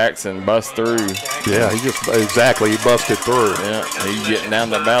Jackson. Jackson busts through. Yeah, he busted through. Yeah, he's getting down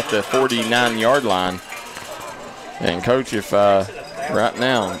to about the 49-yard line. And Coach, if right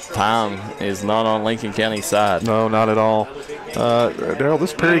now time is not on Lincoln County's side. No, not at all. Darryl,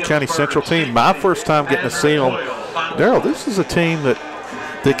 this Perry County Central team, my first time getting to see them. Darryl, this is a team that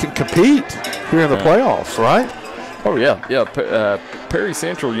can compete here in the playoffs, right? Oh, yeah. Perry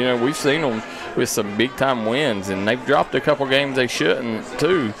Central, you know, we've seen them with some big-time wins, and they've dropped a couple games they shouldn't,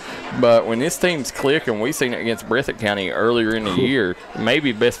 too. But when this team's clicking, we've seen it against Breathitt County earlier in the year,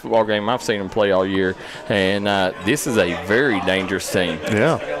 maybe best football game I've seen them play all year. And this is a very dangerous team.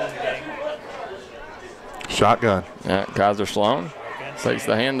 Yeah. Shotgun. Kaiser Sloan takes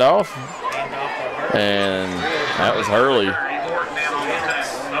the handoff, and that was Hurley.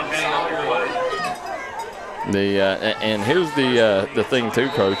 And here's the thing too,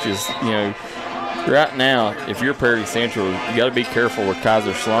 Coach, is, you know, right now, if you're Perry Central, you got to be careful with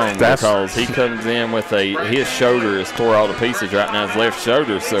Kaiser Sloan, because he comes in with his shoulder is tore all to pieces right now, his left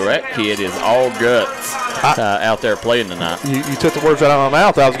shoulder. So that kid is all guts out there playing tonight. You took the words out of my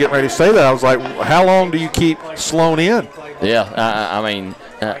mouth. I was getting ready to say that. I was like, how long do you keep Sloan in? Yeah, I mean,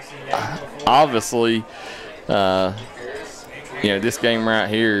 obviously, you know, this game right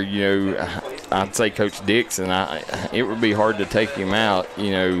here, you know, I'd say Coach Dixon, it would be hard to take him out,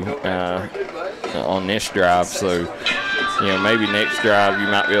 you know, on this drive. So, you know, maybe next drive you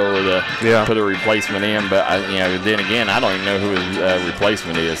might be able to put a replacement in. But, you know, then again, I don't even know who his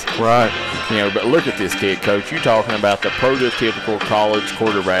replacement is. Right. You know, but look at this kid, Coach. You're talking about the prototypical college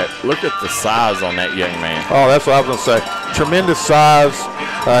quarterback. Look at the size on that young man. Oh, that's what I was going to say. Tremendous size.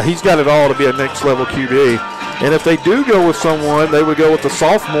 He's got it all to be a next-level QB. And if they do go with someone, they would go with the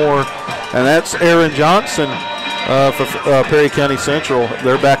sophomore, and that's Aaron Johnson for Perry County Central,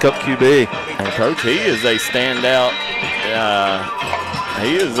 their backup QB. And Coach, he is a standout.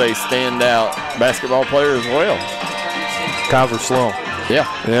 He is a standout basketball player as well. Kaiser Sloan. Yeah.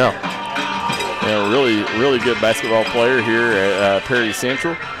 Really, really good basketball player here at Perry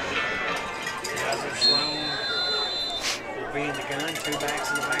Central.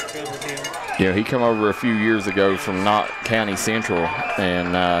 You know, he come over a few years ago from Knott County Central,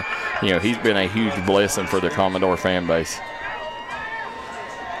 and, you know, he's been a huge blessing for the Commodore fan base.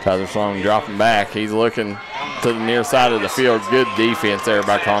 Kaiser Sloan dropping back. He's looking to the near side of the field. Good defense there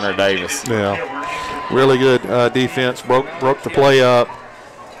by Connor Davis. Yeah, really good defense. Broke the play up.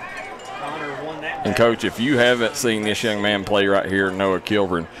 And, Coach, if you haven't seen this young man play right here, Noah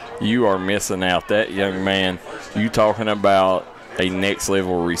Kilburn, you are missing out. That young man, you talking about a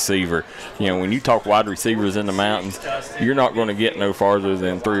next-level receiver. You know, when you talk wide receivers in the mountains, you're not going to get no farther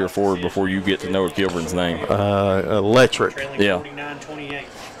than 3 or 4 before you get to Noah Kilburn's name. Electric. Yeah.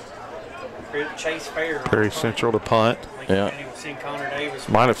 Perry Central to punt. Yeah.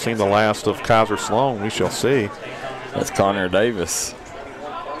 Might have seen the last of Kaiser Sloan. We shall see. That's Connor Davis.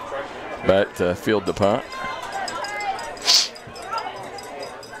 Back to field to punt.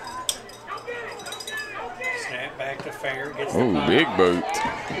 Ooh, big boot.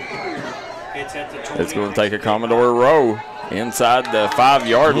 It's going to take a Commodore row inside the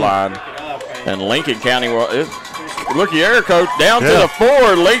 5-yard line. And Lincoln County will, looky there, Coach, down to the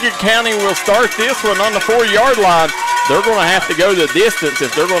 4. Lincoln County will start this one on the 4-yard line. They're going to have to go the distance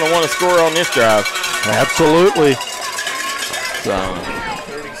if they're going to want to score on this drive. Absolutely. So,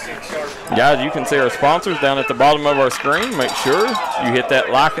 guys, you can see our sponsors down at the bottom of our screen. Make sure you hit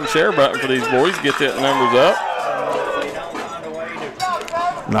that like and share button for these boys. Get that numbers up.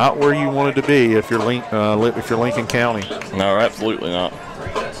 Not where you wanted to be if you're Lincoln County. No, absolutely not.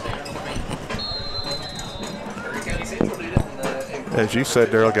 As you said,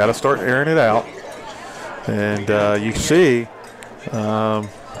 Darryl, got to start airing it out. And you see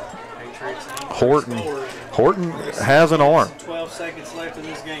Horton has an arm. 12 seconds left in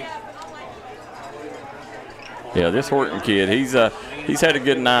this game. Yeah, this Horton kid, he's had a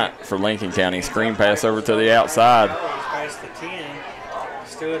good night for Lincoln County. Screen pass over to the outside. Past the 10,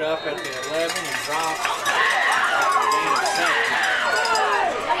 stood up at the 11 and dropped.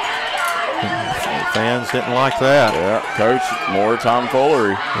 Fans didn't like that. Yeah, Coach, more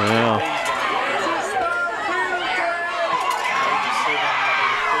tomfoolery. Yeah.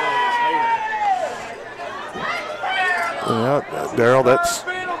 Yeah, Darryl, that's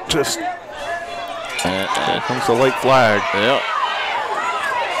just comes the late flag. Yep.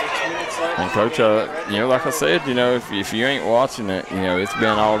 And Coach, you know, like I said, you know, if you ain't watching it, you know, it's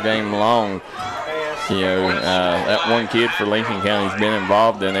been all game long. You know, that one kid for Lincoln County's been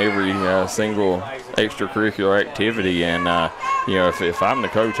involved in every single extracurricular activity. And, you know, if I'm the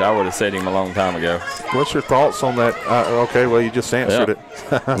coach, I would have set him a long time ago. What's your thoughts on that? Okay, well, you just answered it.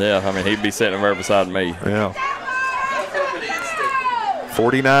 Yeah, I mean, he'd be sitting right beside me. Yeah.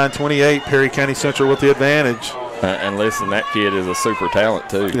 49-28, Perry County Central with the advantage. And listen, that kid is a super talent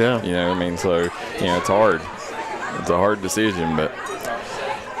too. Yeah. You know what I mean? So, you know, it's hard. It's a hard decision, but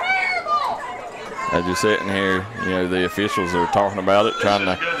as you're sitting here, you know, the officials are talking about it, trying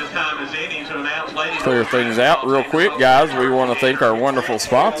to clear things out real quick, guys. We want to thank our wonderful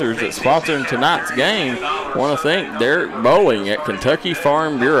sponsors that sponsoring tonight's game. Want to thank Derek Bowling at Kentucky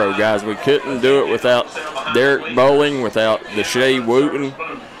Farm Bureau, guys. We couldn't do it without Derek Bowling, without Deshae Wooten.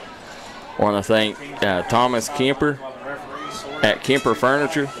 Want to thank Thomas Kemper at Kemper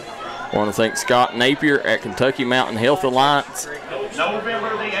Furniture. Want to thank Scott Napier at Kentucky Mountain Health Alliance.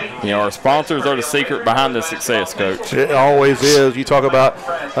 You know, our sponsors are the secret behind the success, Coach. It always is. You talk about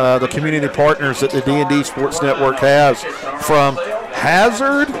the community partners that the D&D Sports Network has, from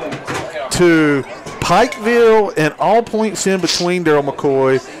Hazard to Pikeville and all points in between, Darryl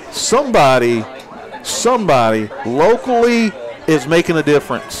McCoy. Somebody locally is making a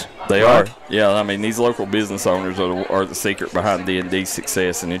difference. They are. Yeah, I mean, these local business owners are the secret behind D&D's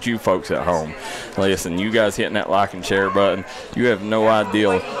success, and it's you folks at home. Listen, you guys hitting that like and share button, you have no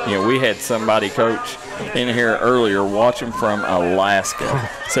idea. You know, we had somebody, Coach, in here earlier watching from Alaska.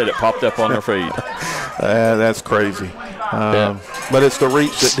 Said it popped up on their feed. That's crazy. But it's the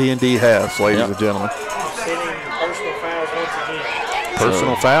reach that D&D has, ladies and gentlemen.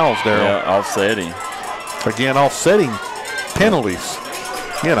 Personal fouls, Darryl. Yeah, offsetting. Again, offsetting penalties.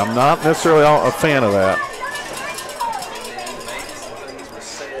 Again, I'm not necessarily a fan of that.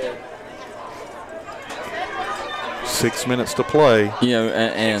 Six minutes to play. You know,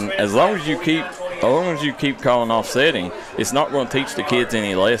 and as long as you keep calling offsetting, it's not going to teach the kids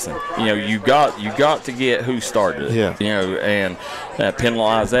any lesson. You know, you got to get who started it. Yeah. You know, and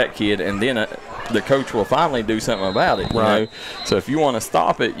penalize that kid, and then the coach will finally do something about it. You know, so if you want to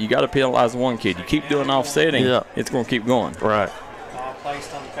stop it, you got to penalize one kid. You keep doing offsetting, it's going to keep going. Right.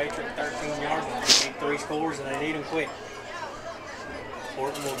 Placed on the Patriot 13 yards. They need 3 scores and they need them quick.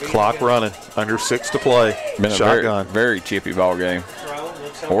 Clock running. Under 6 to play. Been Shotgun. a very chippy ball game.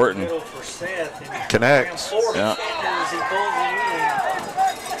 Horton connects. Yeah.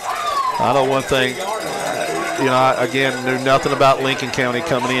 I know one thing. You know, I, again, knew nothing about Lincoln County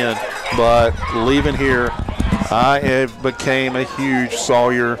coming in, but leaving here, I became a huge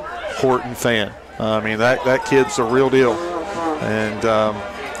Sawyer Horton fan. I mean, that kid's the real deal. And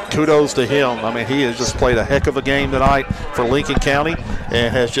kudos to him. I mean, he has just played a heck of a game tonight for Lincoln County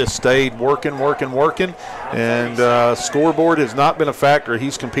and has just stayed working. And scoreboard has not been a factor.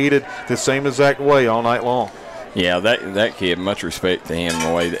 He's competed the same exact way all night long. Yeah, that kid, much respect to him,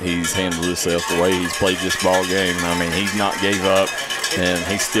 the way that he's handled himself, the way he's played this ball game. I mean, he's not gave up, and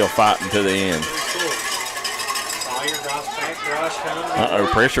he's still fighting to the end. Uh-oh,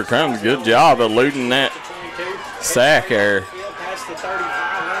 pressure comes. Good job eluding that sack there. Past the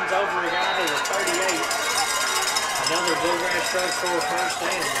 35, runs over a guy to the 38. Another Bluegrass Drug Store first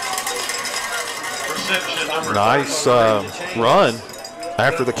down. Nice run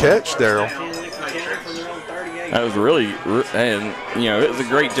after the catch, Darryl. That was really, and you know, it was a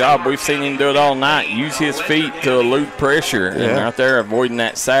great job. We've seen him do it all night. Use his feet to elude pressure, and out there avoiding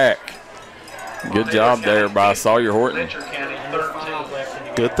that sack. Good job there by Sawyer Horton.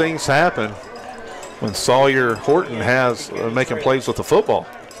 Good things happen when Sawyer Horton has making plays with the football.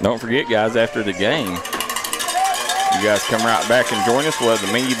 Don't forget, guys, after the game, you guys come right back and join us. We'll have the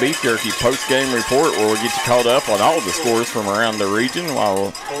Mingy Beef Jerky post-game report where we'll get you caught up on all the scores from around the region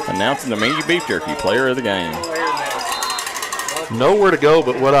while announcing the Mingy Beef Jerky player of the game. Nowhere to go,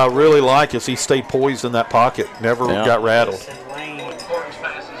 but what I really like is he stayed poised in that pocket, never got rattled.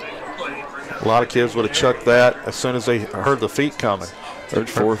 A lot of kids would have chucked that as soon as they heard the feet coming. There's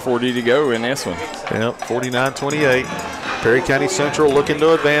 4:40 to go in this one. Yep, 49-28. Perry County Central looking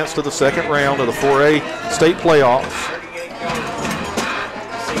to advance to the second round of the 4A state playoffs.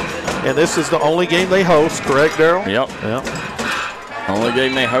 And this is the only game they host, correct, Darryl? Yep. Only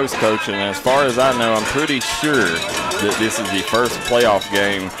game they host, Coach, and as far as I know, I'm pretty sure that this is the first playoff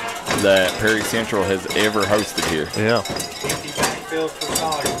game that Perry Central has ever hosted here. Yeah.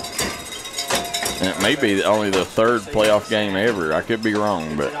 And it may be only the third playoff game ever. I could be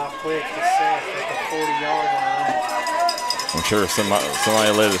wrong, but I'm sure somebody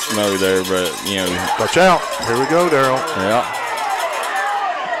let us know there. But you know, watch out! Here we go, Darryl. Yeah,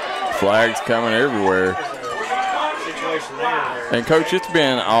 flags coming everywhere. And Coach, it's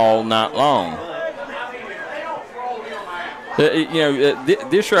been all night long.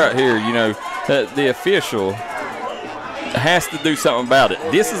 This right here, the official has to do something about it.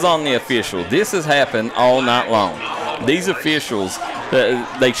 This is on the official. This has happened all night long. These officials,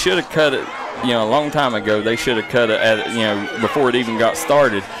 they should have cut it, a long time ago. They should have cut it before it even got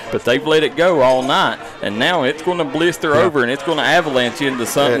started. But they've let it go all night, and now it's going to blister over, and it's going to avalanche into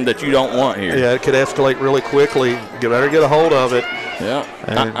something that you don't want here. Yeah, it could escalate really quickly. You better get a hold of it. Yeah,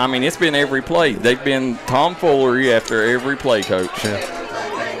 I mean, it's been every play. They've been tomfoolery after every play, Coach. Yeah.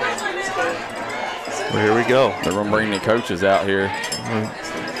 Well, here we go. They're going to bring the coaches out here.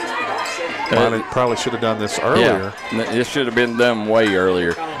 Probably should have done this earlier. Yeah, this should have been done way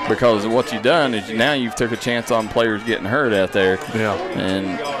earlier, because what you've done is now you've took a chance on players getting hurt out there. Yeah.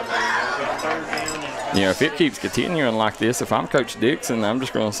 And, if it keeps continuing like this, if I'm Coach Dixon, I'm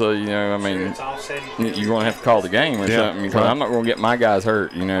just going to say, you're going to have to call the game or something, because I'm not going to get my guys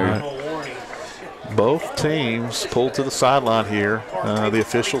hurt, Right. Both teams pulled to the sideline here. The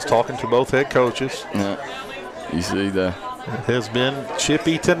officials talking to both head coaches. Yeah. You see It has been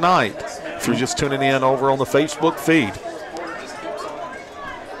chippy tonight. If you're just tuning in over on the Facebook feed.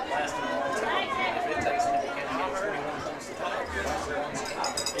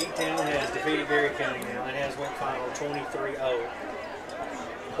 E-Town has defeated Berry County now. It has went final 23-0.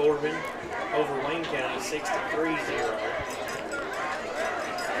 Corbin over Wayne County 63-0.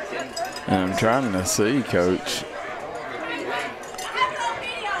 I'm trying to see, Coach.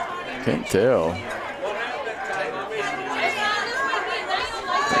 Can't tell.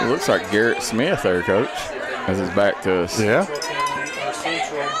 It looks like Garrett Smith there, Coach, as his back to us. Yeah.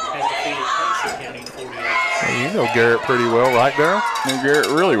 Central has defeated Casey County 48. Well, you know Garrett pretty well, right, Darryl? I know Garrett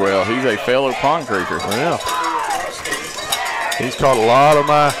really well. He's a fellow Pond Creeker. Yeah. He's caught a lot of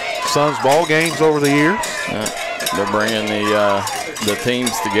my son's ball games over the years. They're bringing the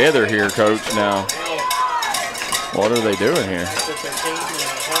teams together here, Coach. Now, what are they doing here?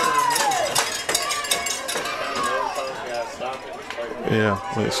 Yeah,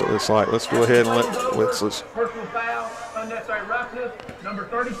 it's like, let's go ahead and let's Personal foul, unnecessary roughness, number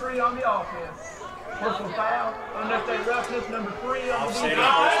 33 on the offense. Personal foul, unnecessary roughness, number 3 on the defense.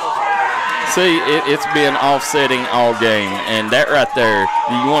 See, it's been offsetting all game, and that right there,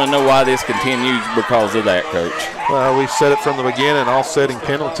 you want to know why this continues? Because of that, Coach. Well, we've said it from the beginning, offsetting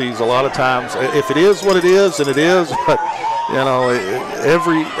penalties a lot of times. If it is what it is, and it is, but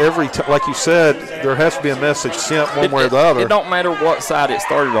every like you said, there has to be a message sent one way or the other. It don't matter what side it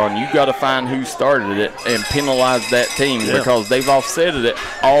started on. You got to find who started it and penalize that team, because they've offsetted it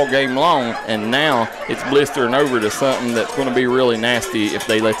all game long, and now it's blistering over to something that's going to be really nasty if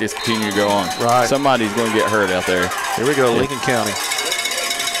they let this continue to go on. Right. Somebody's going to get hurt out there. Here we go, Lincoln County.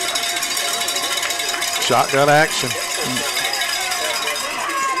 Shotgun action.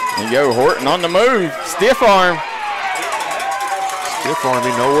 There you go, Horton on the move. Stiff arm. Stiff arm,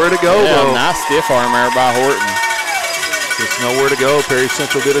 nowhere to go, though. Nice stiff arm there by Horton. Just nowhere to go. Perry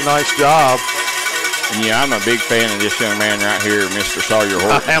Central did a nice job. And I'm a big fan of this young man right here, Mr. Sawyer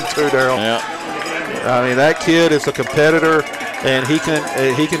Horton. I am too, Darryl. Yeah. I mean, that kid is a competitor, and he can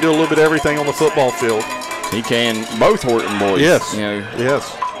do a little bit of everything on the football field. He can. Both Horton boys. Yes.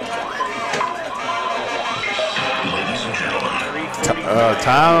 Yes.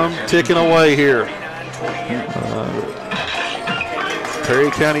 Time ticking away here.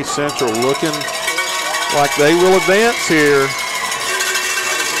 Perry County Central looking like they will advance here.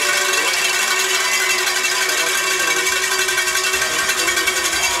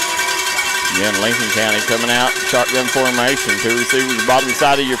 Again, Lincoln County coming out, shotgun formation. 2 receivers, bottom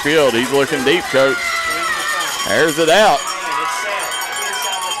side of your field. He's looking deep, Coach. Airs it out.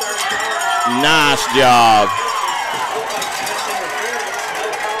 Nice job.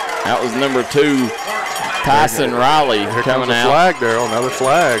 That was number 2, Tyson Riley, Here coming comes a out. flag, Darryl. Another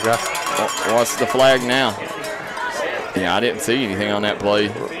flag. What's the flag now? Yeah, I didn't see anything on that play.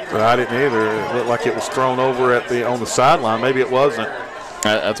 I didn't either. It looked like it was thrown over on the sideline. Maybe it wasn't.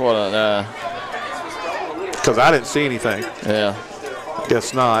 That's what. Because I didn't see anything. Yeah.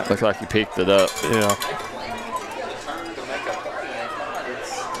 Guess not. Looks like he picked it up. Yeah.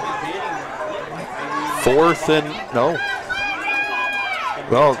 Fourth and no.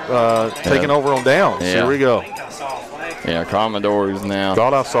 Well, taking over on downs. Yeah. Here we go. Yeah, Commodores now.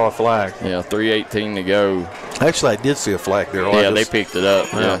 Thought I saw a flag. Yeah, 3:18 to go. Actually, I did see a flag there. Yeah, they picked it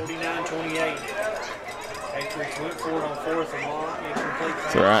up. Yeah.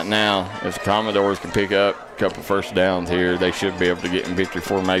 So right now, if the Commodores can pick up a couple first downs here, they should be able to get in victory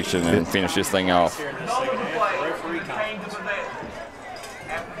formation and finish this thing off. After the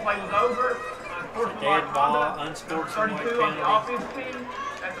play was over, personal ball, unsportsmanlike 32 on the penalty. offensive team.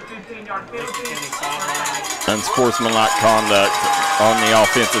 That's a 15-yard penalty. County sideline. Unsportsmanlike conduct on the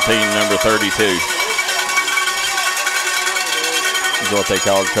offensive team, number 32. Is what they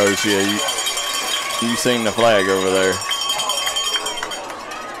call it, Coach. Yeah, you seen the flag over there.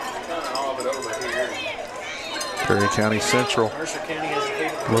 Perry County Central Mercer County has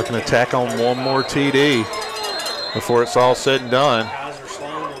defeated looking to tack on one more TD before it's all said and done. Kaiser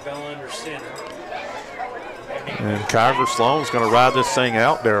Sloan will go under center. And Kaiser Sloan's going to ride this thing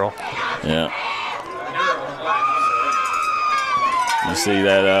out, Darryl. Yeah. You see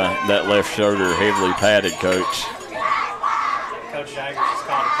that that left shoulder heavily padded, Coach. Coach Jaggers has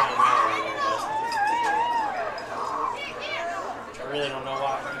called a timeout right there, Dustin. I really don't know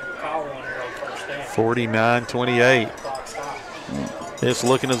why you call one here on first down. 49-28. It's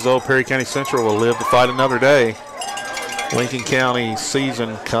looking as though Perry County Central will live to fight another day. Lincoln County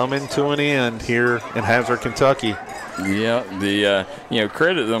season coming to an end here in Hazard, Kentucky. Yeah, the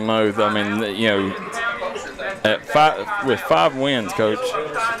credit them both. I mean, with 5 wins, Coach.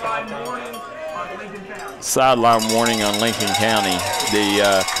 Sideline warning on Lincoln County.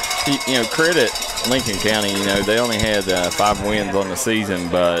 Credit Lincoln County. They only had 5 wins on the season,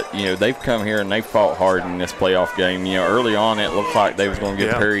 but they've come here and they fought hard in this playoff game. Early on it looked like they was going to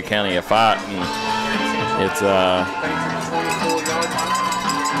give Perry County a fight, and it's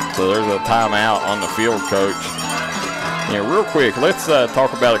so there's a timeout on the field, Coach. Real quick, let's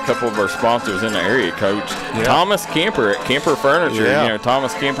talk about a couple of our sponsors in the area, Coach. Yeah. Thomas Kemper at Kemper Furniture. Yeah.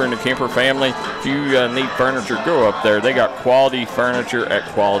 Thomas Kemper and the Kemper family. If you need furniture, go up there. They got quality furniture at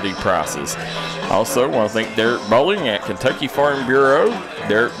quality prices. Also, want to thank Derek Bowling at Kentucky Farm Bureau.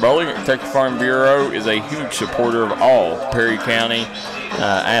 Derek Bowling at Kentucky Farm Bureau is a huge supporter of all Perry County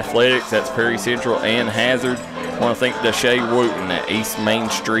athletics. That's Perry Central and Hazard. I want to thank Deshae Wooten at East Main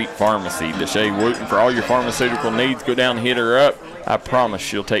Street Pharmacy. Deshae Wooten, for all your pharmaceutical needs, go down and hit her up. I promise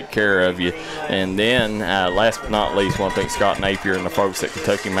she'll take care of you. And then, last but not least, I want to thank Scott Napier and the folks at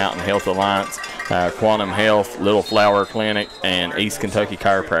Kentucky Mountain Health Alliance, Quantum Health, Little Flower Clinic, and East Kentucky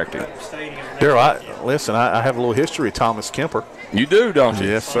Chiropractic. Darryl, I have a little history of Thomas Kemper. You do, don't you?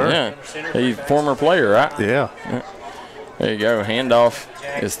 Yes, sir. Yeah. He's a former player, right? Yeah. There you go. Handoff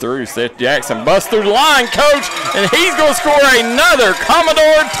is through. Seth Jackson busts through the line, Coach, and he's going to score another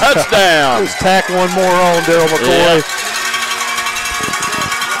Commodore touchdown. Just tack one more on, Darryl McCoy. Yeah.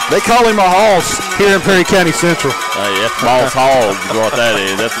 They call him a hoss here in Perry County Central. That's Boss Hog is what that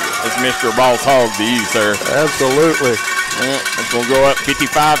is. That's Mr. Boss Hog to you, sir. Absolutely. It's going to go up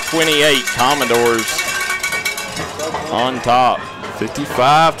 55-28. Commodores on top.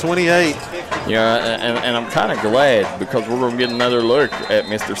 55-28. Yeah, and I'm kind of glad because we're going to get another look at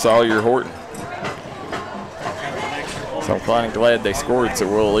Mr. Sawyer Horton. So I'm kind of glad they scored, so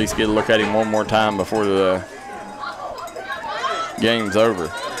we'll at least get a look at him one more time before the game's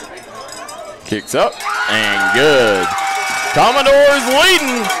over. Kicks up and good. Commodores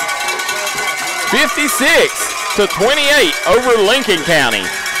leading 56-28 over Lincoln County.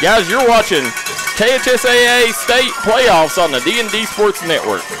 Guys, you're watching KHSAA State Playoffs on the D&D Sports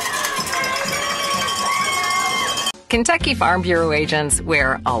Network. Kentucky Farm Bureau agents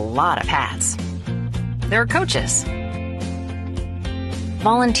wear a lot of hats. They're coaches,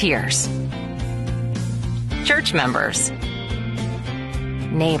 volunteers, church members,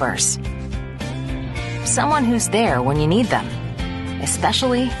 neighbors, someone who's there when you need them,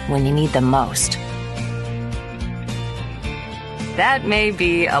 especially when you need them most. That may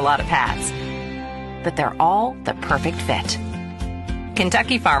be a lot of hats, but they're all the perfect fit.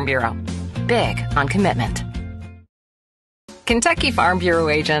 Kentucky Farm Bureau, big on commitment. Kentucky Farm Bureau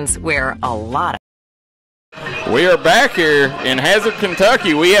agents wear a lot of. We are back here in Hazard,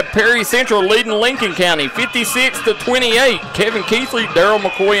 Kentucky. We have Perry Central leading Lincoln County 56-28. Kevin Keathley, Darryl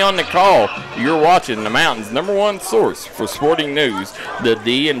McCoy on the call. You're watching the Mountain's #1 source for sporting news, the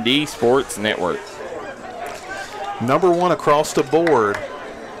D&D Sports Network. #1 across the board.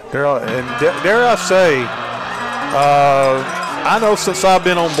 Darryl, and dare I say, I know since I've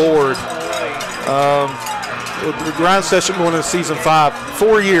been on board, the grind session going into season 5,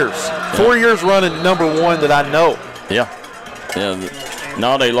 4 years. 4 years running #1 that I know. Yeah.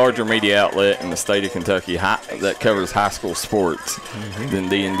 Not a larger media outlet in the state of Kentucky that covers high school sports than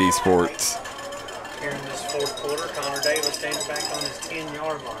D&D Sports. Here in this fourth quarter, Connor Davis standing back on his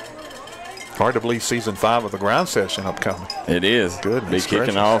 10-yard line. Hard to believe season 5 of the grind session upcoming. It is. Goodness Be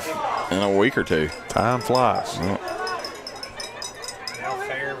kicking off in a week or two. Time flies. Yeah. Now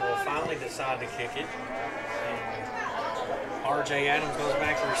Fair will finally decide to kick it. R.J. Adams goes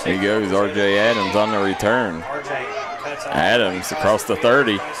back to receive. Here goes R.J. Adams on the return. R.J. Adams across the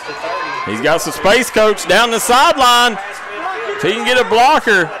 30. He's got some space, coach, down the sideline. If he can get a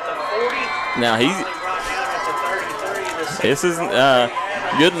blocker. Now, this is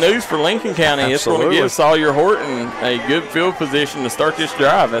good news for Lincoln County. Absolutely. It's going to give Sawyer Horton a good field position to start this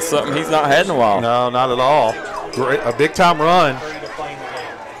drive. That's something he's not had in a while. No, not at all. Great, a big-time run.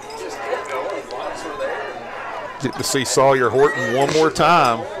 Get to see Sawyer Horton one more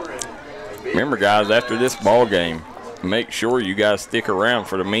time. Remember, guys, after this ball game, make sure you guys stick around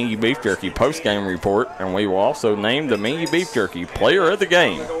for the Mingy Beef Jerky post-game report, and we will also name the Mingy Beef Jerky player of the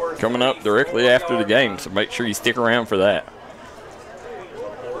game coming up directly after the game, so make sure you stick around for that.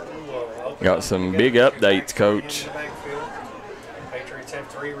 Got some big updates, Coach. Patriots have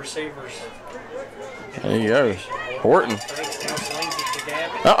 3 receivers. There you go. Horton.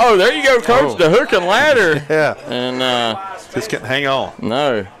 Uh-oh, there you go, Coach. The hook and ladder. Yeah. And just couldn't hang on.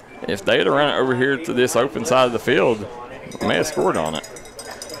 No. If they had run it over here to this open side of the field, may have scored on it.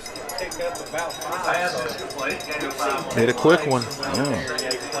 Made a quick one. Yeah.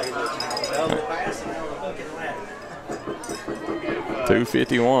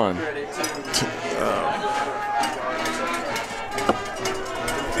 2:51.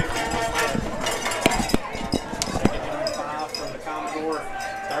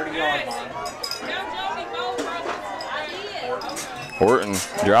 Horton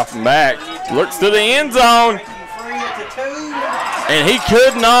dropping back, looks to the end zone, and he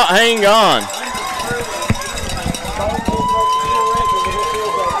could not hang on.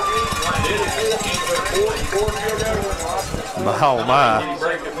 Oh, my.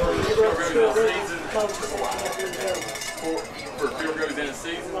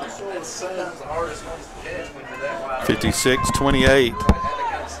 56-28.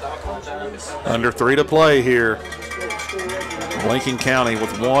 Under 3 to play here. Lincoln County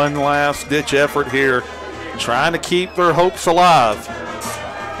with one last ditch effort here, trying to keep their hopes alive.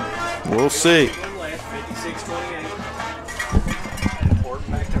 We'll see.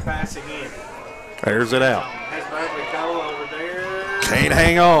 There's it out. Can't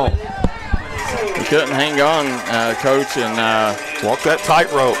hang on. He couldn't hang on, Coach, and walk that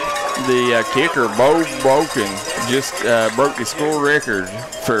tightrope. The kicker, Bo Broken, just broke the school record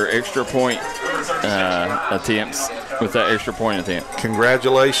for extra point attempts with that extra point attempt.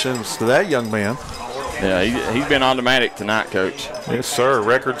 Congratulations to that young man. Yeah, he's been automatic tonight, Coach. Yes, sir.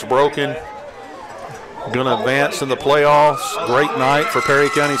 Record's broken. Going to advance in the playoffs. Great night for Perry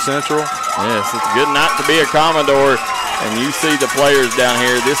County Central. Yes, it's a good night to be a Commodore. And you see the players down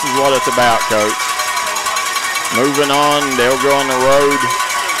here. This is what it's about, Coach. Moving on, they'll go on the road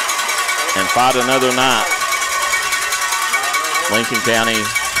and fight another night. Lincoln County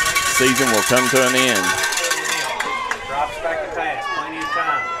season will come to an end. Drops back to pass, plenty of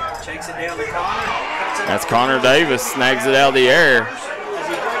time. Shakes it down to Connor. That's Connor Davis, snags it out of the air.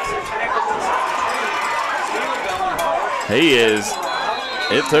 He is.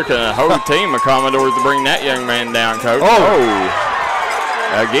 It took a whole team of Commodores to bring that young man down, Coach. Oh.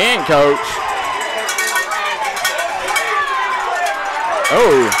 Again, Coach.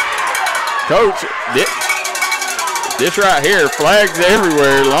 Oh. Coach, this right here, flags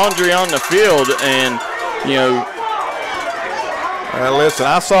everywhere, laundry on the field, and, you know. Listen,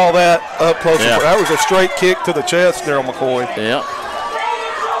 I saw that up close. Yeah. That was a straight kick to the chest, Darryl McCoy. Yeah.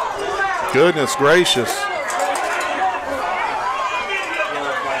 Goodness gracious.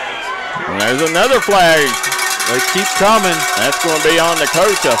 And there's another flag. They keep coming. That's going to be on the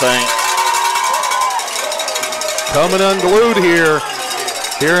coach, I think. Coming unglued here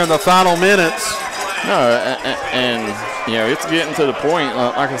in the final minutes. No, and you know, it's getting to the point.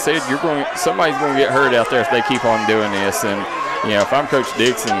 Like I said, somebody's going to get hurt out there if they keep on doing this. And you know, if I'm Coach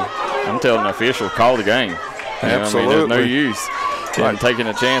Dixon, I'm telling the official, call the game. Absolutely. There's no use in taking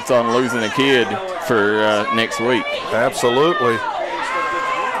a chance on losing a kid for next week. Absolutely.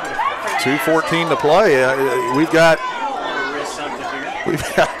 2:14 to play.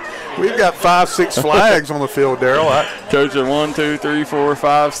 We've got 5-6 flags on the field, Darryl. Coach, 1, 2, 3, 4,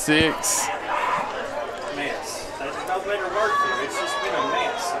 5, 6. Mess. There's no better word for it. It's just been a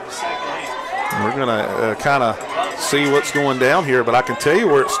mess in the second half. We're going to kind of see what's going down here, but I can tell you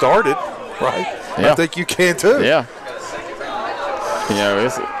where it started, right? Yeah. I think you can too. Yeah. You know,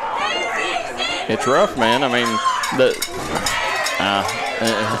 it's rough, man. I mean,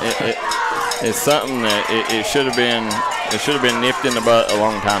 it's something that it should have been nipped in the butt a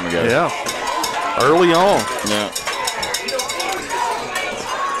long time ago. Yeah. Early on. Yeah.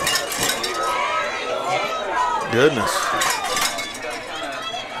 Goodness.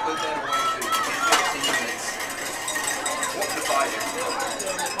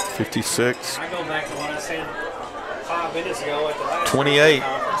 $56. I go back to what I said 5 minutes ago at the last 28.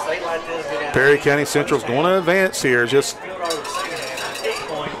 conference, they let this get out. Perry County Central's going to advance here. Just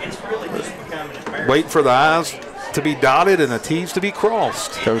wait for the I's to be dotted and the T's to be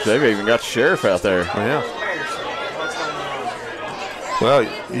crossed. Coach, they've even got the sheriff out there. Yeah. Well,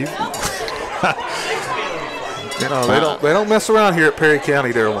 you know, they don't mess around here at Perry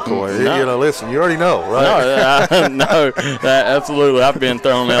County, Darryl McCoy. No. You know, listen, you already know, right? No, absolutely. I've been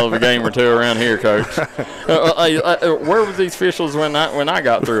thrown out of a game or two around here, Coach. Where were these officials when I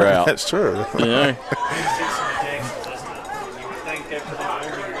got through out? That's true. Yeah.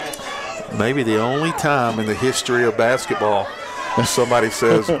 Maybe the only time in the history of basketball somebody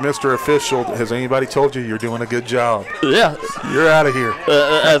says, Mr. Official, has anybody told you you're doing a good job? Yeah. You're out of here.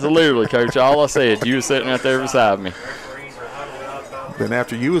 Absolutely, Coach. All I said, you were sitting right there beside me. Then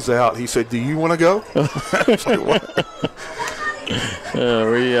after you was out, he said, do you want to go? I was like, what?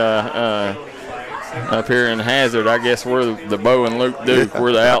 We up here in Hazard, I guess we're the Bo and Luke Duke.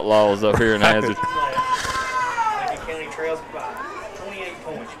 We're the Outlaws up here in Hazard.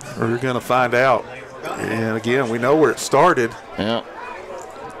 We're going to find out. And again, we know where it started. Yeah.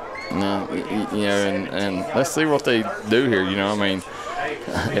 No, you know, and let's see what they do here. You know, I mean,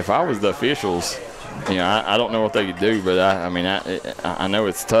 if I was the officials, you know, I don't know what they could do, but I know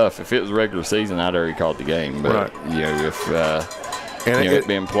it's tough. If it was regular season, I'd already called the game. But you know, if it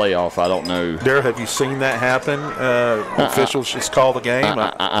being playoff, I don't know. Darryl, have you seen that happen? Officials just call the game.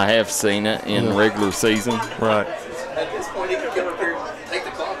 I have seen it in regular season. Right. At this point, he could come up here, take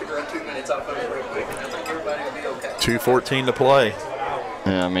the clock and run 2 minutes off of it real quick, and I think everybody will be okay. 2:14 to play.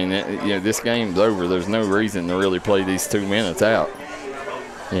 Yeah, I mean, you know, this game's over. There's no reason to really play these 2 minutes out.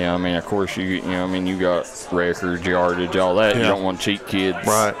 Yeah, I mean, of course, you got records, yardage, all that. Yeah. You don't want cheat kids.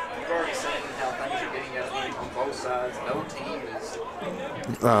 Right.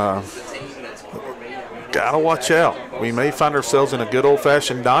 Gotta watch out. We may find ourselves in a good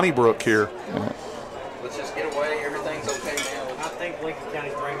old-fashioned Donnybrook here. Let's just get away. Everything's okay now. I think Lincoln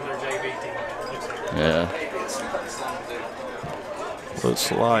County's bringing their JV team. Yeah.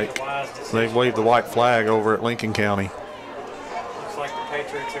 Looks like they waved the white flag over at Lincoln County. Looks like the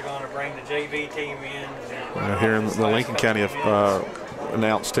Patriots are going to bring the JV team in. Here in the Lincoln County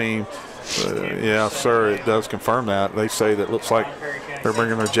announced team. Yeah, sir, it does confirm that. They say that looks like they're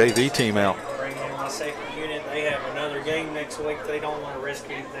bringing their JV team out. Bringing in my second unit. They have another game next week. They don't want to risk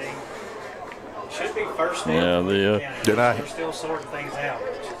anything. Should be first down. They're still sorting things out.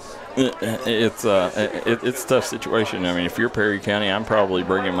 It's a tough situation. I mean, if you're Perry County, I'm probably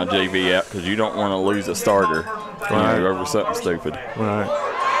bringing my JV out because you don't want to lose a starter over something stupid. Right.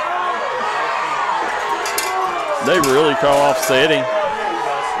 They really call offsetting.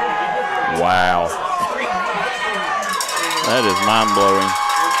 Wow. That is mind-blowing.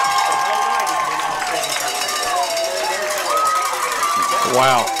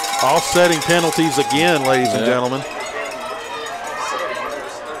 Wow. Offsetting penalties again, ladies and gentlemen.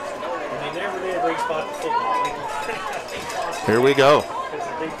 Here we go.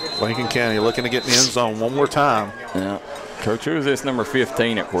 Lincoln County looking to get in the end zone one more time. Yeah. Coach, who is this number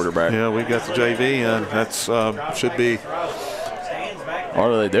 15 at quarterback? Yeah, we got the JV, and that's should be.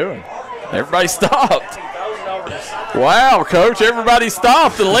 What are they doing? Everybody stopped. Wow, Coach, everybody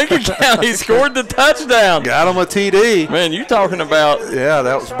stopped, and Lincoln County scored the touchdown. Got him a TD. Man, you talking about. Yeah,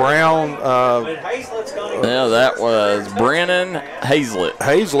 that was Brown. Yeah, that was Brennan Hazlett.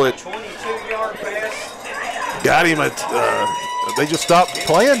 Got him at. They just stopped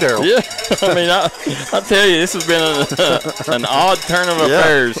playing, Darryl. Yeah, I mean, I tell you, this has been an odd turn of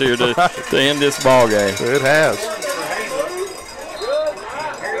affairs here to end this ball game. It has.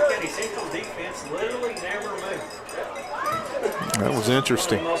 That was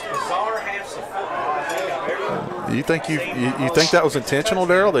interesting. You think you think that was intentional,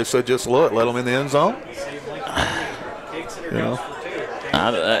 Darryl? They said just let them in the end zone. You know.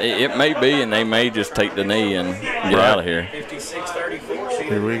 It may be, and they may just take the knee and get out of here.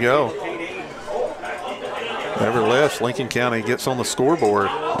 Here we go. Nevertheless, Lincoln County gets on the scoreboard.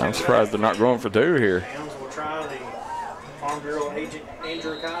 I'm surprised they're not going for two here.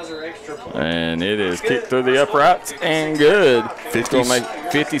 And it is kicked through the uprights and good. It's going to make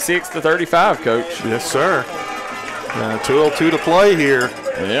 56-35, Coach. Yes, sir. 2:02 to play here.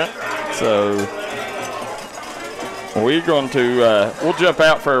 Yeah. So we're going to we'll jump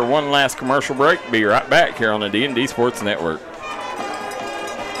out for one last commercial break. Be right back here on the D&D Sports Network.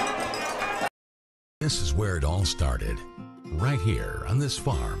 This is where it all started, right here on this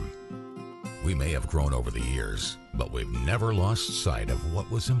farm. We may have grown over the years, but we've never lost sight of what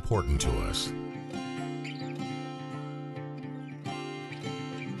was important to us.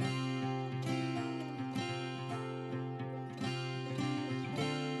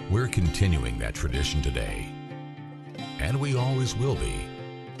 We're continuing that tradition today, and we always will be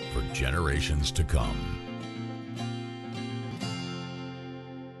for generations to come.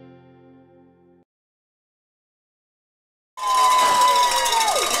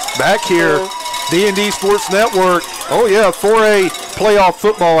 Back here, D&D Sports Network. Oh yeah, 4A playoff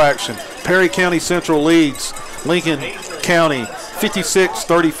football action. Perry County Central leads Lincoln County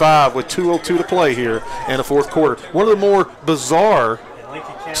 56-35 with 2:02 to play here in the fourth quarter. One of the more bizarre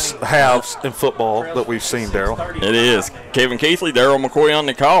halves in football that we've seen, Darryl. It is. Kevin Keathley, Darryl McCoy on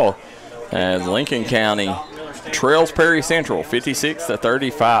the call as Lincoln County trails Perry Central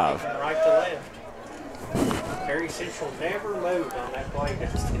 56-35. Right to left. Perry Central never moved on that play.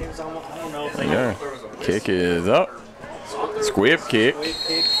 It was on, I don't know if they Kick is up. Squib kick.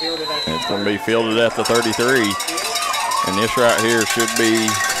 It's going to be fielded at the 33. And this right here should be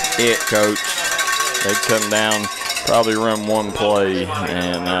it, Coach. They'd come down, probably run one play,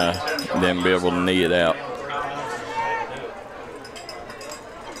 and then be able to knee it out.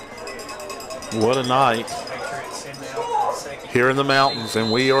 What a night here in the mountains,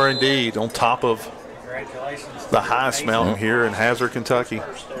 and we are indeed on top of the highest mountain here in Hazard, Kentucky.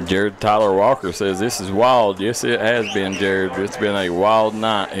 Jared Tyler Walker says this is wild. Yes, it has been, Jared. It's been a wild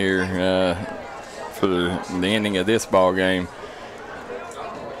night here for the ending of this ball game.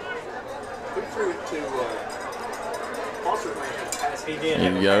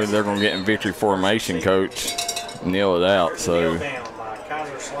 Here you go. They're going to get in victory formation, Coach. Kneel it out. So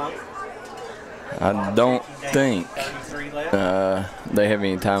I don't think they have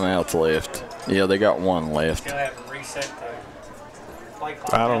any timeouts left. Yeah, they got one left. I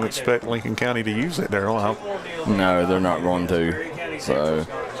don't expect Lincoln County to use it, Darryl. No, they're not going to. So,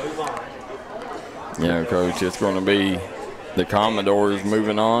 Coach, it's going to be the Commodores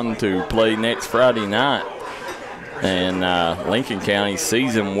moving on to play next Friday night. And Lincoln County's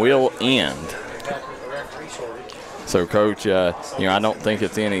season will end. So, Coach, I don't think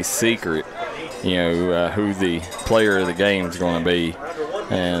it's any secret, who the player of the game is going to be.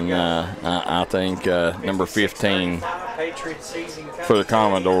 And I think number 15 for the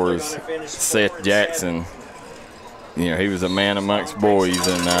Commodores, Seth Jackson, he was a man amongst boys,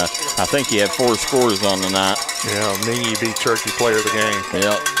 and I think he had 4 scores on the night. Yeah, Mingy Beef Jerky player of the game.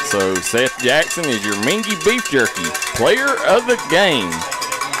 Yep, so Seth Jackson is your Mingy Beef Jerky player of the game.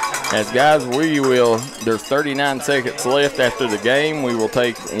 As guys, there's 39 seconds left after the game. We will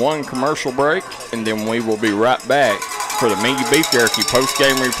take one commercial break, and then we will be right back for the Mingy Beef Jerky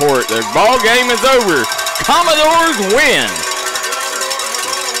post-game report. The ball game is over. Commodores win.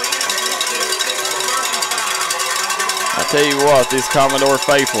 I tell you what, this Commodore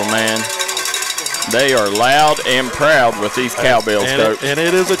faithful, man, they are loud and proud with these cowbells, Coach. And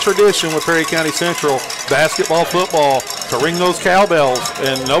it is a tradition with Perry County Central basketball, football, to ring those cowbells,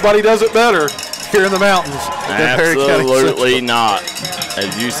 and nobody does it better here in the mountains than Perry County Central. Absolutely not.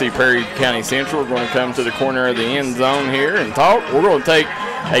 As you see Perry County Central, we're going to come to the corner of the end zone here and talk. We're going to take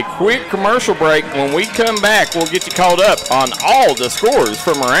a quick commercial break. When we come back, we'll get you caught up on all the scores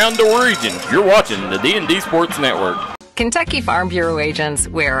from around the region. You're watching the D&D Sports Network. Kentucky Farm Bureau agents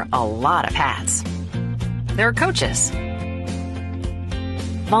wear a lot of hats. They're coaches,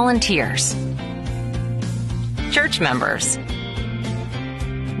 volunteers, church members,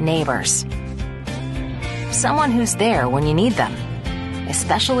 neighbors, someone who's there when you need them,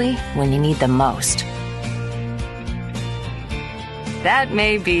 especially when you need them most. That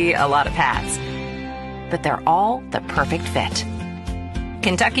may be a lot of hats, but they're all the perfect fit.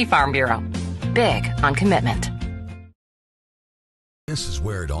 Kentucky Farm Bureau, big on commitment. This is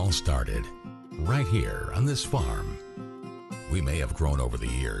where it all started, right here on this farm. We may have grown over the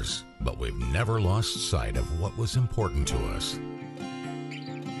years, but we've never lost sight of what was important to us.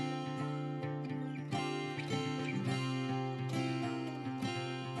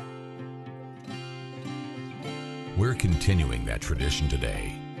 We're continuing that tradition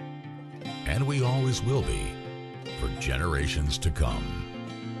today, and we always will be for generations to come.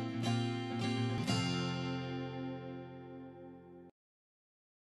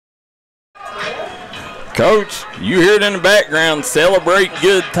 Coach, you hear it in the background, celebrate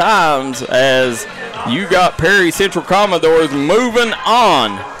good times as you got Perry Central Commodores moving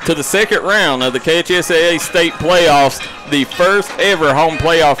on to the second round of the KHSAA state playoffs, the first ever home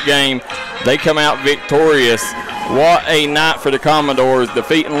playoff game. They come out victorious. What a night for the Commodores,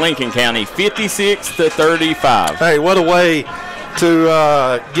 defeating Lincoln County 56-35. Hey, what a way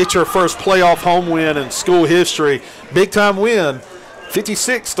to get your first playoff home win in school history. Big time win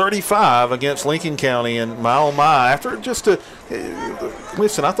 56-35 against Lincoln County, and my oh my, after just a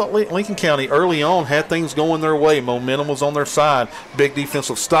listen, I thought Lincoln County early on had things going their way. Momentum was on their side. Big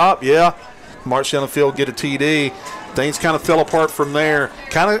defensive stop, yeah. March down the field, get a TD. Things kind of fell apart from there.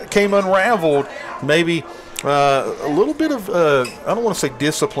 Kind of came unraveled. Maybe a little bit of I don't want to say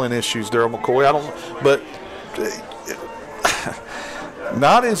discipline issues, Darryl McCoy. I don't, but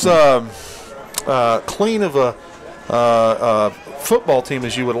not as clean of a football team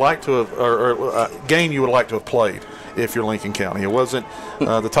as you would like to have, or game you would like to have played if you're Lincoln County. It wasn't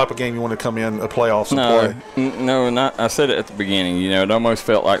the type of game you want to come in the playoffs and play. No, not. I said it at the beginning. You know, it almost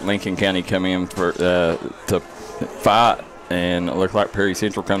felt like Lincoln County come in for to fight, and it looked like Perry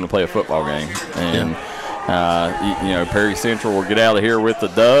Central come to play a football game. And you know, Perry Central will get out of here with the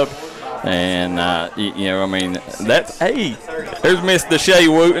dub. And, you know, I mean, that's, hey, there's Miss Deshae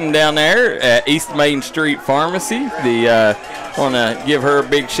Wooten down there at East Main Street Pharmacy. Want to give her a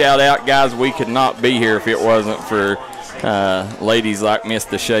big shout out. Guys, we could not be here if it wasn't for ladies like Miss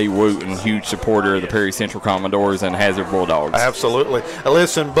Deshae Wooten, huge supporter of the Perry Central Commodores and Hazard Bulldogs. Absolutely.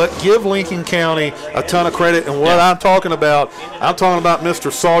 Listen, but give Lincoln County a ton of credit. And what I'm talking about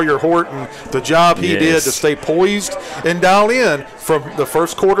Mr. Sawyer Horton, the job he did to stay poised and dial in from the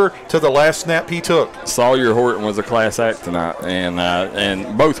first quarter to the last snap he took. Sawyer Horton was a class act tonight,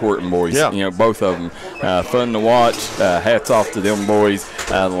 and both Horton boys, you know, both of them, fun to watch. Hats off to them boys.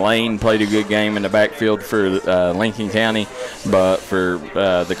 Lane played a good game in the backfield for Lincoln County, but for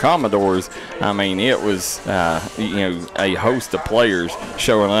the Commodores, I mean, it was you know, a host of players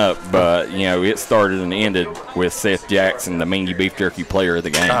showing up, but you know, it started and ended with Seth Jackson, the Mingy Beef Jerky player of the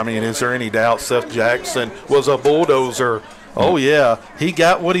game. I mean, is there any doubt Seth Jackson was a bulldozer? Oh, yeah. He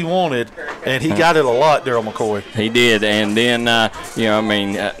got what he wanted, and he got it a lot, Darryl McCoy. He did. And then, you know, I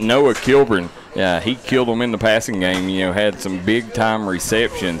mean, Noah Kilburn, he killed them in the passing game, you know, had some big-time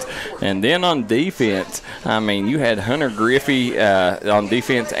receptions. And then on defense, I mean, you had Hunter Griffey on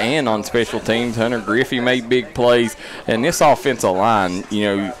defense and on special teams. Hunter Griffey made big plays. And this offensive line, you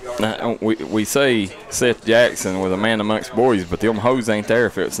know, we say Seth Jackson was a man amongst boys, but them hoes ain't there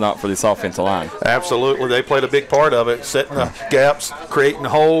if it's not for this offensive line. Absolutely. They played a big part of it, setting the gaps, creating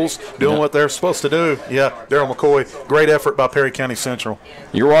holes, doing what they're supposed to do. Yeah, Darryl McCoy, great effort by Perry County Central.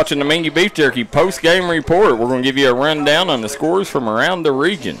 You're watching the Mingy Beef Jerky post-game report. We're going to give you a rundown on the scores from around the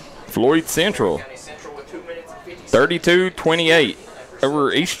region. Floyd Central, 32-28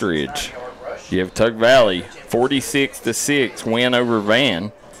 over Eastridge. You have Tug Valley, 46-6 win over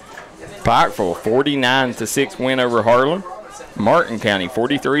Van. Pikeville, 49-6 win over Harlan. Martin County,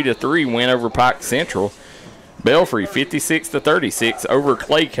 43-3 win over Pike Central. Belfry, 56-36 over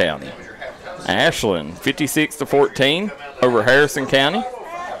Clay County. Ashland, 56-14 over Harrison County.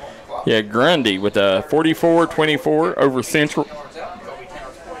 Yeah, Grundy with a 44-24 over Central.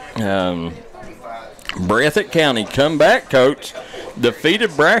 Breathitt County, comeback coach,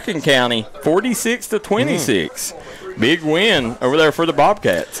 defeated Bracken County 46-26. Big win over there for the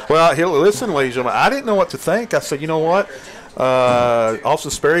Bobcats. Well, listen, ladies and gentlemen, I didn't know what to think. I said, you know what?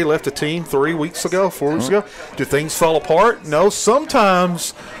 Austin Sperry left the team 4 weeks ago. Do things fall apart? No,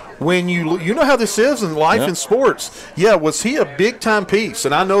 sometimes when you know how this is in life in sports. Yeah, was he a big-time piece?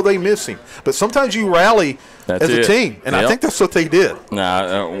 And I know they miss him. But sometimes you rally as a team, and I think that's what they did.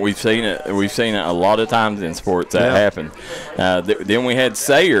 No, we've seen it. We've seen it a lot of times in sports that happen. Then we had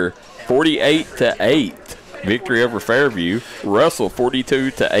Sayre, 48-8 victory over Fairview. Russell,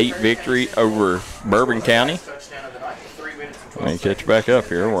 42-8 victory over Bourbon County. Let me catch back up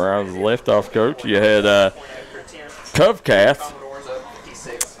here where I was left off, Coach. You had Covcath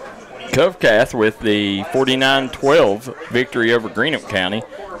with the 49-12 victory over Greenup County.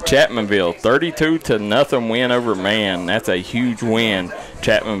 Chapmanville, 32-0 win over Man. That's a huge win.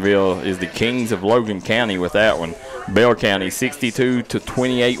 Chapmanville is the kings of Logan County with that one. Bell County,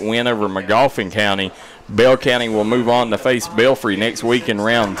 62-28 win over Magoffin County. Bell County will move on to face Belfry next week in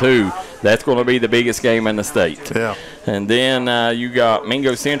round 2. That's going to be the biggest game in the state. Yeah. And then you got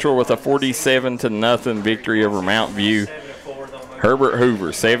Mingo Central with a 47-0 victory over Mount View. Herbert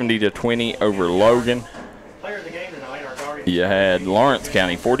Hoover, 70-20 over Logan. You had Lawrence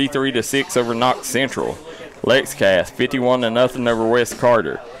County, 43-6 over Knox Central. Lexcath, 51-0 over West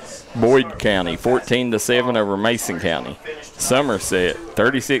Carter. Boyd County, 14-7 over Mason County. Somerset,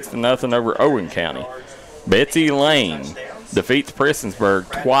 36-0 over Owen County. Betsy Lane defeats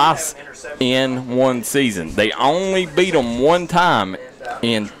Prestonsburg twice in one season. They only beat them one time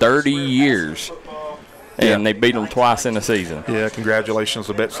in 30 years. And they beat them twice in a season. Yeah, congratulations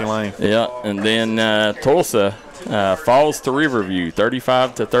to Betsy Lane. Yeah, and then Tulsa falls to Riverview,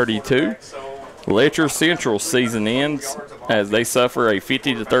 35-32. Letcher Central season ends as they suffer a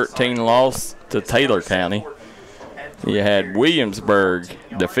 50-13 loss to Taylor County. You had Williamsburg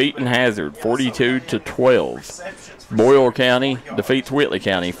defeating Hazard 42-12. Boyle County defeats Whitley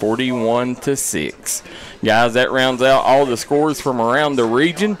County 41-6. Guys, that rounds out all the scores from around the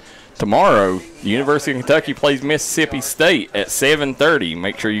region. Tomorrow, the University of Kentucky plays Mississippi State at 7:30.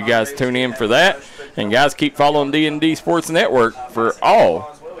 Make sure you guys tune in for that. And guys, keep following D&D Sports Network for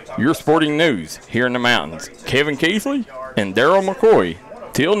all your sporting news here in the mountains. Kevin Keathley and Darryl McCoy.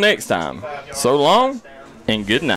 Till next time, so long and good night.